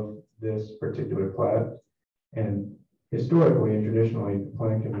approval of this particular plat. And historically and traditionally, the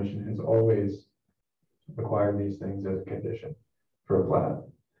Plan Commission has always required these things as a condition for a plat.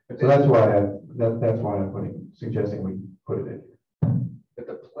 So that's why I'm suggesting we put it in. But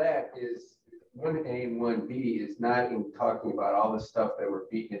the plat is 1A and 1B is not in talking about all the stuff that we're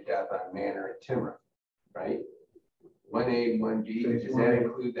beating to death on Manor and Timber, right? 1A and 1B, does that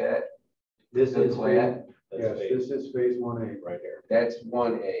include that? This is plat. Yes, this is phase 1A right here. That's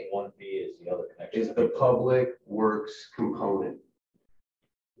 1A. 1B is the other connection. Is the public works component.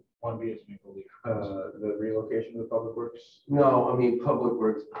 1B is Maple Leaf. The relocation of the public works. No, I mean public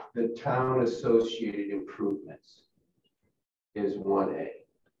works. The town associated improvements is 1A.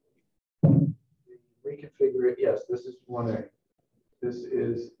 Reconfigure it. Yes, this is 1A. This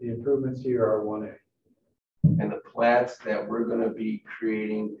is the improvements here are 1A. And the plats that we're going to be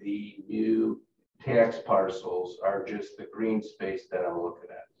creating the new tax parcels are just the green space that I'm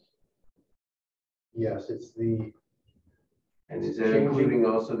looking at. Yes, it's the. And is that including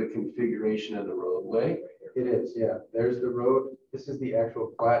also the configuration of the roadway? It is, yeah. There's the road. This is the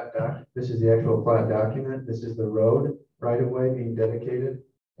actual plat This is the actual plat document. This is the road right of way being dedicated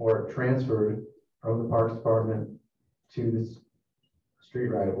or transferred from the Parks Department to this street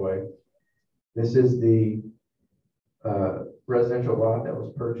right of way. This is the residential lot that was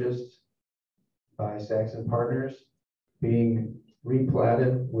purchased by Saxon Partners, being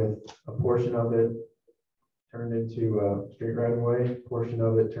replatted with a portion of it turned into a street right of way, portion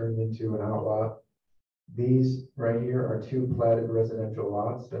of it turned into an outlot. These right here are two platted residential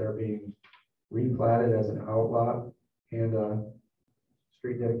lots that are being replatted as an outlot and a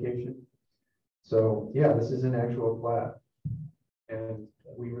street dedication. So yeah, this is an actual plat, and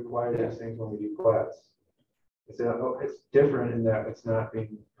we require these things when we do plats. It's different in that it's not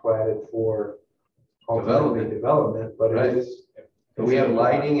being platted for development, but right. It is. And we have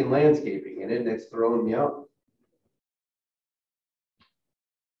lighting and landscaping in it, and it's throwing me out.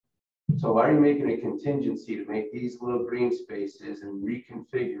 So why are you making a contingency to make these little green spaces and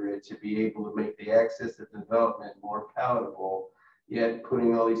reconfigure it to be able to make the access to development more palatable, yet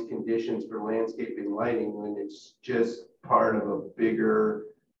putting all these conditions for landscaping and lighting when it's just part of a bigger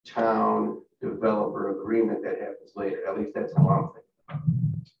town developer agreement that happens later? At least that's how I'm thinking.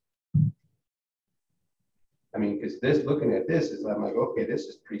 I mean, because this, looking at this, is I'm like, okay, this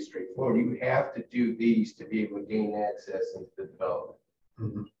is pretty straightforward. You have to do these to be able to gain access into the development.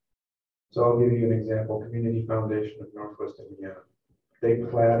 Mm-hmm. So I'll give you an example. Community Foundation of Northwest Indiana. They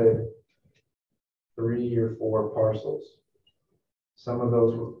platted 3 or 4 parcels. Some of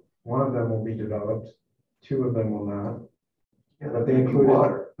those, one of them will be developed, 2 of them will not. Yeah, but they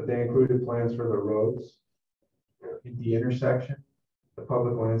included plans for the roads, the intersection, the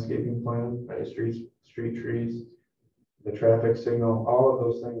public landscaping plan, right, street trees, the traffic signal. All of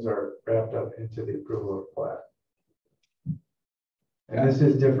those things are wrapped up into the approval of plat. And this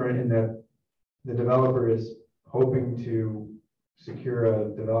is different in that the developer is hoping to secure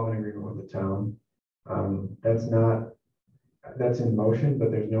a development agreement with the town. That's in motion,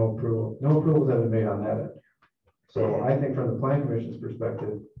 but there's no approval. No approvals have been made on that end. So I think from the Plan Commission's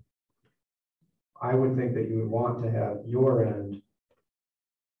perspective, I would think that you would want to have your end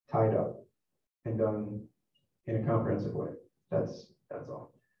tied up and done in a comprehensive way. That's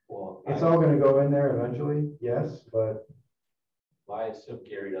all. Well, It's all gonna go in there eventually, yes, but I assume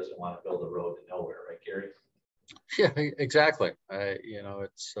Gary doesn't want to build a road to nowhere, right, Gary? Yeah, exactly. You know,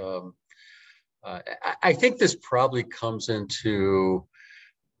 it's, I think this probably comes into,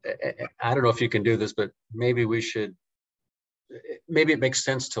 I don't know if you can do this, but maybe we should, maybe it makes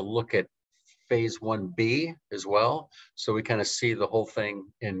sense to look at phase 1B as well. So we kind of see the whole thing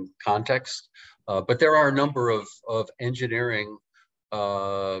in context. But there are a number of engineering,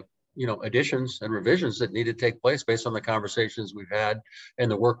 you know, additions and revisions that need to take place based on the conversations we've had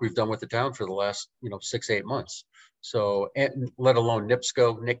and the work we've done with the town for the last, you know, 6-8 months. So, and let alone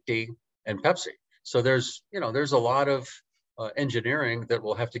NIPSCO, NICD, and Pepsi. So there's, you know, there's a lot of engineering that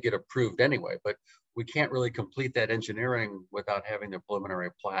will have to get approved anyway, but we can't really complete that engineering without having the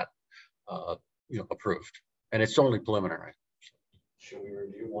preliminary plat, you know, approved. And it's only preliminary. Should we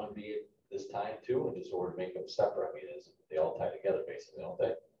review 1B this time too, and just sort of make them separate? I mean, they all tie together basically, don't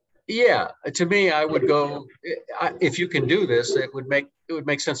they? Yeah, to me, I would go, if you can do this, it would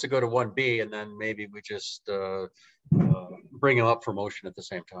make sense to go to 1B, and then maybe we just bring them up for motion at the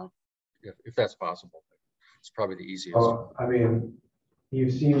same time, if that's possible. It's probably the easiest. well, I mean,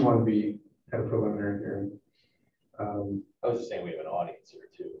 you've seen 1B at a preliminary hearing. I was just saying we have an audience here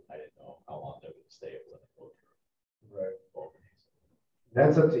too. I didn't know how long they would stay. Right.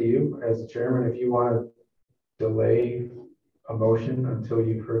 That's up to you as the chairman. If you want to delay a motion until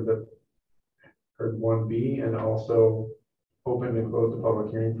you've heard 1B and also open and close the public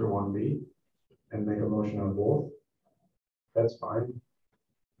hearing for 1B and make a motion on both, that's fine.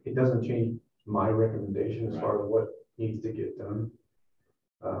 It doesn't change my recommendation as far as what needs to get done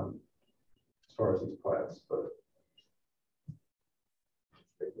as far as these plats, but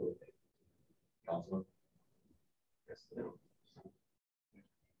Councilman?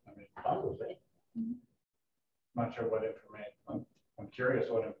 Not sure what information, I'm curious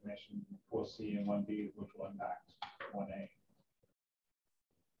what information we'll see in 1B, which will impact 1A.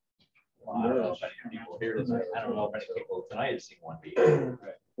 Well, I don't know if any people here tonight. I don't know if any people tonight have seen 1B.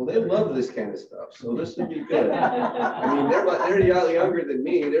 Well, they love this kind of stuff, so this would be good. I mean, they're younger than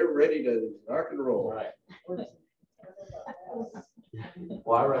me. They're ready to rock and roll. Right.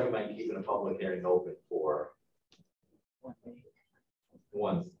 Well, I recommend keeping a public hearing open for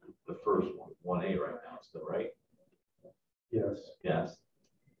the first one, 1A right now, still, right? yes. Yes.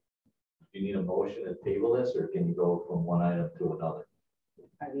 Do you need a motion to table this, or can you go from one item to another?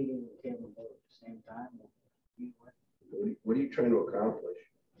 I think it will table both at the same time. What are you trying to accomplish?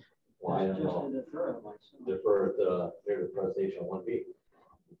 Well, I don't know. Just defer it, like, so. Defer the presentation of 1B.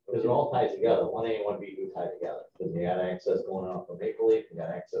 Because it all ties together. 1A and 1B do tie together. Because you got access going on from Maple Leaf, you got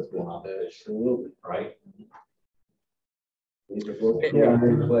access going on to Fish. Absolutely. Right? These are both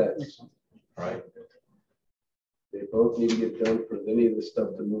preliminary plats. Right. They both need to get done for any of the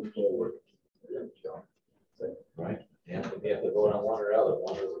stuff to move forward. Right. Yeah, if you have to vote on one or other,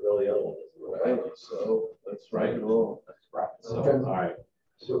 one is a bill, the other one is a bill. Right, so that's right and roll. That's right. So, Okay. all right.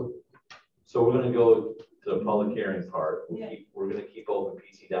 So So we're gonna go to the public hearing part. We're gonna keep open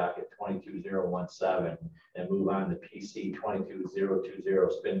PC docket 22017 and move on to PC 22020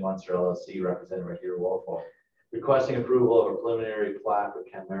 Spin Munster LLC, represented by here Wolfo. Requesting approval of a preliminary plat for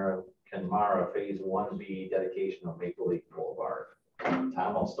Kenmara Phase 1B dedication of Maple Leaf Boulevard. Tom,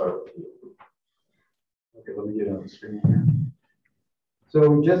 I'll start with you. okay, let me get on the screen here. So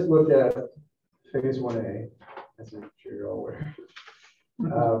we just looked at phase 1A, as I'm sure you're all aware.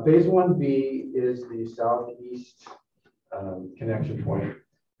 Phase 1B is the southeast connection point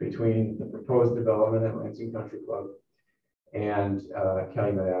between the proposed development at Lansing Country Club and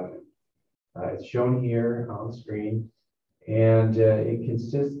Calumet Avenue. It's shown here on the screen, and it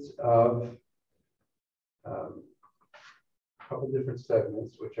consists of a couple different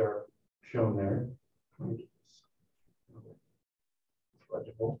segments, which are shown there.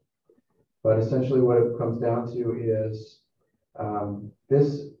 Legible. But essentially what it comes down to is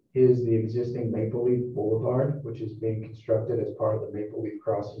this is the existing Maple Leaf Boulevard, which is being constructed as part of the Maple Leaf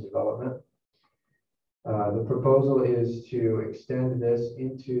Crossing development. The proposal is to extend this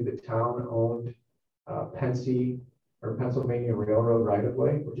into the town-owned Pennsylvania Railroad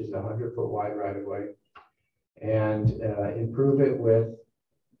right-of-way, which is a 100-foot wide right-of-way, and improve it with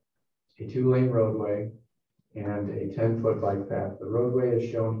a 2-lane roadway and a 10-foot bike path. The roadway is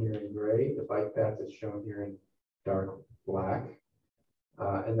shown here in gray. The bike path is shown here in dark black.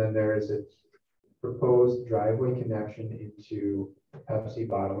 And then there is a proposed driveway connection into Pepsi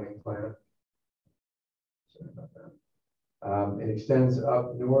bottling plant. Sorry about that. It extends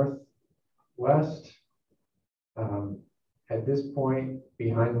up northwest. At this point,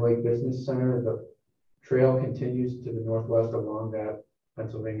 behind the Lake Business Center, trail continues to the northwest along that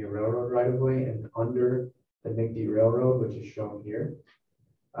Pennsylvania Railroad right of way and under the McD Railroad, which is shown here.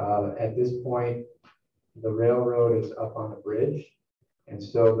 At this point, the railroad is up on a bridge. And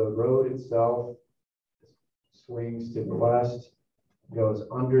so the road itself swings to the west, goes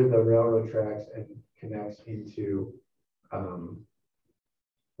under the railroad tracks and connects into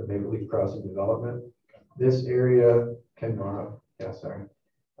the Maple Leaf Crossing development. This area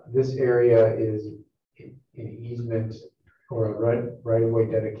this area is an easement or a right-of-way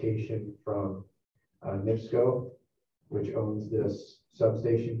dedication from NIPSCO, which owns this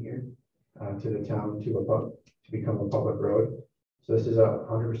substation here, to the town to become a public road. So this is a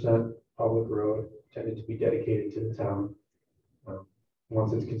 100% public road intended to be dedicated to the town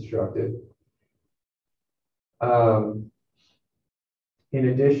once it's constructed. In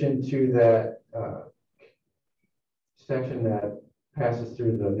addition to that section that passes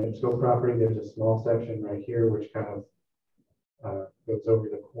through the NIPSCO property, there's a small section right here which kind of goes over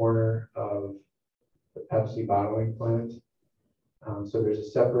the corner of the Pepsi bottling plant. So there's a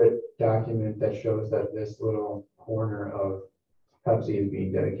separate document that shows that this little corner of Pepsi is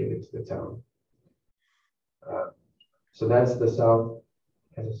being dedicated to the town. So that's the south,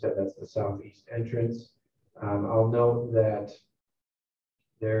 as I said, that's the southeast entrance. I'll note that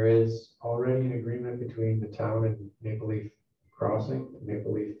there is already an agreement between the town and Maple Leaf Crossing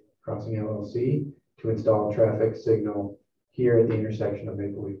LLC to install a traffic signal here at the intersection of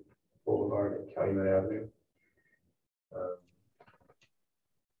Maple Leaf Boulevard and Calumet Avenue.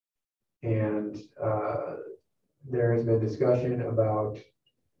 There has been discussion about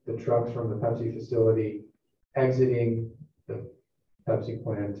the trucks from the Pepsi facility exiting the Pepsi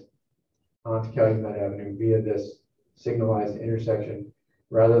plant onto Calumet Avenue via this signalized intersection,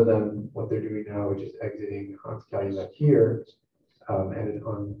 rather than what they're doing now, which is exiting onto Calumet here at an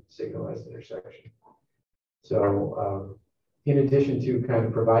unsignalized intersection. So in addition to kind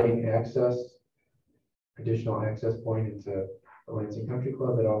of providing access, additional access point into the Lansing Country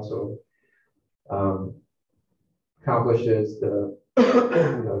Club, it also accomplishes the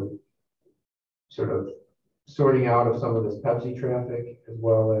sort of sorting out of some of this Pepsi traffic, as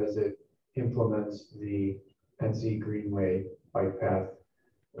well as it implements the NC Greenway bike path,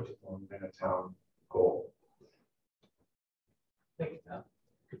 which has long been a town goal. Thank you, Tom.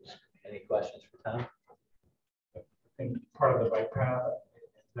 Any questions for Tom? I think part of the bike path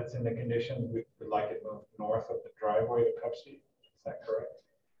that's in the condition, we'd like it moved north of the driveway to Pepsi. Is that correct?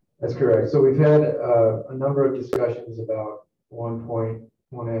 That's correct. So we've had a number of discussions about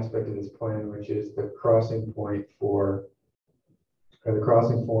one aspect of this plan, which is the crossing point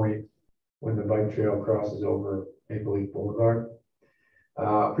when the bike trail crosses over Maple Leaf Boulevard.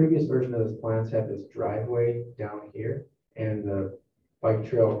 Previous version of this plans had this driveway down here, and the bike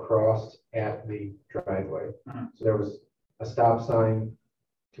trail crossed at the driveway. So there was a stop sign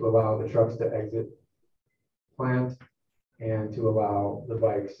to allow the trucks to exit plant and to allow the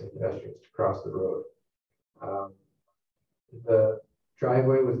bikes and pedestrians to cross the road. The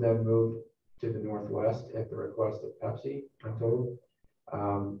driveway was then moved to the northwest at the request of Pepsi, I'm told,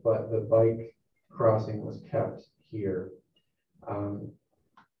 but the bike crossing was kept here.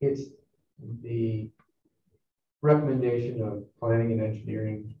 It's the recommendation of planning and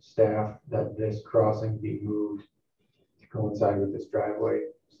engineering staff that this crossing be moved to coincide with this driveway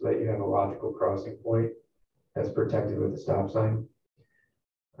so that you have a logical crossing point that's protected with a stop sign.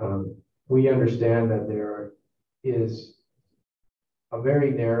 We understand that there is a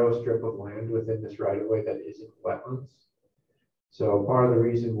very narrow strip of land within this right of way that isn't wetlands. So part of the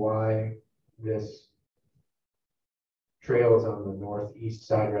reason why this trail is on the northeast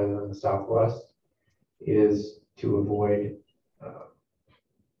side rather than the southwest is to avoid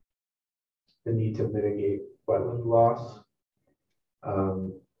the need to mitigate wetland loss.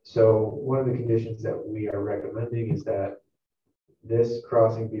 So one of the conditions that we are recommending is that this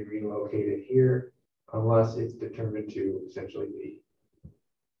crossing be relocated here unless it's determined to essentially be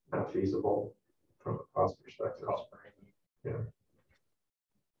not feasible from a cost perspective. Yeah.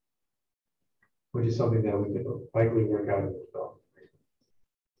 Which is something that we could likely work out in the development.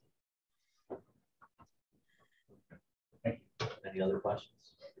 Any other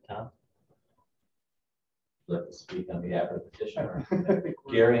questions for Tom? Let us speak on behalf of the petitioner.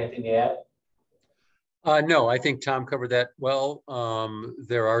 Gary, anything to add? No, I think Tom covered that well.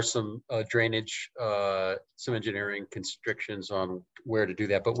 There are some drainage, some engineering constrictions on where to do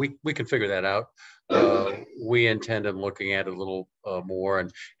that, but we can figure that out. We intend on looking at it a little more,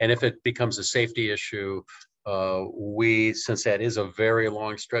 and if it becomes a safety issue, since that is a very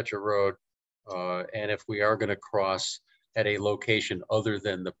long stretch of road, and if we are going to cross at a location other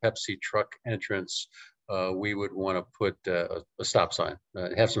than the Pepsi truck entrance, we would want to put a stop sign,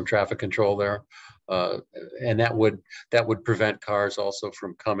 have some traffic control there. And that would prevent cars also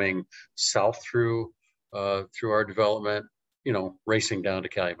from coming south through our development, you know, racing down to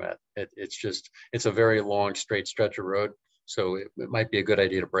Calumet. It's a very long, straight stretch of road. So it might be a good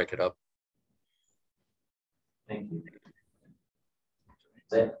idea to break it up. Thank you.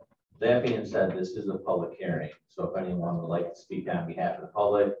 That being said, this is a public hearing. So if anyone would like to speak on behalf of the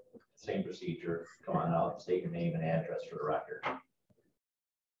public, same procedure, come on out, state your name and address for the record.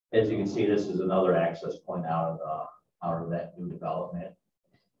 As you can see, this is another access point out of that new development.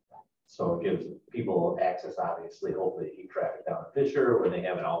 So it gives people access, obviously, hopefully to keep traffic down to Fisher, where they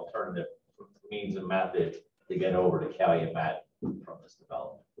have an alternative means and method to get over to Calumet from this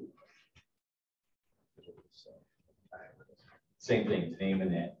development. Same thing, name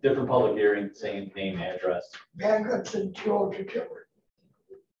and different public hearing, same name, address. Van Goodson, 202 Timber.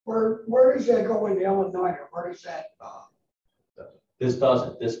 Where does that go in Illinois? Where does that? This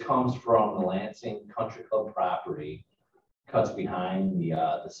doesn't. This comes from the Lansing Country Club property, cuts behind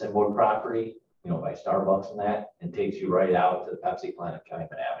the Symboard property, you know, by Starbucks and that, and takes you right out to the Pepsi plant of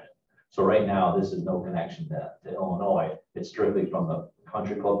Calumet Avenue. So right now, this is no connection to Illinois. It's strictly from the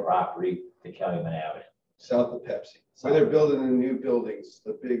Country Club property to Calumet Avenue. South of Pepsi. Where they're building the new buildings,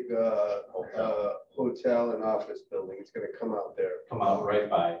 the big hotel and office building. It's going to come out there. Come out right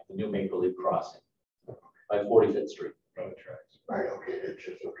by the new Maple Leaf Crossing, by 45th Street. Road tracks. Right, okay, it's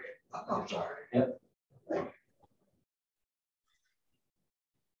just okay. I'm sorry. Yep.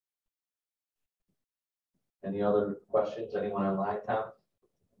 Any other questions? Anyone online, Tom?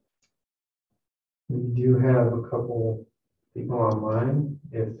 We do have a couple people online.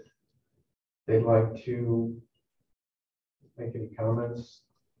 If they'd like to make any comments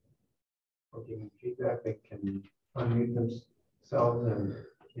or give any feedback, they can unmute themselves and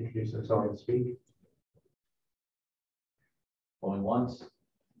introduce themselves and speak. Going once,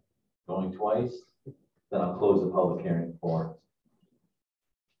 going twice, then I'll close the public hearing for.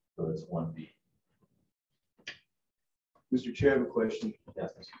 So it's 1B. Mr. Chair, I have a question.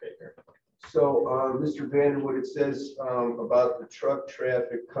 Yes, Mr. Baker. So, Mr. Vanderwood, it says about the truck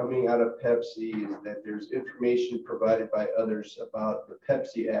traffic coming out of Pepsi is that there's information provided by others about the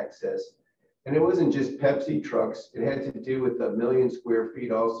Pepsi access. And it wasn't just Pepsi trucks. It had to do with the 1 million square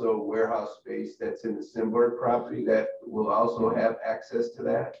feet also warehouse space that's in the Symboard property that will also have access to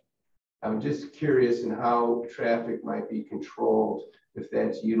that. I'm just curious in how traffic might be controlled if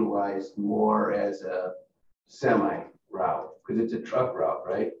that's utilized more as a semi route, because it's a truck route,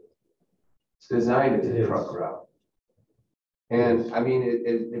 right? It's designed as a truck route. And I mean,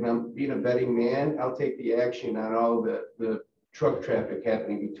 if I'm being a betting man, I'll take the action on all the truck traffic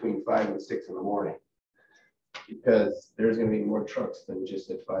happening between 5 and 6 in the morning, because there's going to be more trucks than just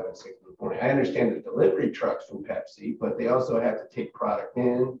at 5 and 6 in the morning. I understand the delivery trucks from Pepsi, but they also have to take product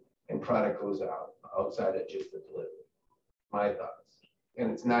in and product goes out outside of just the delivery. My thoughts.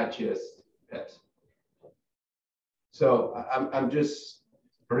 And it's not just Pepsi. So I'm just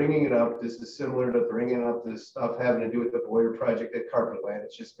bringing it up. This is similar to bringing up this stuff having to do with the Boyer project at Carpetland.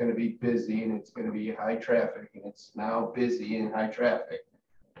 It's just going to be busy and it's going to be high traffic, and it's now busy and high traffic.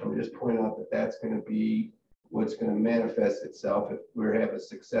 I'm just pointing out that that's going to be what's going to manifest itself if we have a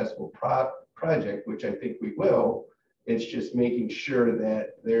successful project, which I think we will. It's just making sure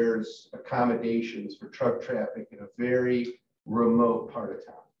that there's accommodations for truck traffic in a very remote part of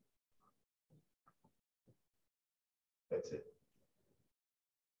town. That's it.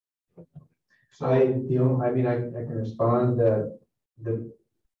 So I can respond that the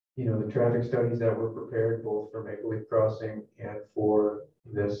traffic studies that were prepared both for Maple Leaf Crossing and for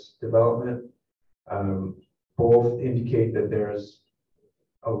this development both indicate that there's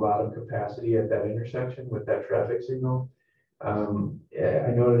a lot of capacity at that intersection with that traffic signal. I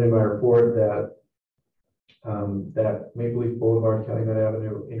noted in my report that that Maple Leaf Boulevard Calumet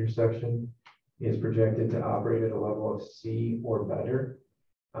Avenue intersection is projected to operate at a level of C or better.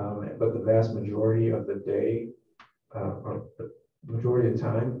 But the vast majority of the day, or the majority of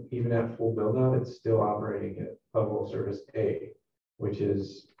time, even at full build out, it's still operating at level of service A, which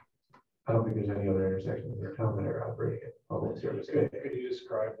is, I don't think there's any other intersections in our town that are operating at level of service A. Could you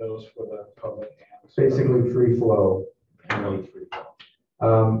describe those for the public? Basically free flow.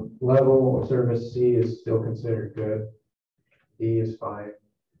 Level of service C is still considered good. D is fine.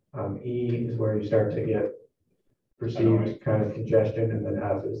 E is where you start to get perceived kind of congestion, and then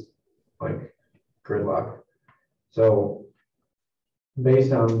F is like gridlock. So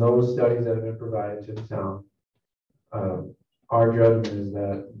based on those studies that have been provided to the town, our judgment is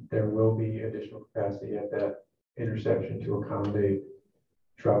that there will be additional capacity at that intersection to accommodate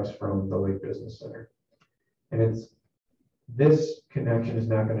trucks from the Lake Business Center. And this connection is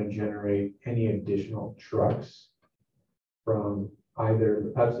not going to generate any additional trucks from either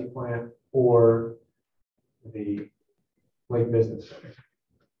the Pepsi plant or the Lake Business Center.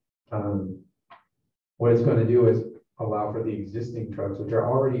 What it's going to do is allow for the existing trucks, which are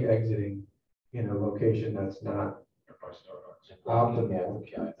already exiting in a location that's not optimal.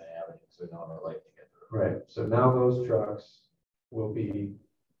 Right, so now those trucks will be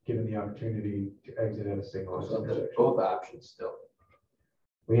given the opportunity to exit at a single intersection. Both options still.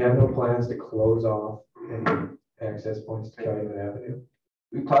 We have no plans to close off any access points to Calumet Avenue.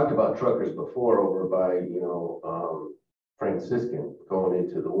 We talked about truckers before over by, Franciscan going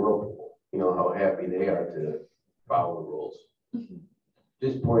into the Whirlpool. You know how happy they are to follow the rules.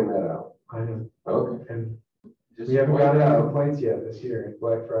 Just point that out. I know. Okay. And Just we haven't point got it any out. complaints yet this year, and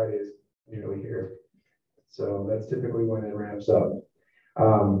Black Friday is nearly here. So that's typically when it ramps up.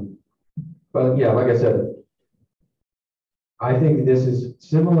 But yeah, like I said, I think this is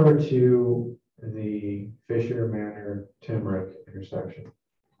similar to the Fisher Manor Timmerick intersection.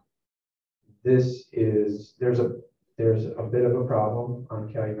 There's a bit of a problem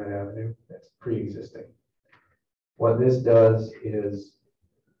on Calumet Avenue that's pre-existing. What this does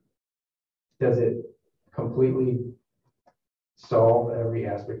it completely solve every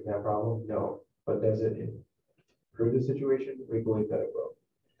aspect of that problem? No. But does it improve the situation? We believe that it will.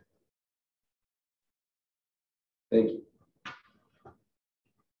 Thank you.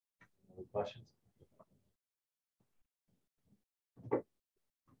 Any questions?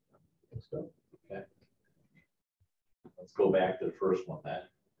 Okay. Let's go back to the first one then.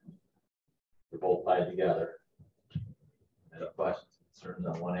 They're both tied together. Any questions, concerns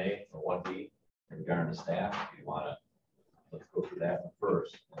on 1A or 1B regarding the staff? If you want to, let's go through that one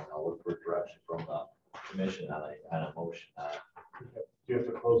first, and I'll look for direction from the commission on a motion. Do you have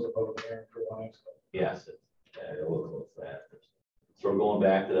to close the public hearing for 1A? Yes, it will close that. So we're going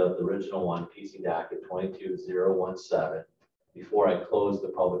back to the original one, PC docket 22017. Before I close the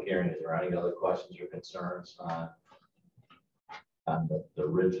public hearing, is there any other questions or concerns on the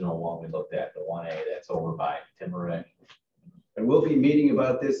original one we looked at, the 1A that's over by Timmerick? And we'll be meeting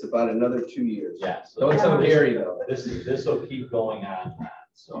about this about another 2 years. Yeah. So Don't tell Gary though. This will keep going on.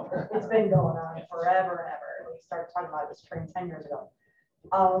 So It's been going on forever and ever. We started talking about this train 10 years ago.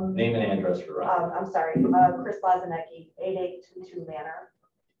 Name and address for record. I'm sorry, Chris Lazanecki, 8822 Manor.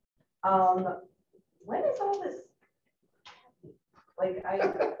 When is all this? Like,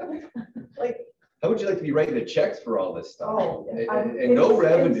 How would you like to be writing the checks for all this stuff? oh, And no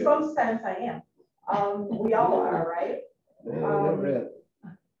revenue. In some sense, I am. We all are, right?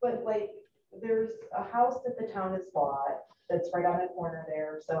 But like, there's a house that the town has bought that's right on the corner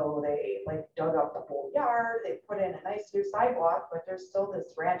there. So they like dug up the whole yard. They put in a nice new sidewalk, but there's still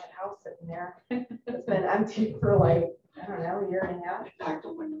this ratchet house sitting there. It's been empty for like, I don't know, a year and a half. Knock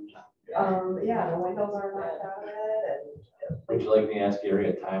the windows out. Yeah, the windows are knocked out of it, and Would you like me to ask Gary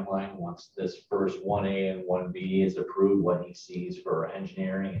a timeline once this first 1A and 1B is approved, what he sees for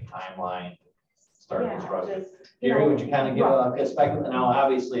engineering and timeline? Start construction. Gary, would you kind of give a perspective? Now,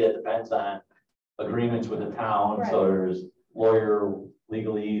 obviously, it depends on agreements with the town, so there's lawyer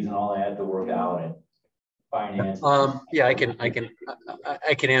legalese and all that to work out, and finance. Yeah, I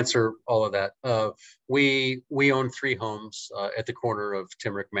can answer all of that. We own 3 homes at the corner of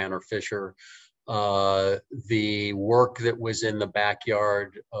Timmerick Manor, Fisher. The work that was in the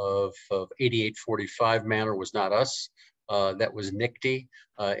backyard of 8845 Manor was not us. That was NICD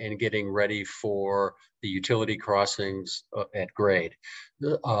in getting ready for the utility crossings at grade.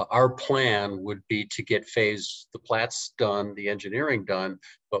 Our plan would be to get the plats done, the engineering done,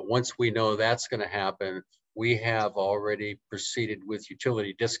 but once we know that's going to happen, we have already proceeded with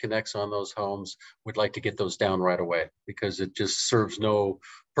utility disconnects on those homes. We'd like to get those down right away because it just serves no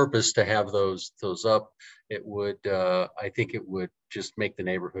purpose to have those up. It would, I think it would just make the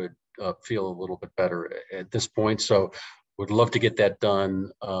neighborhood feel a little bit better at this point. So would love to get that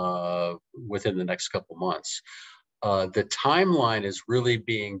done within the next couple months. The timeline is really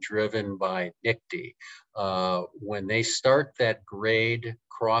being driven by NICD. When they start that grade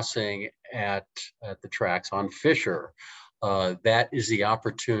crossing at the tracks on Fisher, that is the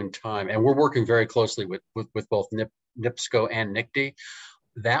opportune time. And we're working very closely with both NIPSCO and NICD.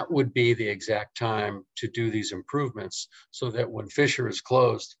 That would be the exact time to do these improvements so that when Fisher is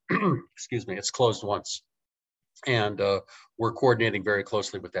closed, excuse me, it's closed once. And we're coordinating very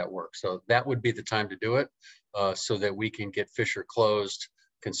closely with that work. So that would be the time to do it so that we can get Fisher closed,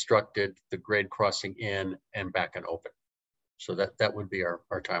 constructed, the grade crossing in and back and open. So that would be our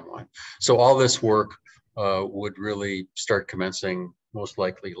timeline. So all this work would really start commencing most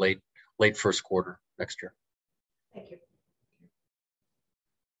likely late first quarter next year. Thank you.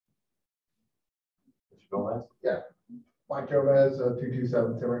 Mr. Gomez? Yeah. Mike Gomez,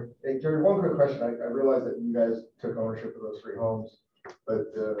 227 Timber. Hey, Jerry, one quick question. I realize that you guys took ownership of those 3 homes,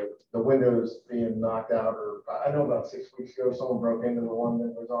 but the windows being knocked out, or I know about 6 weeks ago, someone broke into the one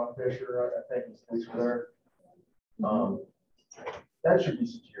that was on Fisher. I think the police were there. That should be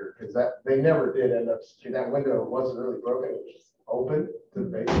secure because they never did end up secure. That window wasn't really broken. It was just open to the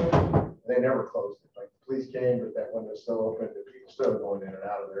basement. They never closed it. Like the police came, but that window's still open. The people still going in and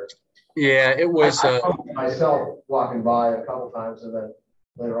out of there. Yeah, it was. I myself walking by a couple times, and then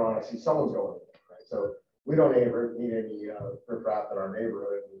later on I see someone's going in, right? So we don't ever need any riprap in our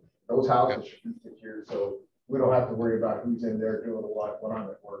neighborhood. Those houses should be secure, so we don't have to worry about who's in there doing what when I'm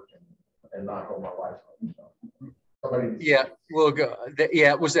at work and not home my wife's home. So somebody. Yeah, we'll go.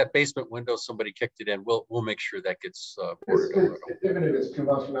 Yeah, it was that basement window. Somebody kicked it in. We'll make sure that gets. Even if it's 2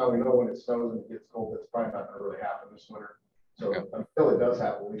 months from now, we know when it snows and it gets cold. It's probably not going to really happen this winter. So until it does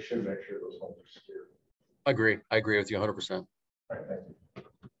happen, we should make sure those homes are secure. I agree with you 100%. All right, thank you.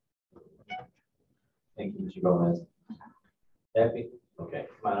 Thank you, Mr. Gomez. Happy? Okay,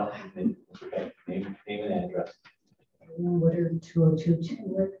 come on up. Okay, name and address. Woodard, 202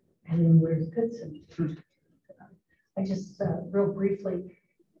 Chandler, and Woodard Goodson. I just, real briefly,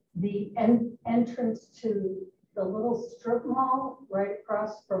 the entrance to the little strip mall right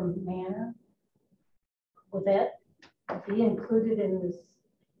across from Manor, will that be included in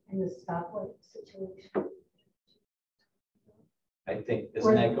the stoplight situation? I think,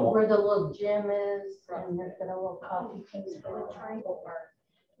 isn't that going? Where the little gym is and there's got a little coffee place for the triangle park.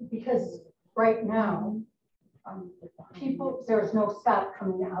 Because right now, there's no stop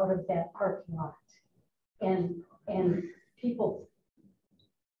coming out of that parking lot. And people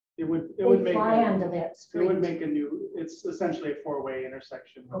it would make fly onto that street. It would make it's essentially a 4-way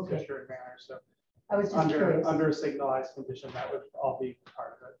intersection with Fisher and Manor. So I was just curious. Under a signalized condition, that would all be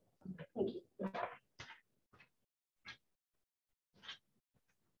part of it. Thank you.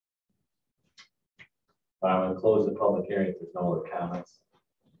 I'm going to close the public hearing if there's no other comments.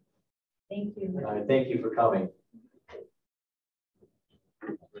 Thank you. Thank you for coming.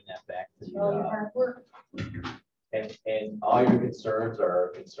 Bring that back to All your hard work. And all your concerns are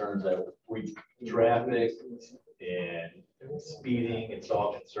concerns that we traffic and speeding. It's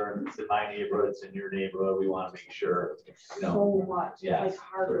all concerns. It's in my neighborhood. It's in your neighborhood. We want to make sure, you know. So much. Yes. Like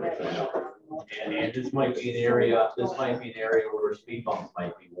hard. And this might be an area. This might be an area where speed bumps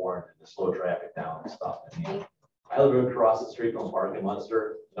might be warranted to slow traffic down and stuff. I mean, I live across the street from Park in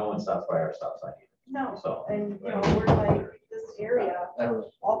Munster. No one stops by our stop sign. No. So. And you know, we're like this area.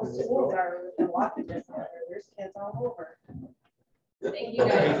 All the schools are in Washington. There's kids all over. Thank you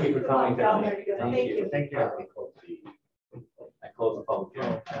guys. Thank you for coming down. Thank you. Thank you. I close the public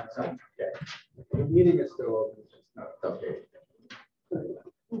hearing. Okay. The meeting is still open. It's just not. Okay.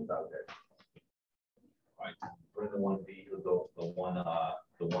 Right. Bring the 1B,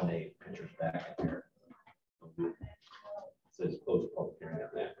 the 1A pictures back in here. It says close the public hearing on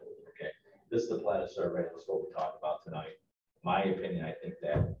that. Okay. This is the plat of survey. That's what we talked about tonight. My opinion, I think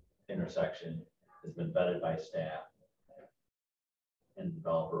that intersection has been vetted by staff and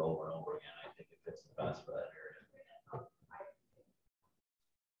developer over and over again. I think it fits the best for that area.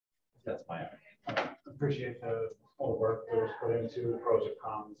 That's my opinion. Appreciate the whole work that was put into the pros and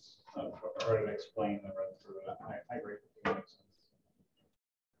cons of already explained and read through it. I agree with you. Makes sense.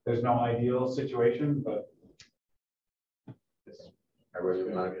 There's no ideal situation, but I really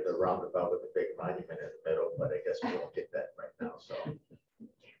want to get a roundabout with a big monument in the middle, but I guess we won't get that right now. So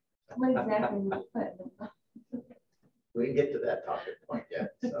What exactly would you put? we didn't get to that talking point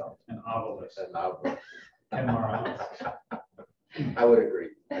yet. So an obelisk. An obelisk. And more obelisk. I would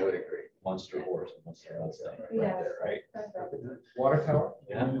agree. I would agree. Monster horse, monster right Yes. there, right? Water tower?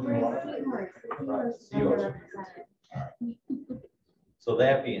 Yeah. Underrepresented. So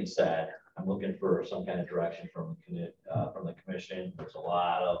that being said, I'm looking for some kind of direction from the commission. There's a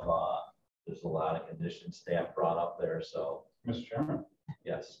lot of conditions staff brought up there. So, Mr. Chairman.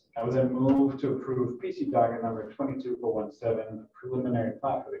 Yes. I would then move to approve PC docket number 22417, preliminary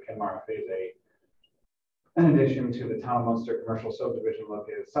plat for the Kenmara Phase A. In addition to the Town of Munster commercial subdivision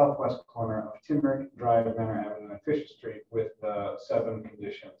located southwest corner of Timber Drive, Manor Avenue, and Fisher Street, with the 7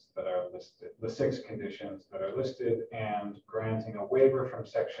 conditions that are listed, the 6 conditions that are listed, and granting a waiver from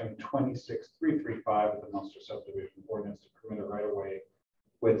section 26335 of the Munster subdivision ordinance to permit a right-of-way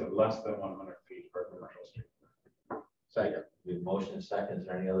width of less than 100 feet for a commercial street. Second. We have motion and second. Is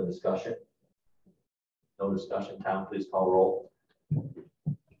there any other discussion? No discussion. Tom, please call roll.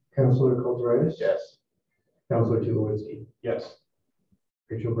 Councilor Kulturitis? Yes. Councilor Tulowitzki? Yes.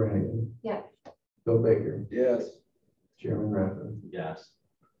 Rachel Brannigan? Yes. Bill Baker? Yes. Chairman Rathman. Yes.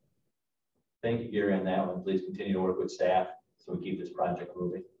 Thank you, Gary, on that one. Please continue to work with staff so we keep this project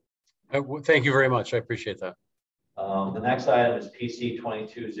moving. Thank you very much. I appreciate that. The next item is PC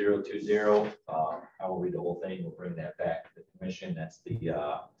 22020. I will read the whole thing. We'll bring that back to the commission. That's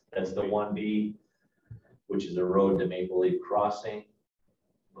the 1B, which is a road to Maple Leaf Crossing.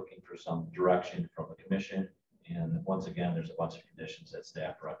 Looking for some direction from the commission. And once again, there's a bunch of conditions that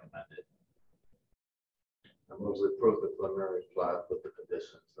staff recommended. I move we approve the preliminary plat with the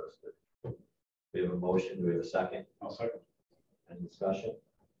conditions listed. We have a motion. Do we have a second? I'll second. Any discussion?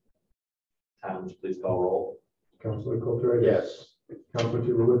 Tom, please call roll. Councilor Kulturitis. Yes. Councilor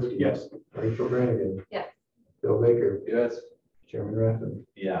Tulowitzki. Yes. Rachel Branigan. Yes. Bill Baker. Yes. Chairman Rathman.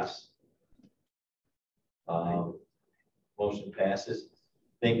 Yes. Motion passes.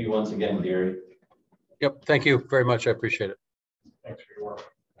 Thank you once again, Gary. Yep. Thank you very much. I appreciate it. Thanks for your work.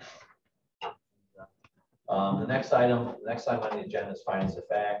 The next item on the agenda is findings of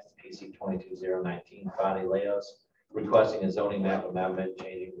fact, PC 22019, body layouts, requesting a zoning map amendment,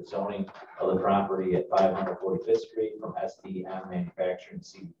 changing the zoning of the property at 545th Street from SDM manufacturing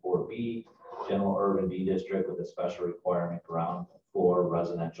C4B, general urban B district with a special requirement ground floor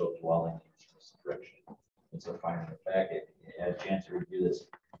residential dwelling restriction. It's a finding of fact. If you had a chance to review this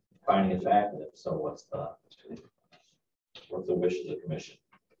finding of fact, so what's the wish of the commission?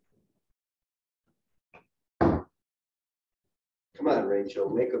 Come on, Rachel,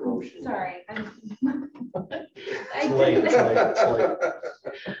 make a motion. Sorry. It's late, it's late, it's late.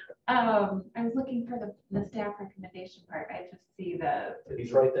 I was looking for the staff recommendation part. I just see the.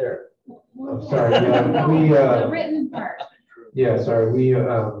 He's right there. I'm sorry. Yeah, The written part. Yeah, sorry.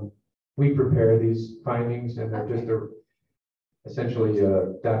 We prepare these findings, and they're just essentially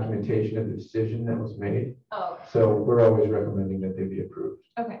a documentation of the decision that was made. Oh. So we're always recommending that they be approved.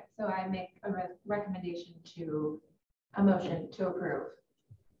 Okay, so I make a recommendation to a motion to approve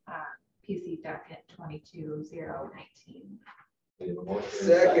PC docket 22019. We have a motion.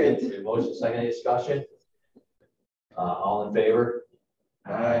 Second. We have a motion, second, any discussion? All in favor?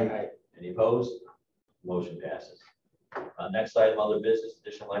 Aye. Any opposed? Motion passes. Next item, other business,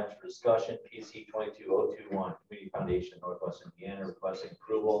 additional items for discussion, PC 22021, Community Foundation, Northwest Indiana, requesting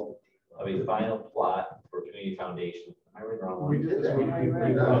approval of a final plot for Community Foundation. Am I reading the wrong one? We did that.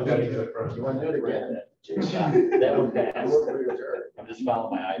 You want to do it again? That one passed. I'm just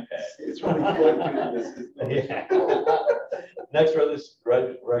following my iPad. It's really good. Yeah. Next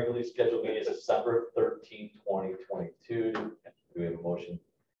regularly scheduled meeting is December 13, 2022. Do we have a motion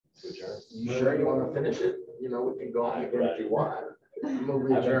to adjourn? You sure you want to finish it? You know, we can go on again if you want. I've been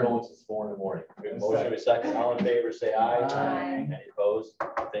going since 4 in the morning. We have a motion to a second. All in favor, say aye. Aye. Any opposed?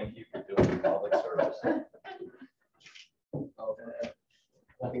 Thank you for doing your public service.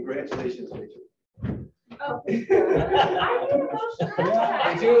 Congratulations, Rachel. Oh. I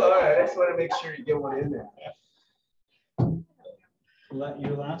do, all right, I just want to make sure you get one in there.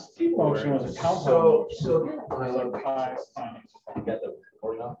 Your last motion was a council. So, You got the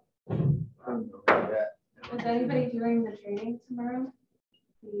recording on? Is anybody doing the training tomorrow?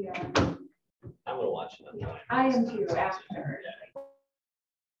 I'm gonna watch it. I am too after. Yeah.